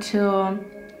come to.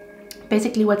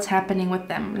 Basically what's happening with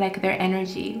them, like their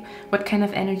energy, what kind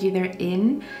of energy they're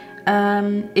in.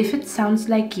 If it sounds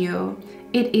like you,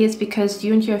 it is because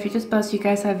you and your future spouse, you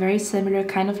guys are very similar,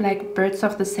 kind of like birds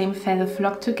of the same feather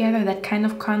flock together, that kind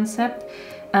of concept,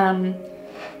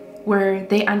 where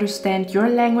they understand your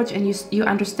language and you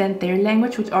understand their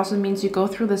language, which also means you go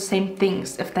through the same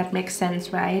things, if that makes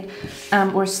sense, right?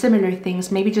 Or similar things,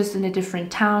 maybe just in a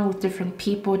different town with different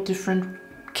people, different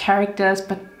characters,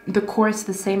 but the core is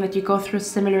the same, that you go through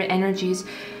similar energies,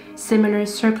 similar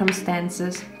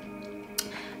circumstances.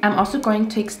 I'm also going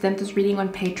to extend this reading on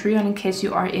Patreon in case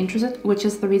you are interested, which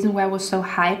is the reason why I was so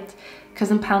hyped, because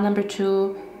in pile number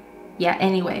 2, yeah,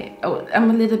 anyway,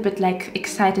 I'm a little bit like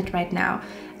excited right now.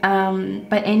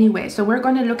 But anyway, so we're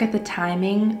going to look at the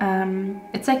timing.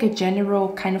 It's like a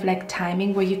general kind of like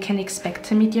timing where you can expect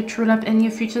to meet your true love and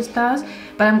your future spouse,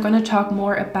 but I'm going to talk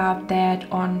more about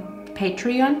that on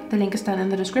Patreon. The link is down in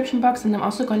the description box, and I'm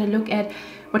also going to look at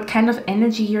what kind of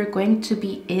energy you're going to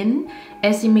be in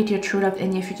as you meet your true love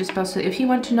and your future spouse. So if you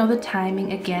want to know the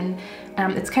timing, again,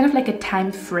 it's kind of like a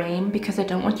time frame, because I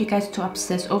don't want you guys to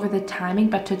obsess over the timing,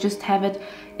 but to just have it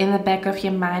in the back of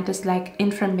your mind as like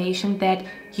information that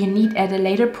you need at a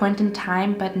later point in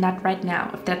time, but not right now,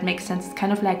 if that makes sense. It's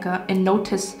kind of like a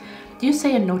notice. Do you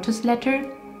say a notice letter?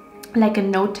 Like a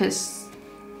notice,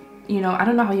 you know, I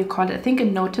don't know how you call it. I think a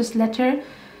notice letter,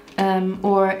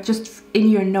 or just in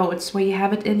your notes, where you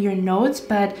have it in your notes,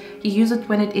 but you use it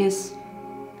when it is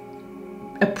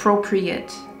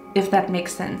appropriate, if that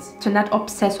makes sense. To not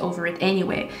obsess over it.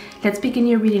 Anyway, let's begin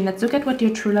your reading. Let's look at what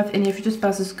your true love and your future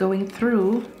spouse is going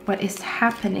through, what is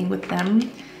happening with them.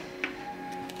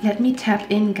 Let me tap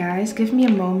in, guys. Give me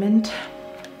a moment.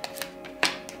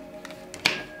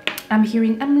 I'm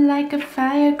hearing, I'm like a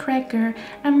firecracker,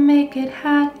 I make it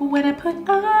hot when I put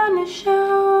on a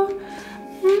show.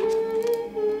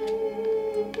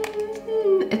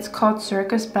 It's called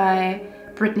Circus by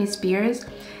Britney Spears,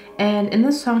 and in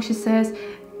the song she says,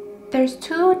 there's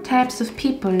 2 types of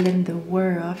people in the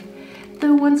world,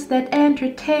 the ones that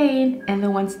entertain and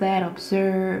the ones that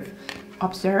observe.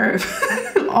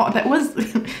 Oh, that was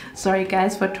sorry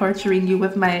guys for torturing you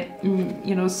with my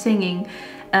you know, singing.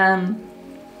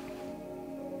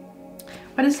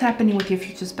 What is happening with your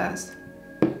future spouse?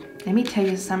 Let me tell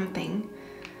you something.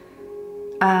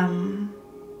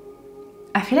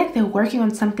 I feel like they're working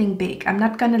on something big. I'm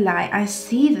not gonna lie. I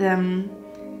see them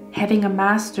having a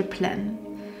master plan.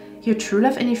 Your true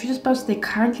love and your future spouse, they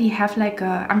currently have like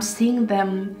a... I'm seeing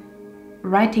them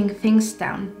writing things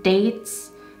down.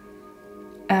 Dates,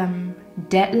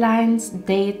 deadlines,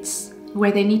 dates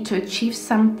where they need to achieve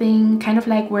something, kind of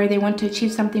like where they want to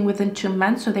achieve something within 2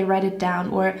 months, so they write it down.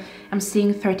 Or I'm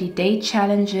seeing 30-day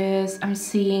challenges. I'm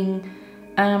seeing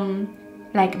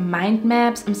like mind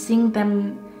maps. I'm seeing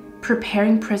them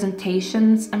preparing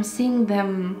presentations. I'm seeing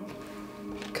them,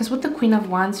 because with the Queen of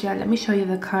Wands here, let me show you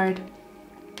the card.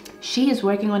 She is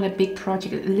working on a big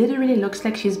project. It literally looks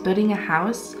like she's building a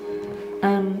house.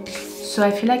 So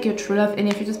I feel like your true love and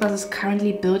your future spouse is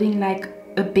currently building like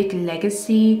a big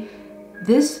legacy.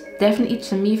 This definitely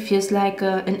to me feels like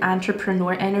an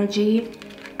entrepreneur energy.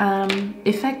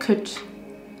 If I could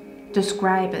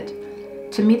describe it,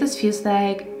 to me this feels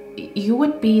like you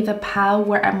would be the pal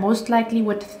where I most likely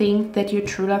would think that your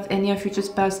true love and your future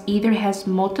spouse either has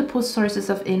multiple sources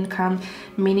of income,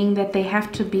 meaning that they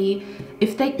have to be,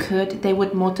 if they could, they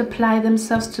would multiply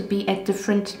themselves to be at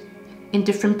in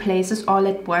different places all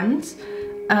at once,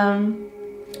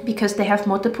 because they have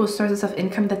multiple sources of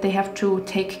income that they have to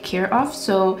take care of.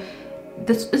 So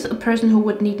this is a person who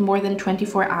would need more than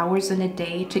 24 hours in a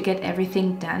day to get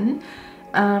everything done.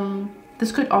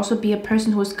 This could also be a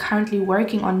person who is currently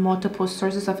working on multiple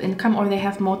sources of income, or they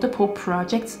have multiple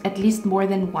projects, at least more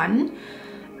than one.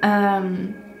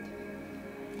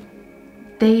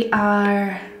 They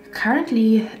are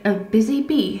currently a busy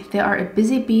bee. They are a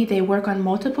busy bee. They work on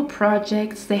multiple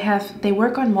projects. They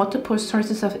work on multiple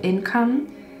sources of income.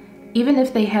 Even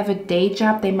if they have a day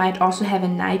job, they might also have a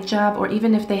night job, or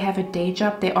even if they have a day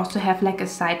job, they also have like a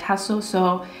side hustle.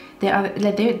 So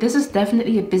this is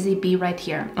definitely a busy bee right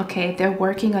here. Okay, they're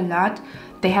working a lot.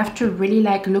 They have to really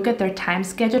like look at their time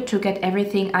schedule to get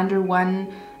everything under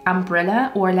one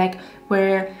umbrella, or like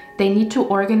where they need to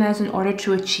organize in order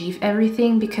to achieve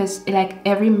everything, because like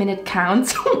every minute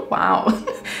counts. Wow.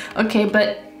 Okay,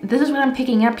 but this is what I'm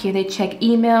picking up here. They check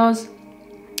emails,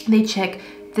 they check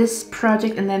this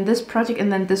project, and then this project,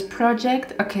 and then this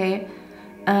project. Okay.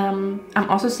 I'm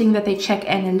also seeing that they check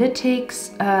analytics,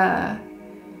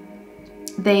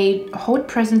 they hold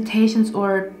presentations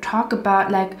or talk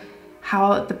about like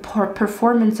how the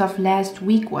performance of last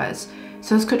week was.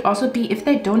 So this could also be, if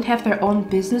they don't have their own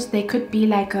business, they could be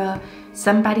like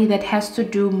somebody that has to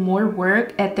do more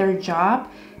work at their job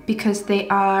because they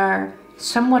are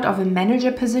somewhat of a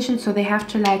manager position. So they have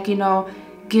to, like, you know,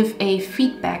 give a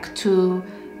feedback to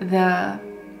the,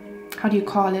 how do you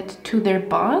call it, to their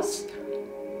boss.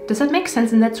 Does that make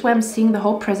sense? And that's why I'm seeing the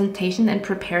whole presentation and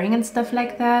preparing and stuff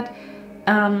like that.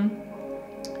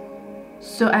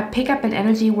 So I pick up an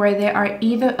energy where they are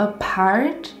either a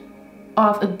part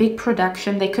of a big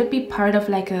production, they could be part of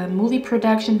like a movie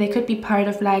production, they could be part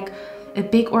of like a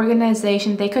big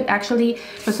organization, they could actually,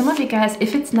 for some of you guys,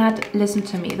 if it's not, listen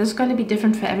to me, this is going to be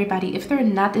different for everybody. If they're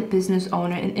not a business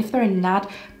owner and if they're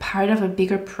not part of a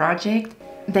bigger project,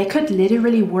 they could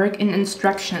literally work in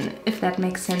instruction, if that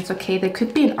makes sense. Okay, they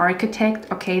could be an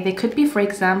architect. Okay, they could be, for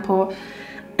example,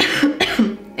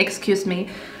 excuse me,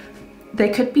 they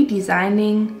could be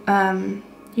designing,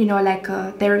 you know, like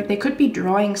they could be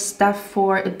drawing stuff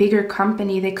for a bigger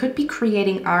company, they could be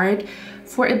creating art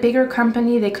for a bigger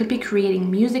company, they could be creating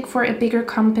music for a bigger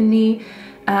company,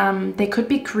 they could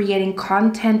be creating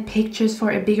content, pictures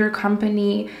for a bigger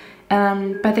company,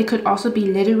 but they could also be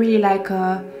literally like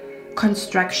a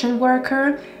construction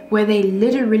worker, where they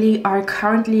literally are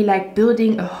currently like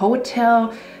building a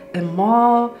hotel, a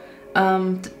mall.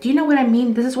 Do you know what I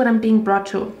mean? This is what I'm being brought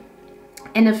to.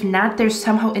 And if not, they're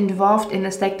somehow involved in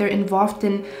this, like they're involved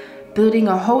in building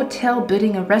a hotel,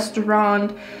 building a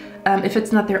restaurant. If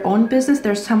it's not their own business,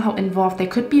 they're somehow involved. They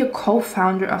could be a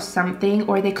co-founder of something,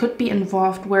 or they could be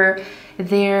involved where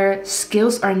their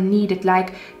skills are needed.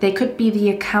 Like they could be the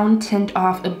accountant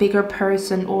of a bigger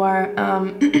person, or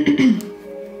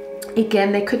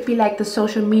again, they could be like the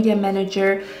social media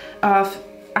manager of,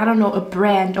 I don't know, a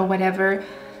brand or whatever.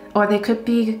 Or they could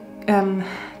be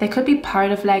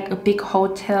part of like a big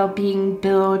hotel being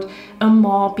built, a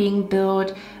mall being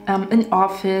built, an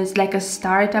office, like a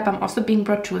startup. I'm also being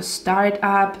brought to a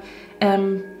startup,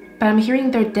 but I'm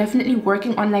hearing they're definitely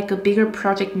working on like a bigger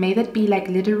project. May that be like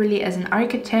literally as an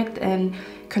architect and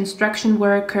construction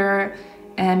worker,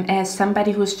 as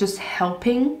somebody who's just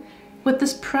helping with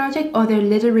this project, or they're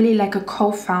literally like a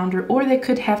co-founder, or they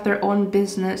could have their own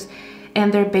business.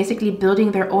 And they're basically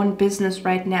building their own business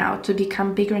right now to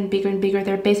become bigger and bigger and bigger.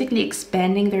 They're basically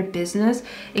expanding their business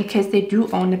in case they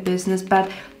do own a business. But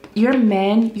your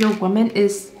man, your woman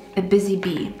is a busy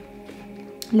bee.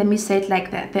 Let me say it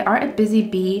like that. They are a busy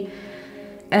bee.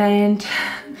 And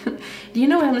do you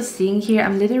know what I'm seeing here?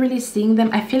 I'm literally seeing them.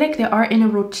 I feel like they are in a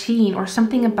routine, or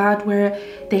something about where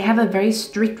they have a very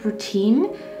strict routine,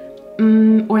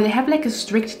 or they have like a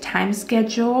strict time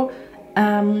schedule,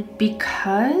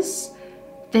 because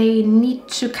they need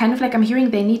to kind of like, I'm hearing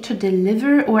they need to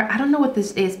deliver, or I don't know what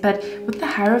this is, but with the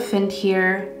Hierophant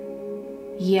here,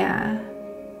 yeah.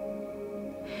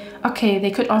 Okay, they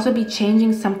could also be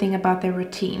changing something about their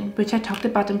routine, which I talked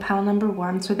about in pile number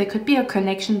 1. So there could be a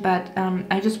connection, but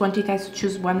I just want you guys to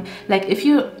choose one. Like if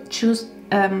you choose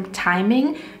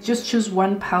timing, just choose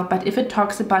one pile. But if it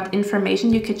talks about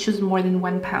information, you could choose more than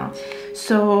one pile.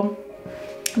 So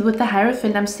with the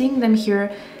Hierophant, I'm seeing them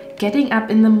here getting up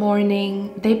in the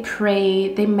morning, they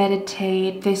pray, they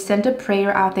meditate, they send a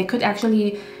prayer out. They could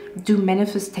actually do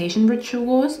manifestation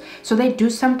rituals. So they do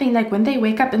something like when they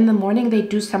wake up in the morning, they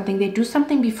do something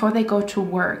before they go to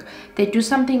work. They do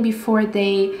something before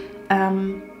they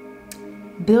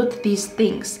build these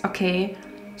things, okay?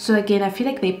 So again, I feel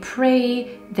like they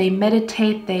pray, they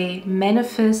meditate, they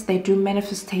manifest, they do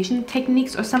manifestation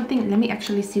techniques or something. Let me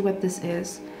actually see what this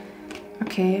is.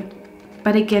 Okay,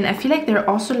 but again, I feel like they're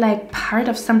also like part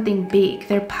of something big.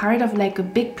 They're part of like a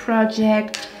big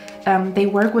project. They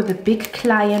work with a big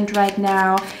client right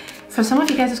now. For some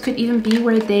of you guys, this could even be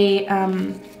where they,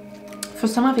 for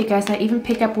some of you guys, I even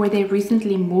pick up where they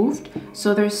recently moved.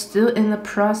 So they're still in the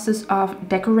process of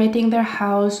decorating their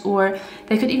house, or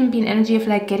they could even be an energy of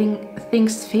like getting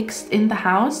things fixed in the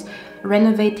house,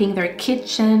 renovating their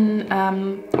kitchen,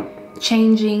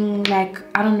 changing, like,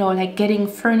 I don't know, like getting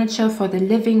furniture for the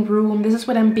living room. This is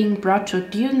what I'm being brought to.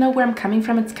 Do you know where I'm coming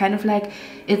from? It's kind of like,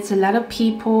 it's a lot of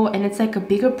people and it's like a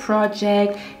bigger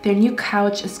project. Their new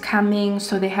couch is coming,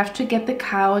 so they have to get the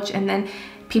couch, and then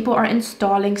people are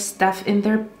installing stuff in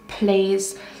their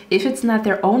place. if it's not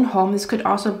their own home, this could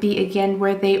also be again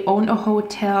where they own a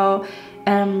hotel,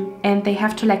 and they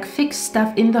have to like fix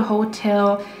stuff in the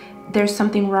hotel. There's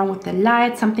something wrong with the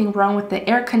light, something wrong with the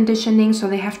air conditioning, so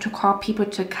they have to call people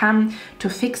to come to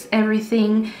fix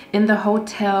everything in the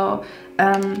hotel.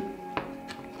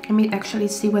 Let me actually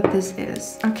see what this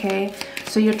is. Okay,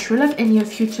 so your true love and your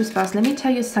future spouse. Let me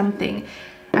tell you something.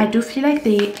 I do feel like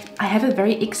I have a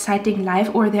very exciting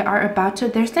life, or they are about to.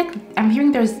 There's like, I'm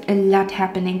hearing there's a lot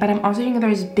happening, but I'm also hearing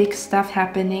there's big stuff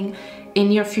happening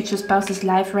in your future spouse's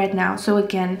life right now. So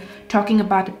again, talking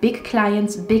about big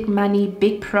clients, big money,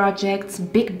 big projects,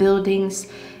 big buildings,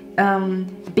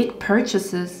 big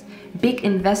purchases, big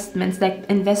investments, like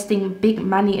investing big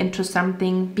money into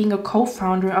something, being a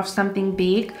co-founder of something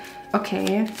big.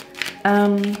 Okay,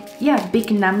 yeah,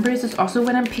 big numbers is also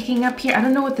what I'm picking up here. I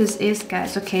don't know what this is,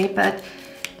 guys, okay, but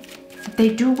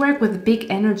they do work with big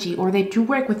energy, or they do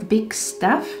work with big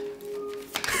stuff.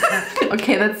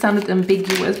 Okay, that sounded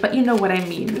ambiguous, but you know what I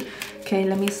mean. Okay,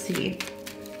 let me see.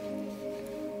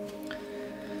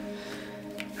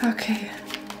 Okay,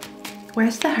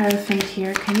 where's the Hierophant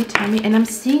here? Can you tell me? And I'm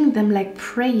seeing them like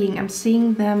praying. I'm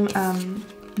seeing them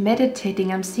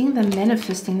meditating. I'm seeing them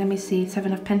manifesting. Let me see.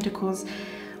 7 of Pentacles.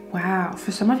 Wow,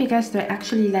 for some of you guys, they're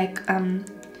actually like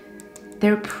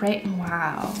they're praying.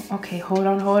 Wow. Okay, hold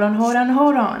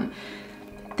on.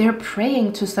 They're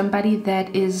praying to somebody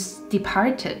that is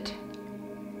departed.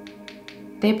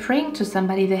 They're praying to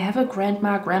somebody. They have a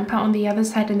grandma, grandpa on the other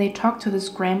side, and they talk to this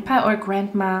grandpa or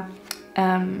grandma.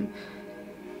 I'm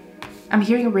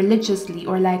hearing religiously,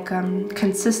 or like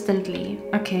consistently.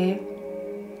 Okay.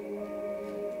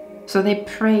 So they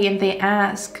pray and they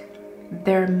ask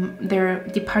their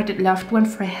departed loved one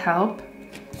for help.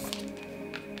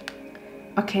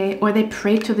 Okay, or they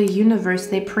pray to the universe.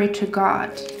 They pray to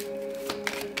God.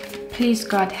 Please,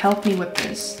 God, help me with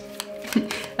this.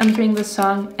 I'm hearing the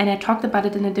song, and I talked about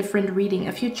it in a different reading.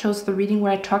 If you chose the reading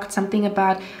where I talked something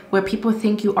about where people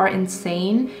think you are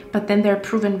insane, but then they're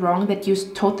proven wrong, that you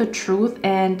told the truth,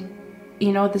 and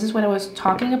you know, this is what I was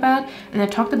talking about. And I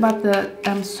talked about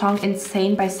the song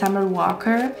Insane by Summer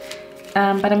Walker.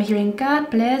 But I'm hearing,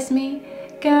 God bless me,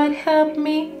 God help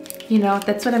me. You know,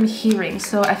 that's what I'm hearing.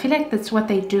 So I feel like that's what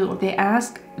they do. They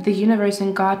ask the universe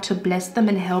and God to bless them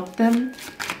and help them.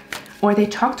 Or they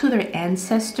talk to their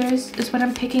ancestors, is what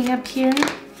I'm picking up here.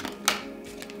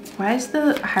 Why is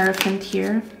the Hierophant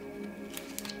here?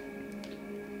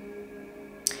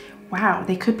 Wow,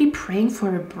 they could be praying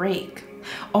for a break.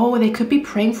 Oh, they could be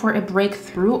praying for a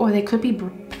breakthrough, or they could be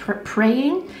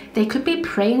praying. They could be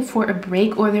praying for a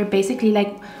break, or they're basically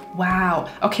like, wow.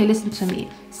 Okay, listen to me.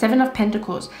 7 of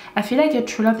Pentacles. I feel like your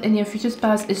true love and your future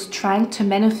spouse is trying to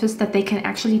manifest that they can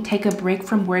actually take a break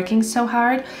from working so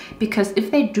hard, because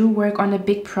if they do work on a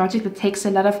big project, it takes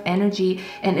a lot of energy.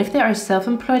 And if they are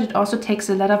self-employed, it also takes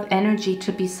a lot of energy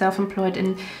to be self-employed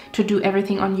and to do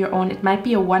everything on your own. It might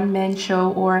be a one-man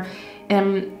show, or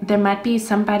there might be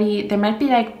somebody, there might be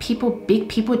like big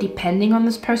people depending on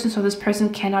this person, so this person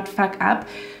cannot fuck up.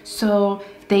 So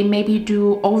they maybe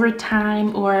do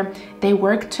overtime, or they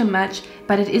work too much,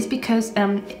 but it is because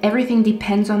everything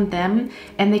depends on them,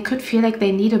 and they could feel like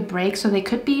they need a break. So they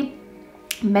could be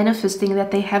manifesting that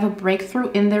they have a breakthrough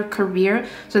in their career,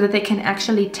 so that they can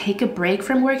actually take a break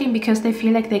from working, because they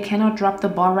feel like they cannot drop the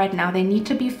ball right now. They need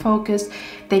to be focused.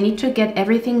 They need to get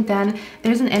everything done.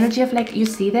 There's an energy of like, you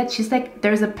see that she's like,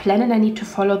 there's a plan and I need to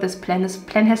follow this plan. This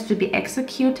plan has to be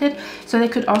executed. So they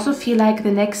could also feel like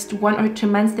the next 1 or 2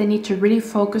 months they need to really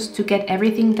focus to get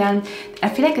everything done. I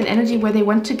feel like an energy where they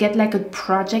want to get like a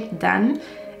project done.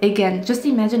 Again, just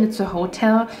imagine it's a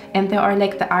hotel and they are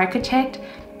like the architect,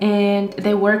 and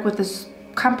they work with this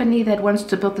company that wants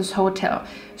to build this hotel.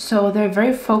 So they're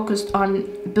very focused on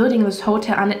building this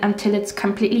hotel until it's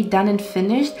completely done and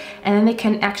finished, and then they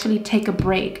can actually take a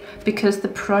break because the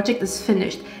project is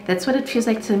finished. That's what it feels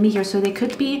like to me here. So they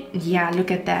could be, yeah, look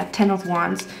at that, 10 of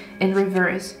Wands in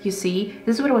reverse. You see,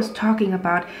 this is what I was talking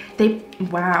about.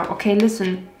 Wow, okay,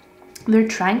 listen, they're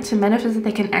trying to manifest that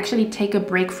they can actually take a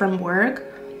break from work.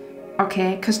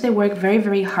 Okay, because they work very,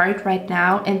 very hard right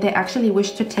now, and they actually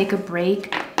wish to take a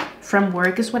break from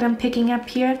work is what I'm picking up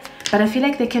here. But I feel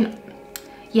like they can,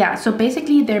 yeah, so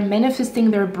basically they're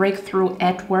manifesting their breakthrough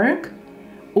at work,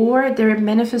 or they're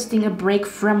manifesting a break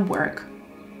from work.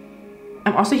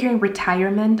 I'm also hearing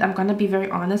retirement. I'm gonna be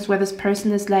very honest, where this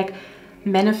person is like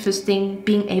manifesting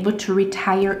being able to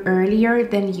retire earlier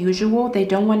than usual. They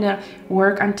don't want to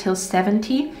work until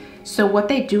 70. So what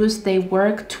they do is they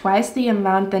work twice the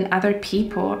amount than other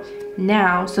people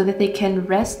now, so that they can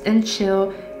rest and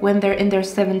chill when they're in their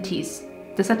 70s.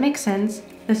 Does that make sense?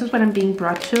 This is what I'm being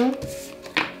brought to.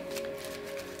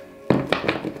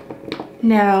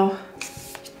 Now,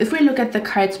 if we look at the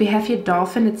cards, we have here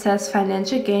Dolphin. It says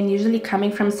financial gain, usually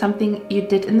coming from something you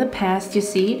did in the past, you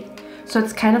see. So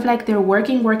it's kind of like they're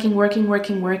working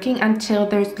until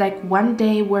there's like one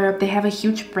day where they have a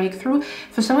huge breakthrough.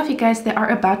 For some of you guys, they are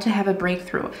about to have a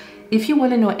breakthrough. If you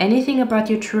want to know anything about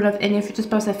your true love and your future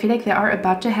spouse, I feel like they are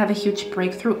about to have a huge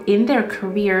breakthrough in their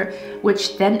career,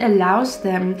 which then allows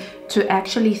them to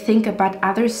actually think about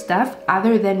other stuff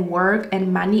other than work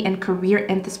and money and career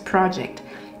and this project.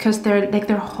 Because they're like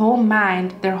their whole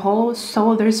mind, their whole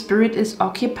soul, their spirit is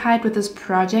occupied with this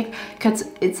project. Because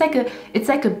it's like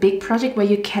a big project where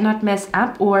you cannot mess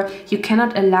up, or you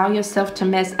cannot allow yourself to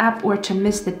mess up or to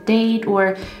miss the date,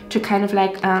 or to kind of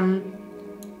like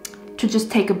to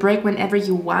just take a break whenever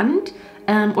you want,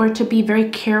 or to be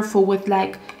very careful with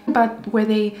like about where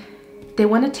they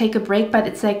want to take a break, but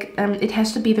it's like it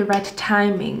has to be the right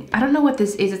timing. I don't know what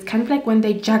this is. It's kind of like when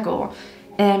they juggle.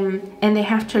 And they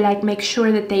have to like make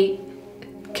sure that they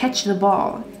catch the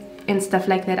ball and stuff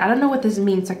like that. I don't know what this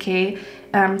means, okay?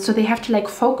 So they have to like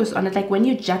focus on it. Like when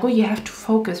you juggle, you have to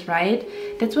focus, right?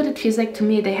 That's what it feels like to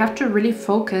me. They have to really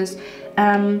focus.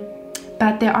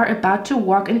 But they are about to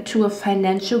walk into a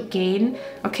financial gain.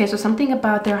 Okay, so something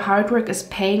about their hard work is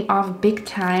paying off big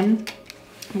time,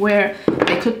 where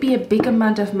there could be a big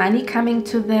amount of money coming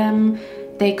to them.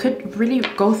 They could really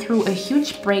go through a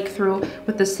huge breakthrough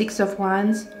with the Six of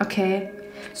Wands, okay?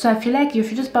 So I feel like your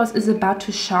future spouse is about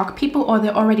to shock people, or they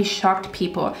already shocked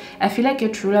people. I feel like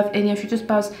your true love and your future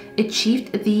spouse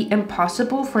achieved the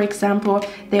impossible. For example,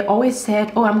 they always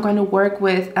said, oh, I'm going to work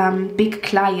with big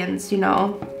clients, you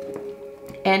know?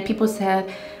 And people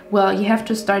said, well, you have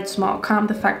to start small, calm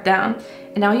the fuck down.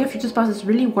 And now your future spouse is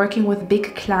really working with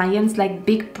big clients, like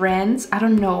big brands, I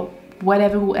don't know,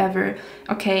 whatever, whoever,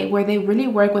 okay, where they really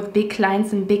work with big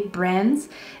clients and big brands,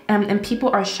 and people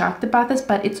are shocked about this,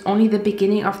 but it's only the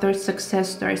beginning of their success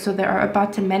story. So they are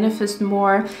about to manifest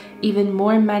more, even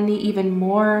more money, even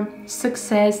more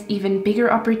success, even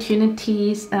bigger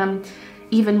opportunities,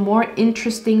 even more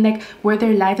interesting, like where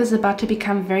their life is about to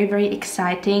become very, very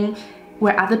exciting,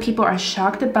 where other people are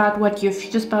shocked about what your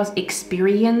future spouse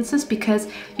experiences, because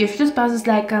your future spouse is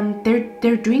like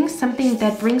they're doing something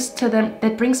that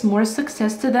brings more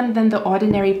success to them than the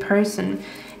ordinary person,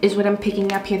 is what I'm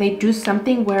picking up here. They do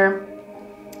something where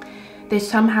they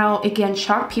somehow again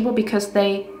shock people, because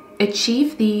they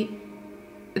achieve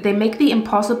they make the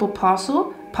impossible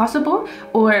possible,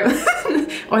 or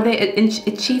or they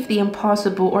achieve the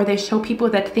impossible, or they show people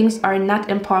that things are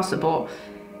not impossible,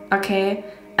 okay?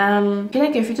 I feel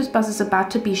like your future spouse is about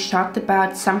to be shocked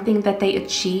about something that they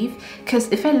achieve, because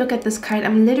if I look at this card,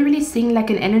 I'm literally seeing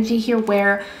like an energy here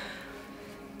where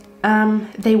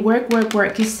they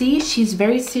work. You see, she's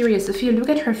very serious. If you look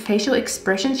at her facial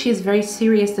expression, she is very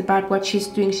serious about what she's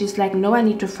doing. She's like, no, I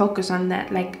need to focus on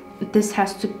that. Like this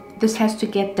has to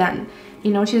get done.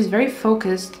 You know, she's very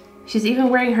focused. She's even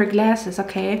wearing her glasses,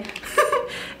 okay?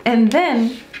 And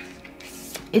then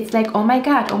it's like, oh my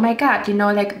god, you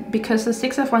know, like, because the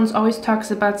Six of Wands always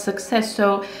talks about success.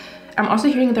 So I'm also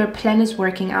hearing their plan is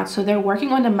working out. So they're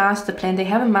working on a master plan. They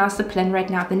have a master plan right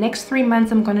now. The next 3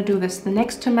 months I'm going to do this. The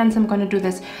next 2 months I'm going to do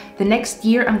this. The next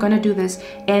year I'm going to do this.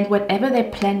 And whatever their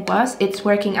plan was, it's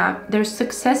working out. There's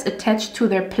success attached to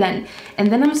their plan. And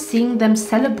then I'm seeing them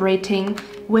celebrating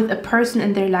with a person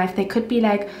in their life. They could be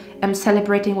like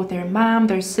celebrating with their mom,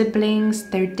 their siblings,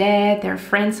 their dad, their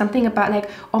friends. Something about like,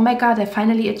 oh my god, I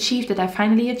finally achieved it. I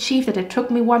finally achieved it. It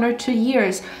took me 1 or 2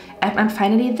 years. I'm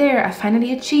finally there. I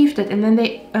finally achieved it. And then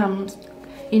they,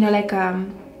 you know, like,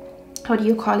 how do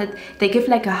you call it? They give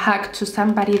like a hug to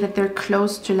somebody that they're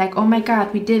close to, like, oh my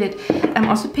god, we did it. I'm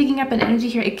also picking up an energy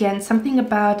here again, something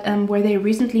about where they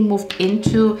recently moved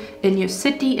into a new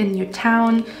city, a new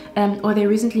town, or they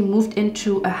recently moved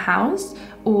into a house,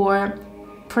 or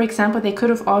for example, they could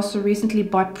have also recently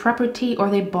bought property, or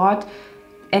they bought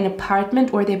an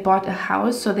apartment, or they bought a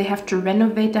house, so they have to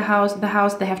renovate the house,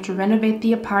 they have to renovate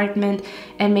the apartment,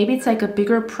 and maybe it's like a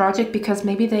bigger project because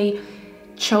maybe they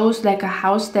chose like a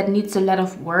house that needs a lot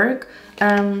of work,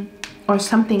 or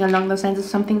something along those lines. Is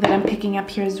something that I'm picking up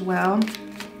here as well.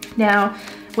 Now,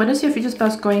 what is your future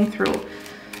spouse going through?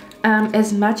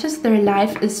 As much as their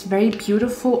life is very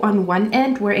beautiful on one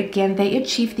end, where again they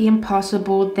achieve the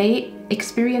impossible, they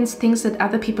experience things that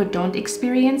other people don't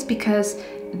experience because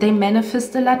they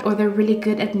manifest a lot, or they're really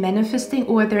good at manifesting,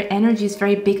 or their energy is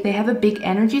very big. They have a big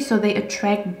energy, so they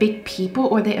attract big people,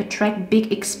 or they attract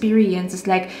big experiences.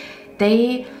 Like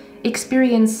they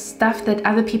experience stuff that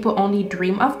other people only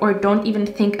dream of or don't even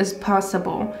think is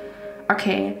possible.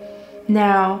 Okay,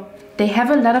 now they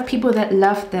have a lot of people that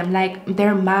love them. Like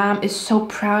their mom is so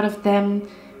proud of them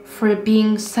for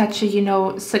being such a, you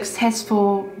know,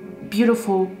 successful,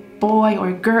 beautiful boy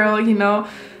or girl, you know,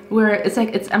 where it's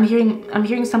like I'm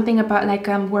hearing something about like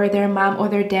where their mom or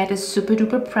their dad is super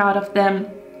duper proud of them,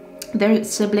 their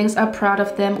siblings are proud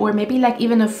of them, or maybe like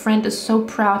even a friend is so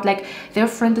proud, like their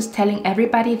friend is telling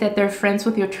everybody that they're friends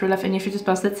with your true love and your future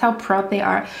spouse. That's how proud they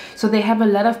are. So they have a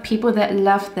lot of people that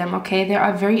love them, okay? They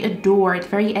are very adored,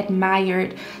 very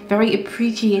admired, very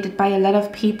appreciated by a lot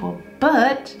of people.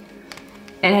 But,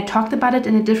 and I talked about it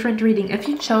in a different reading, if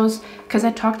you chose, because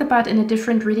I talked about in a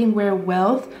different reading where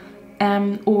wealth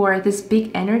or this big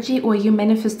energy or you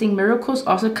manifesting miracles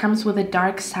also comes with a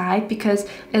dark side, because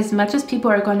as much as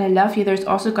people are going to love you, there's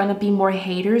also going to be more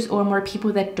haters or more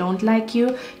people that don't like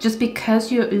you just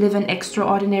because you live an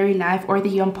extraordinary life or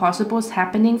the impossible is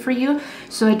happening for you.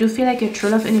 So I do feel like your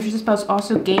true love and your future spouse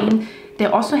also they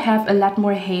also have a lot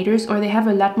more haters, or they have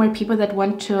a lot more people that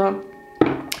want to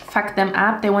fuck them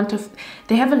up.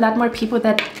 They have a lot more people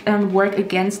that work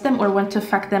against them or want to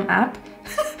fuck them up.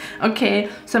 Okay,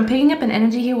 so I'm picking up an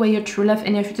energy here where your true love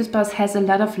and your future spouse has a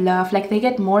lot of love. Like they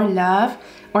get more love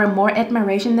or more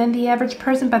admiration than the average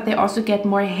person, but they also get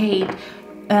more hate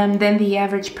than the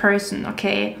average person,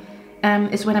 okay?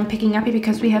 Is what I'm picking up here,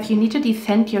 because we have you need to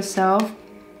defend yourself.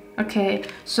 Okay,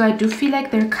 so I do feel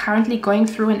like they're currently going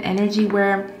through an energy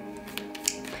where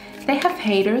they have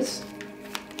haters,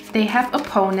 they have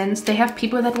opponents, they have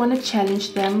people that want to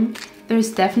challenge them.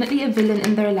 There's definitely a villain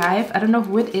in their life. I don't know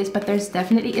who it is, but there's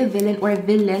definitely a villain or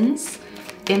villains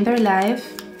in their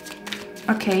life.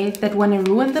 Okay, that want to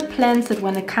ruin the plans, that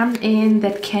want to come in,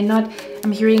 that cannot...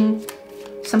 I'm hearing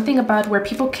something about where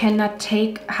people cannot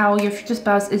take how your future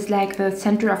spouse is like the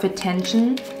center of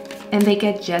attention and they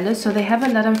get jealous. So they have a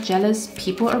lot of jealous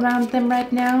people around them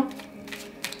right now.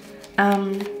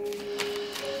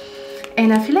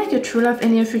 And I feel like your true love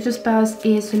and your future spouse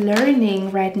is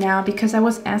learning right now, because I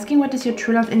was asking what is your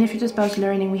true love and your future spouse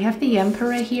learning. We have the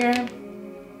Emperor here.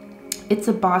 It's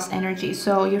a boss energy.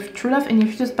 So your true love and your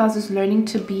future spouse is learning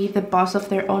to be the boss of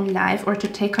their own life or to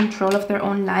take control of their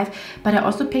own life. But I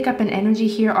also pick up an energy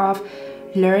here of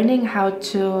learning how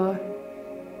to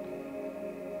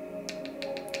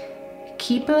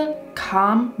keep a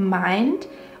calm mind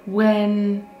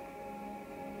when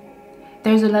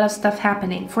there's a lot of stuff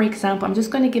happening. For example, I'm just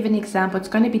going to give an example. It's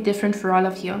going to be different for all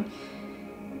of you.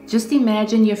 Just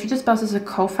imagine your future spouse is a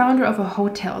co-founder of a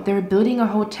hotel. They're building a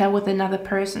hotel with another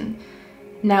person.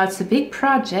 Now, it's a big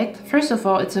project. First of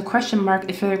all, it's a question mark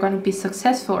if they're going to be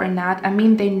successful or not. I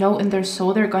mean, they know in their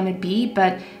soul they're going to be,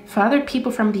 but for other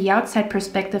people from the outside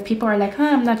perspective, people are like,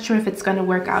 I'm not sure if it's going to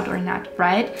work out or not,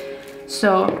 right?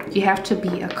 So you have to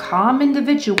be a calm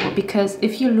individual, because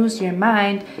if you lose your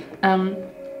mind,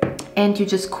 and you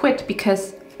just quit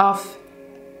because of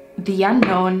the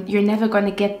unknown, you're never going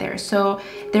to get there. So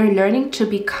they're learning to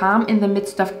be calm in the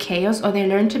midst of chaos, or they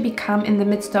learn to be calm in the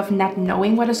midst of not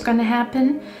knowing what is going to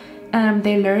happen.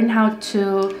 They learn how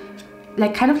to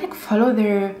like kind of like follow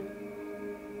their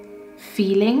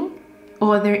feeling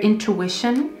or their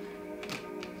intuition,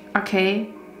 okay?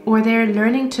 Or they're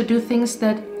learning to do things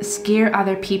that scare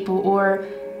other people, or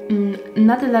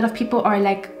not a lot of people are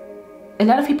like, a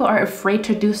lot of people are afraid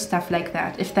to do stuff like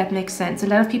that, if that makes sense. A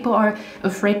lot of people are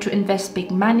afraid to invest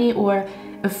big money, or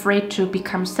afraid to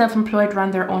become self-employed, run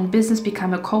their own business,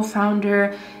 become a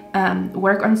co-founder,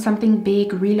 work on something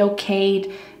big,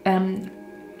 relocate,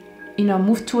 you know,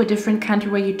 move to a different country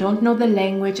where you don't know the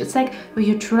language. It's like where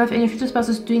your true love and your future spouse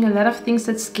is doing a lot of things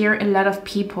that scare a lot of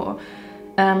people.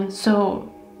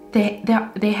 So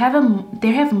they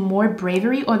have more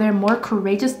bravery, or they're more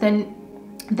courageous than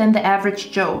the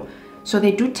average Joe. So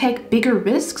they do take bigger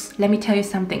risks. Let me tell you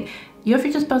something. Your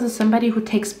future spouse is somebody who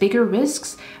takes bigger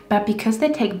risks, but because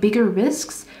they take bigger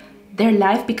risks, their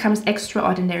life becomes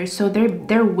extraordinary. So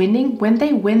they're winning. When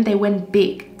they win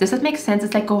big. Does that make sense?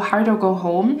 It's like go hard or go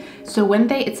home. So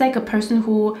it's like a person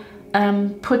who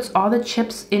puts all the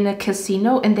chips in a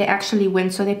casino and they actually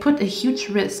win. So they put a huge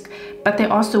risk, but they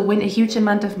also win a huge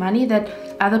amount of money that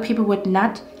other people would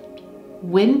not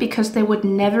win, because they would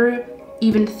never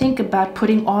even think about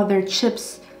putting all their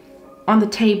chips on the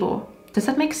table. Does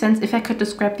that make sense? If I could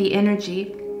describe the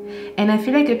energy. And I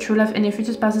feel like your true love and your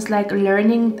future spouse is like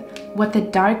learning what the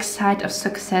dark side of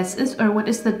success is, or what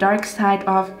is the dark side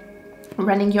of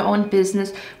running your own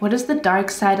business. What is the dark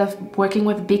side of working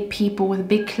with big people, with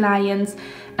big clients?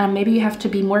 Maybe you have to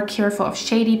be more careful of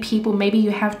shady people. Maybe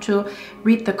you have to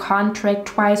read the contract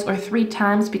twice or 3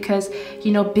 times, because,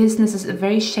 you know, business is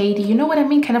very shady. You know what I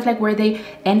mean? Kind of like where they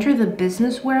enter the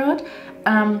business world.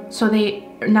 So they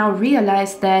now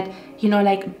realize that, you know,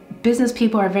 like business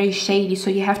people are very shady.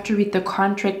 So you have to read the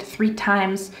contract 3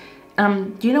 times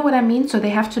Do you know what I mean? So they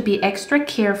have to be extra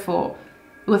careful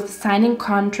with signing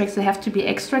contracts. They have to be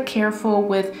extra careful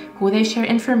with who they share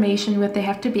information with. They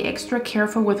have to be extra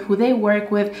careful with who they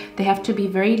work with. They have to be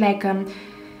very like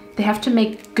they have to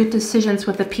make good decisions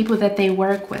with the people that they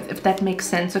work with, if that makes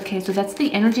sense. Okay, so that's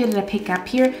the energy that I pick up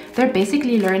here. They're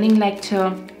basically learning like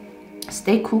to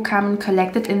stay cool, calm, and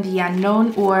collected in the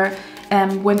unknown, or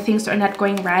when things are not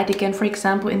going right. Again, for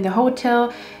example, in the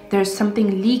hotel, there's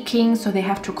something leaking, so they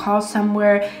have to call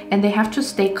somewhere, and they have to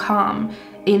stay calm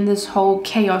in this whole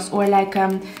chaos, or like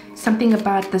something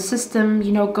about the system,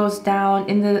 you know, goes down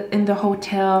in the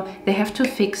hotel. They have to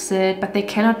fix it, but they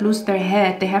cannot lose their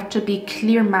head. They have to be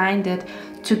clear-minded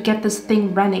to get this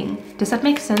thing running. Does that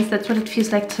make sense? That's what it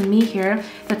feels like to me here.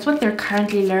 That's what they're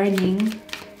currently learning.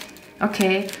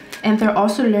 Okay, and they're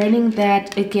also learning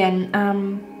that, again,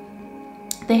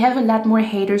 they have a lot more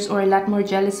haters, or a lot more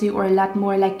jealousy, or a lot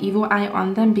more like evil eye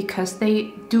on them because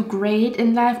they do great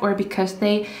in life, or because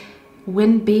they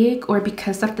win big, or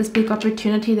because of this big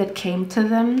opportunity that came to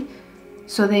them.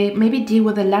 So they maybe deal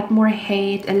with a lot more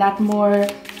hate, a lot more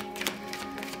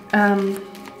I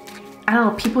don't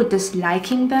know, people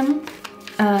disliking them,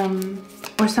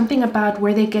 or something about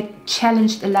where they get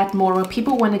challenged a lot more, or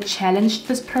people want to challenge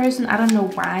this person. I don't know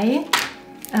why.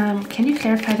 Can you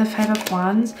clarify the Five of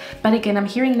Wands? But again, I'm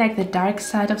hearing like the dark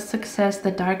side of success,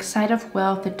 the dark side of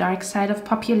wealth, the dark side of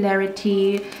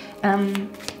popularity,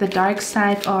 the dark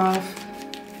side of,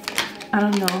 I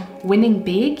don't know, winning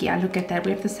big. Yeah, look at that.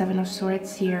 We have the Seven of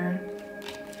Swords here.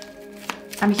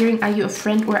 I'm hearing, are you a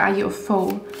friend or are you a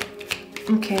foe?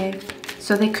 Okay,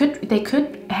 so they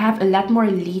could have a lot more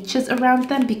leeches around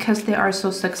them because they are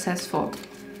so successful.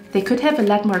 They could have a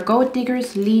lot more gold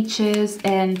diggers, leeches,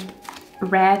 and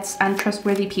rats,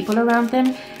 untrustworthy people around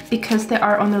them because they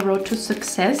are on the road to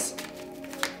success.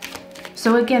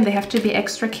 So again, they have to be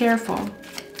extra careful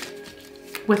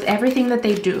with everything that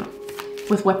they do,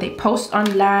 with what they post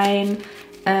online,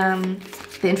 the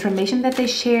information that they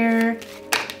share,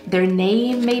 their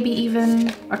name maybe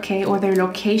even, okay, or their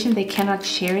location. They cannot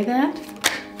share that.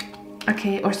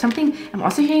 Okay, or something. I'm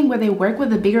also hearing where they work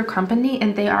with a bigger company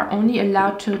and they are only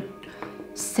allowed to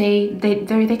say,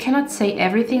 they cannot say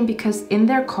everything because in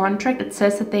their contract it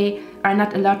says that they are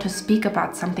not allowed to speak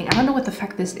about something. I don't know what the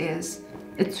fuck this is.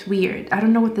 It's weird. I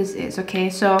don't know what this is. Okay,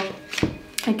 so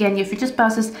again, your future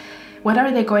spouses, what are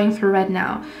they going through right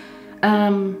now?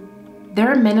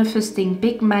 They're manifesting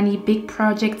big money, big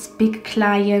projects, big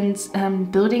clients,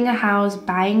 building a house,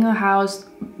 buying a house,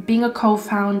 being a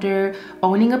co-founder,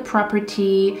 owning a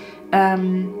property,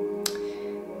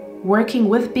 working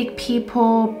with big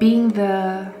people, being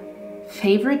the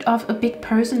favorite of a big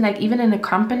person. Like even in a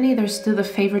company, they're still the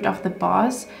favorite of the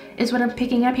boss, is what I'm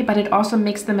picking up here. But it also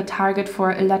makes them a target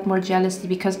for a lot more jealousy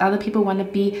because other people want to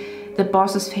be the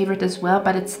boss's favorite as well,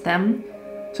 but it's them.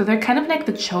 So they're kind of like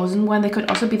the chosen one. They could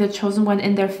also be the chosen one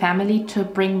in their family to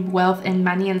bring wealth and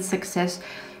money and success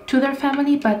to their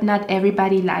family, but not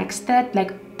everybody likes that.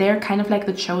 Like they're kind of like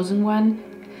the chosen one.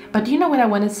 But do you know what I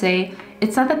want to say?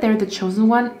 It's not that they're the chosen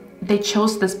one. They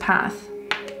chose this path.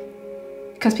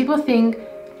 Because people think,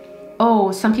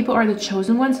 oh, some people are the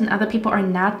chosen ones and other people are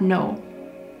not. No.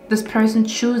 This person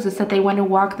chooses that they want to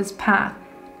walk this path.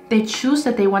 They choose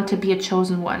that they want to be a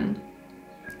chosen one,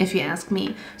 if you ask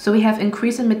me. So we have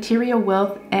increase in material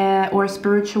wealth or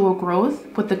spiritual growth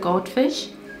with the goldfish.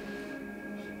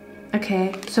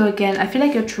 Okay, so again, I feel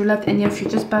like your true love and your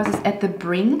future spouse is at the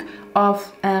brink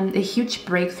of a huge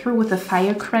breakthrough with a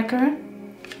firecracker.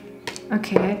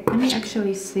 Okay, let me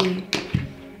actually see.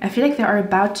 I feel like they are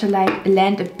about to like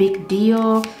land a big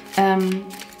deal,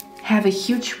 have a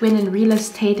huge win in real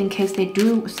estate in case they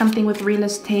do something with real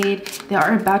estate. They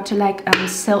are about to like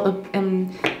sell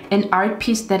an art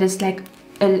piece that is like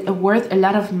worth a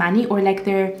lot of money, or like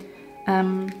their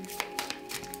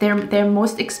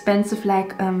most expensive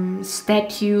like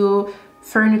statue,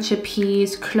 furniture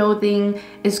piece, clothing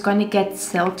is gonna get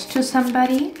sold to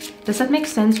somebody. Does that make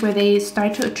sense? Where they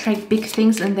start to attract big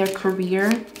things in their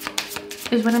career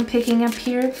is what I'm picking up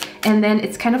here. And then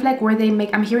it's kind of like where they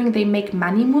make, I'm hearing they make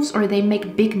money moves, or they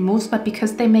make big moves, but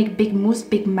because they make big moves,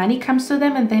 big money comes to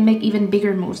them and they make even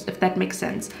bigger moves, if that makes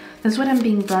sense. That's what I'm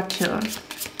being brought to.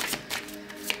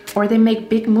 Or they make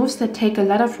big moves that take a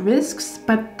lot of risks,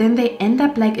 but then they end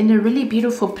up like in a really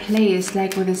beautiful place,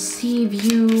 like with a sea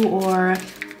view, or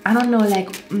I don't know,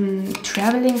 like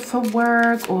traveling for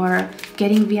work, or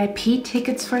getting VIP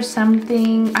tickets for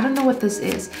something. I don't know what this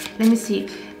is. Let me see.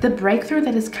 The breakthrough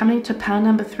that is coming to pile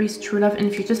number 3's true love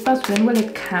and future spouse, when will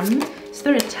it come? Is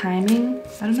there a timing?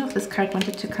 I don't know if this card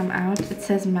wanted to come out. It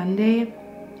says Monday.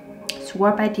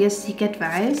 Swap ideas, seek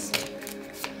advice.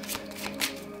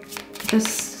 This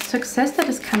success that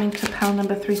is coming to pile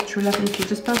number 3 is true love and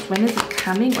future spouse. When is it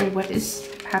coming, or what is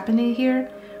happening here?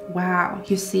 Wow,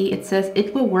 you see, it says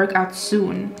it will work out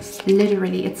soon.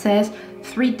 Literally, it says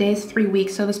 3 days, 3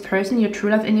 weeks. So this person, your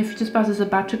true love and your future spouse, is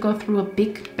about to go through a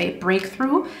big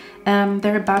breakthrough.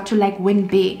 They're about to like win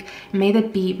big. May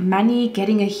that be money,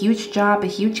 getting a huge job, a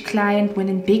huge client,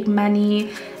 winning big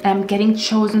money, getting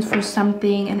chosen for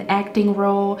something, an acting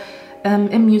role, a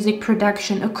music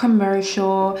production, a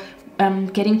commercial,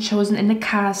 getting chosen in a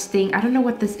casting. I don't know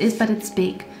what this is, but it's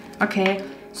big. Okay,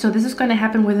 so this is going to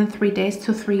happen within 3 days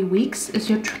to 3 weeks. Is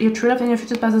your true love and your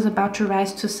future spouse is about to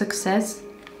rise to success.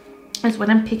 That's what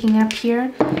I'm picking up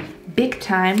here. Big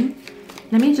time.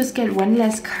 Let me just get one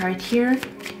last card here.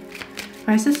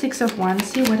 Why is the 6 of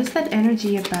Wands here? What is that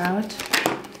energy about?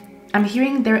 I'm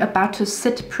hearing they're about to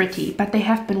sit pretty, but they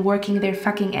have been working their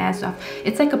fucking ass off.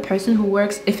 It's like a person who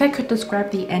works, if I could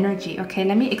describe the energy, okay,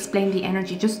 let me explain the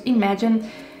energy. Just imagine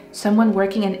someone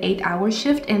working an 8-hour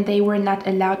shift and they were not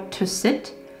allowed to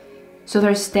sit. So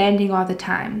they're standing all the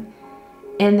time.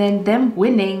 And then them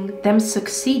winning, them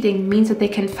succeeding means that they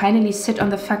can finally sit on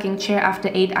the fucking chair after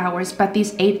 8 hours. But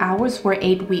these 8 hours were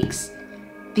 8 weeks.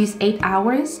 These 8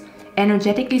 hours,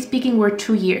 energetically speaking, were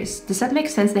 2 years. Does that make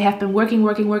sense? They have been working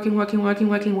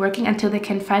until they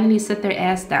can finally sit their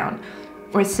ass down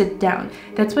or sit down.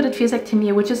 That's what it feels like to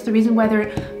me, which is the reason why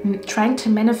they're trying to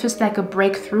manifest like a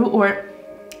breakthrough, or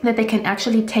that they can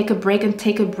actually take a break and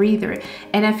take a breather.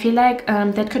 And I feel like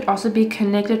that could also be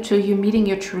connected to you meeting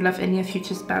your true love and your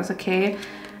future spouse, okay?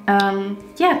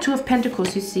 Yeah, 2 of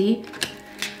Pentacles, you see.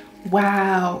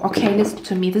 Wow, okay, listen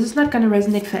to me. This is not going to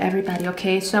resonate for everybody,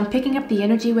 okay? So I'm picking up the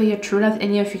energy where your true love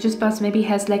and your future spouse maybe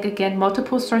has, like, again,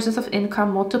 multiple sources of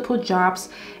income, multiple jobs.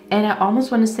 And I almost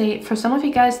want to say, for some of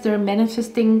you guys, they're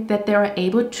manifesting that they are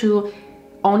able to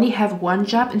only have 1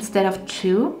 job instead of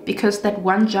 2, because that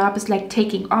 1 job is like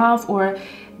taking off, or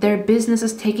their business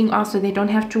is taking off, so they don't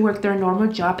have to work their normal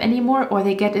job anymore, or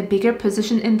they get a bigger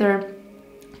position in their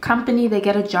company, they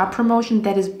get a job promotion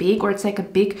that is big, or it's like a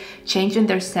big change in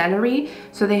their salary,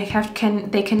 so they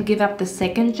can give up the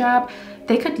 2nd job.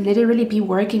 They could literally be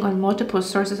working on multiple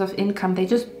sources of income. They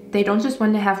don't just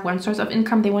want to have 1 source of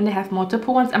income, they want to have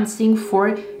multiple ones. I'm seeing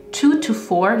 2 to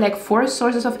 4, like 4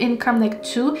 sources of income, like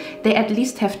 2. They at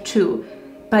least have 2,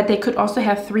 but they could also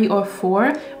have 3 or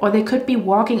 4, or they could be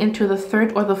walking into the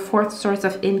 3rd or the 4th source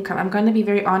of income. I'm going to be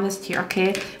very honest here,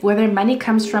 okay? Whether money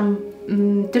comes from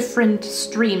different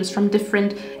streams, from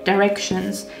different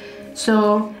directions.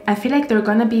 So I feel like they're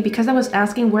gonna be, because I was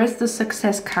asking where's the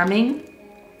success coming,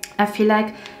 I feel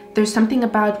like there's something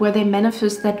about where they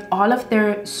manifest that all of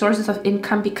their sources of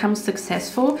income become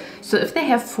successful. So if they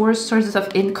have 4 sources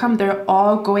of income, they're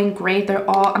all going great. They're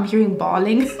all, I'm hearing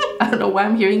bawling. I don't know why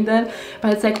I'm hearing that,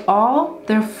 but it's like all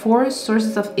their 4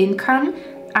 sources of income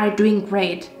are doing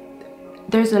great.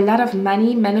 There's a lot of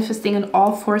money manifesting in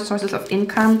all 4 sources of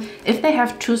income. If they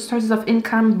have 2 sources of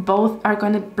income, both are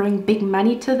going to bring big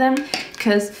money to them.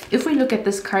 Because if we look at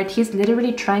this card, he's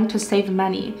literally trying to save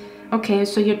money. Okay,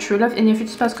 so your true love and your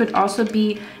future spouse could also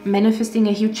be manifesting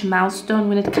a huge milestone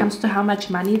when it comes to how much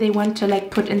money they want to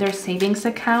like put in their savings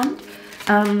account.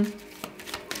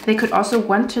 They could also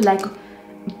want to like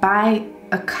buy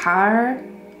a car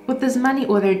with this money,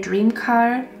 or their dream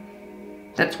car.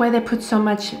 That's why they put so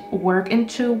much work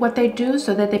into what they do,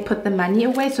 so that they put the money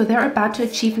away. So they're about to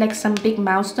achieve like some big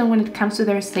milestone when it comes to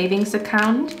their savings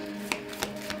account.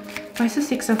 Why is the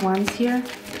 6 of Wands here?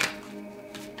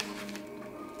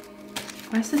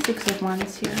 Why is the 6 of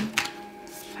Wands here?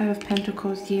 5 of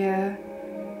Pentacles, yeah.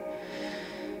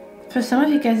 For some of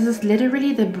you guys, this is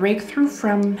literally the breakthrough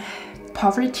from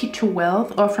poverty to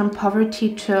wealth, or from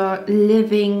poverty to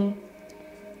living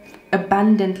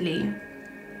abundantly.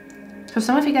 For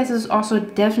some of you guys, this is also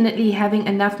definitely having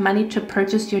enough money to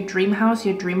purchase your dream house,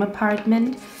 your dream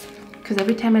apartment. Because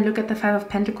every time I look at the 5 of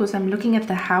Pentacles, I'm looking at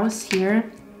the house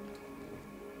here.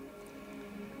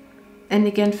 And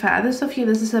again, for others of you,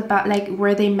 this is about like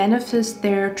where they manifest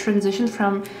their transition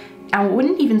from, I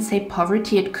wouldn't even say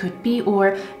poverty, it could be,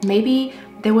 or maybe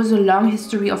there was a long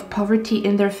history of poverty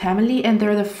in their family and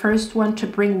they're the first one to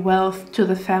bring wealth to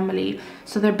the family.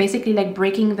 So they're basically like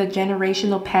breaking the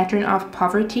generational pattern of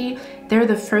poverty. They're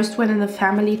the first one in the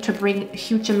family to bring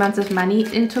huge amounts of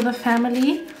money into the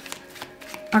family.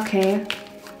 Okay.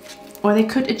 Or they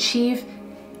could achieve,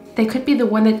 they could be the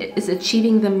one that is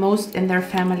achieving the most in their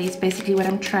family, is basically what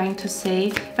I'm trying to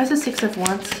say. There's a 6 of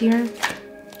Wands here.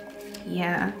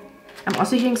 Yeah. I'm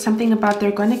also hearing something about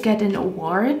they're going to get an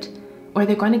award, or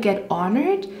they're going to get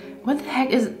honored. What the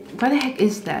heck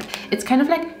is that? It's kind of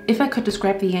like, if I could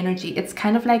describe the energy, it's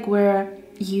kind of like where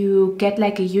you get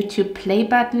like a YouTube play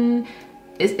button.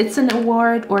 It's an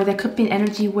award, or there could be an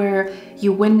energy where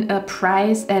you win a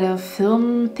prize at a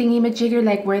film thingy-majigger,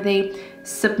 like where they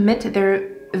submit their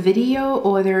video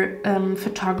or their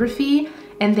photography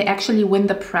and they actually win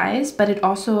the prize. But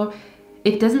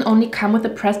it doesn't only come with the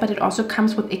prize, but it also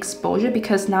comes with exposure,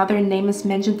 because now their name is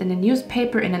mentioned in a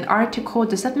newspaper, in an article.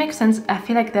 Does that make sense? I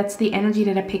feel like that's the energy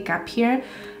that I pick up here.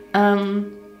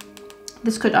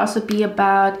 This could also be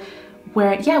about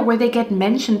where they get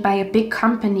mentioned by a big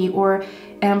company, or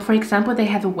for example, they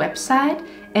have a website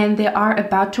and they are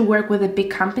about to work with a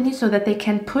big company so that they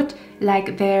can put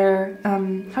like their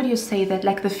how do you say that,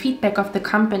 like the feedback of the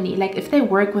company. Like if they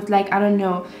work with, like, I don't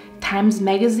know, Times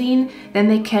Magazine, then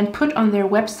they can put on their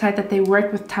website that they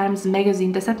work with Times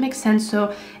Magazine. Does that make sense?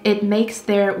 So it makes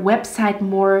their website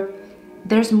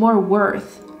there's more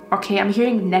worth. Okay, I'm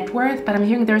hearing net worth, but I'm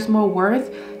hearing there's more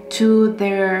worth to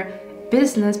their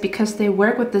business because they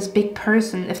work with this big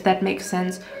person, if that makes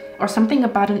sense. Or something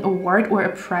about an award or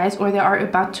a prize, or they are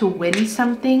about to win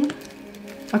something.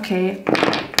 Okay.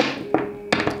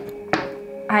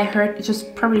 I heard,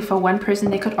 just probably for one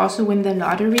person, they could also win the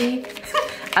lottery.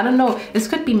 I don't know, this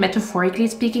could be metaphorically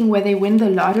speaking, where they win the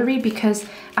lottery because,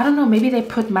 I don't know, maybe they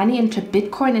put money into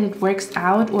Bitcoin and it works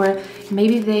out, or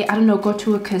maybe they, I don't know, go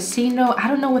to a casino. I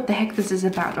don't know what the heck this is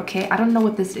about, okay? I don't know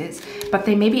what this is, but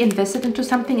they maybe invested into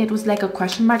something. It was like a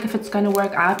question mark if it's going to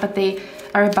work out, but they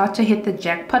are about to hit the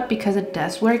jackpot because it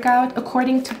does work out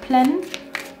according to plan.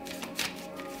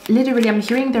 Literally, I'm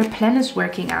hearing their plan is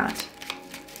working out.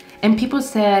 And people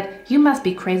said, you must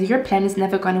be crazy, your plan is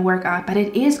never going to work out, but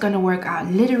it is going to work out.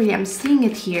 Literally, I'm seeing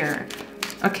it here.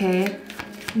 Okay,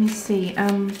 let me see.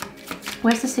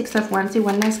 Where's the Six of Wands?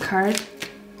 One last card.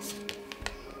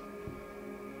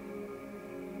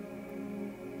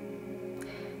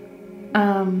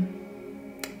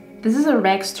 This is a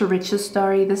rags to riches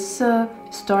story. This is a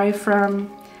story from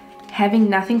having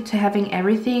nothing to having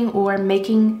everything, or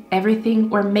making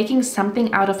everything, or making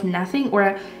something out of nothing,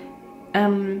 or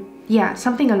yeah,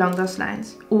 something along those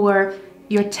lines. Or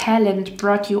your talent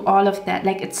brought you all of that.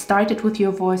 Like it started with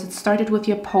your voice, it started with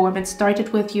your poem, it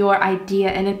started with your idea,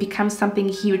 and it becomes something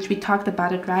huge. We talked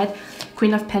about it, right?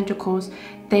 Queen of Pentacles.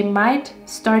 They might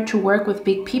start to work with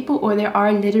big people, or they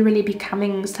are literally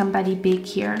becoming somebody big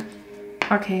here.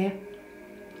 Okay.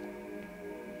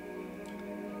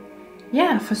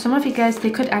 Yeah, for some of you guys, they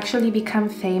could actually become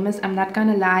famous. I'm not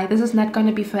gonna lie, this is not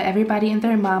gonna be for everybody and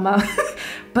their mama.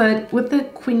 But with the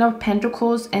Queen of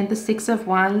Pentacles and the Six of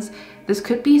Wands, this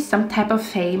could be some type of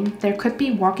fame. There could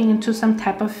be walking into some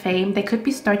type of fame. They could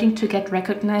be starting to get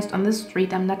recognized on the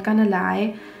street. I'm not gonna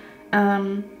lie.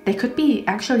 They could be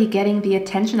actually getting the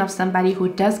attention of somebody who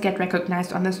does get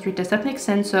recognized on the street. Does that make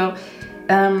sense? So,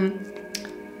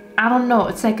 I don't know.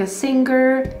 It's like a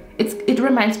singer. It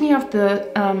reminds me of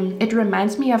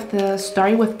the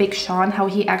story with Big Sean, how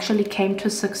he actually came to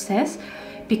success,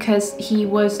 because he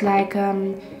was like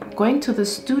going to the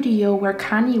studio where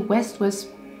Kanye West was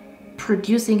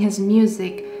producing his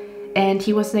music, and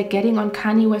he was like getting on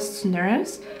Kanye West's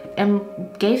nerves and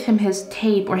gave him his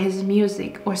tape or his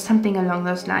music or something along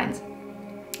those lines.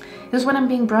 This is what I'm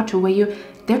being brought to, where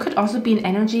there could also be an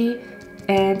energy,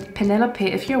 and Penelope,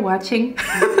 if you're watching,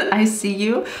 I see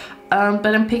you.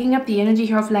 But I'm picking up the energy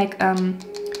here of like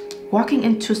walking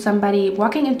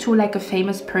into like a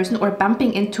famous person, or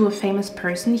bumping into a famous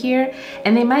person here,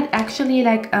 and they might actually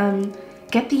like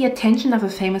get the attention of a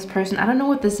famous person. I don't know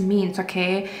what this means,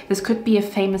 okay? This could be a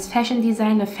famous fashion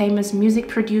designer, a famous music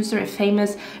producer, a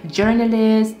famous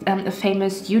journalist, a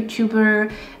famous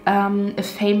YouTuber, a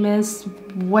famous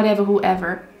whatever,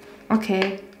 whoever,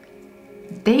 okay?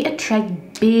 They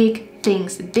attract big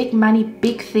things, big money,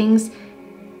 big things,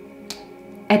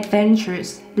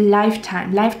 adventures,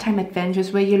 lifetime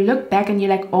adventures, where you look back and you're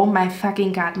like, oh my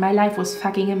fucking god, my life was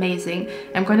fucking amazing.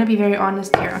 I'm gonna be very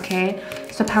honest here, okay?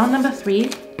 So pound number 3,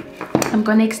 I'm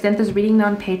gonna extend this reading now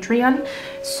on Patreon.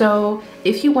 So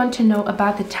if you want to know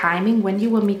about the timing when you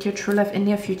will meet your true love and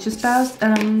your future spouse,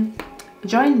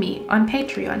 join me on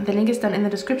Patreon. The link is down in the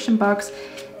description box.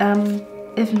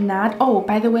 If not, oh,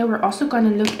 by the way, we're also going to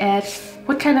look at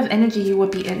what kind of energy you will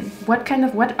be in. What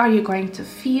are you going to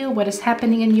feel? What is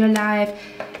happening in your life?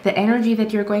 The energy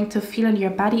that you're going to feel in your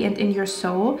body and in your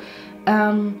soul.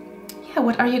 Yeah,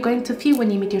 what are you going to feel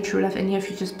when you meet your true love and your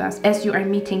future spouse as you are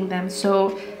meeting them?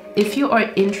 So if you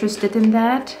are interested in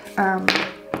that,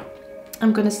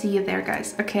 I'm going to see you there,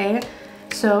 guys. Okay,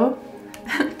 so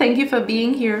thank you for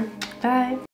being here. Bye.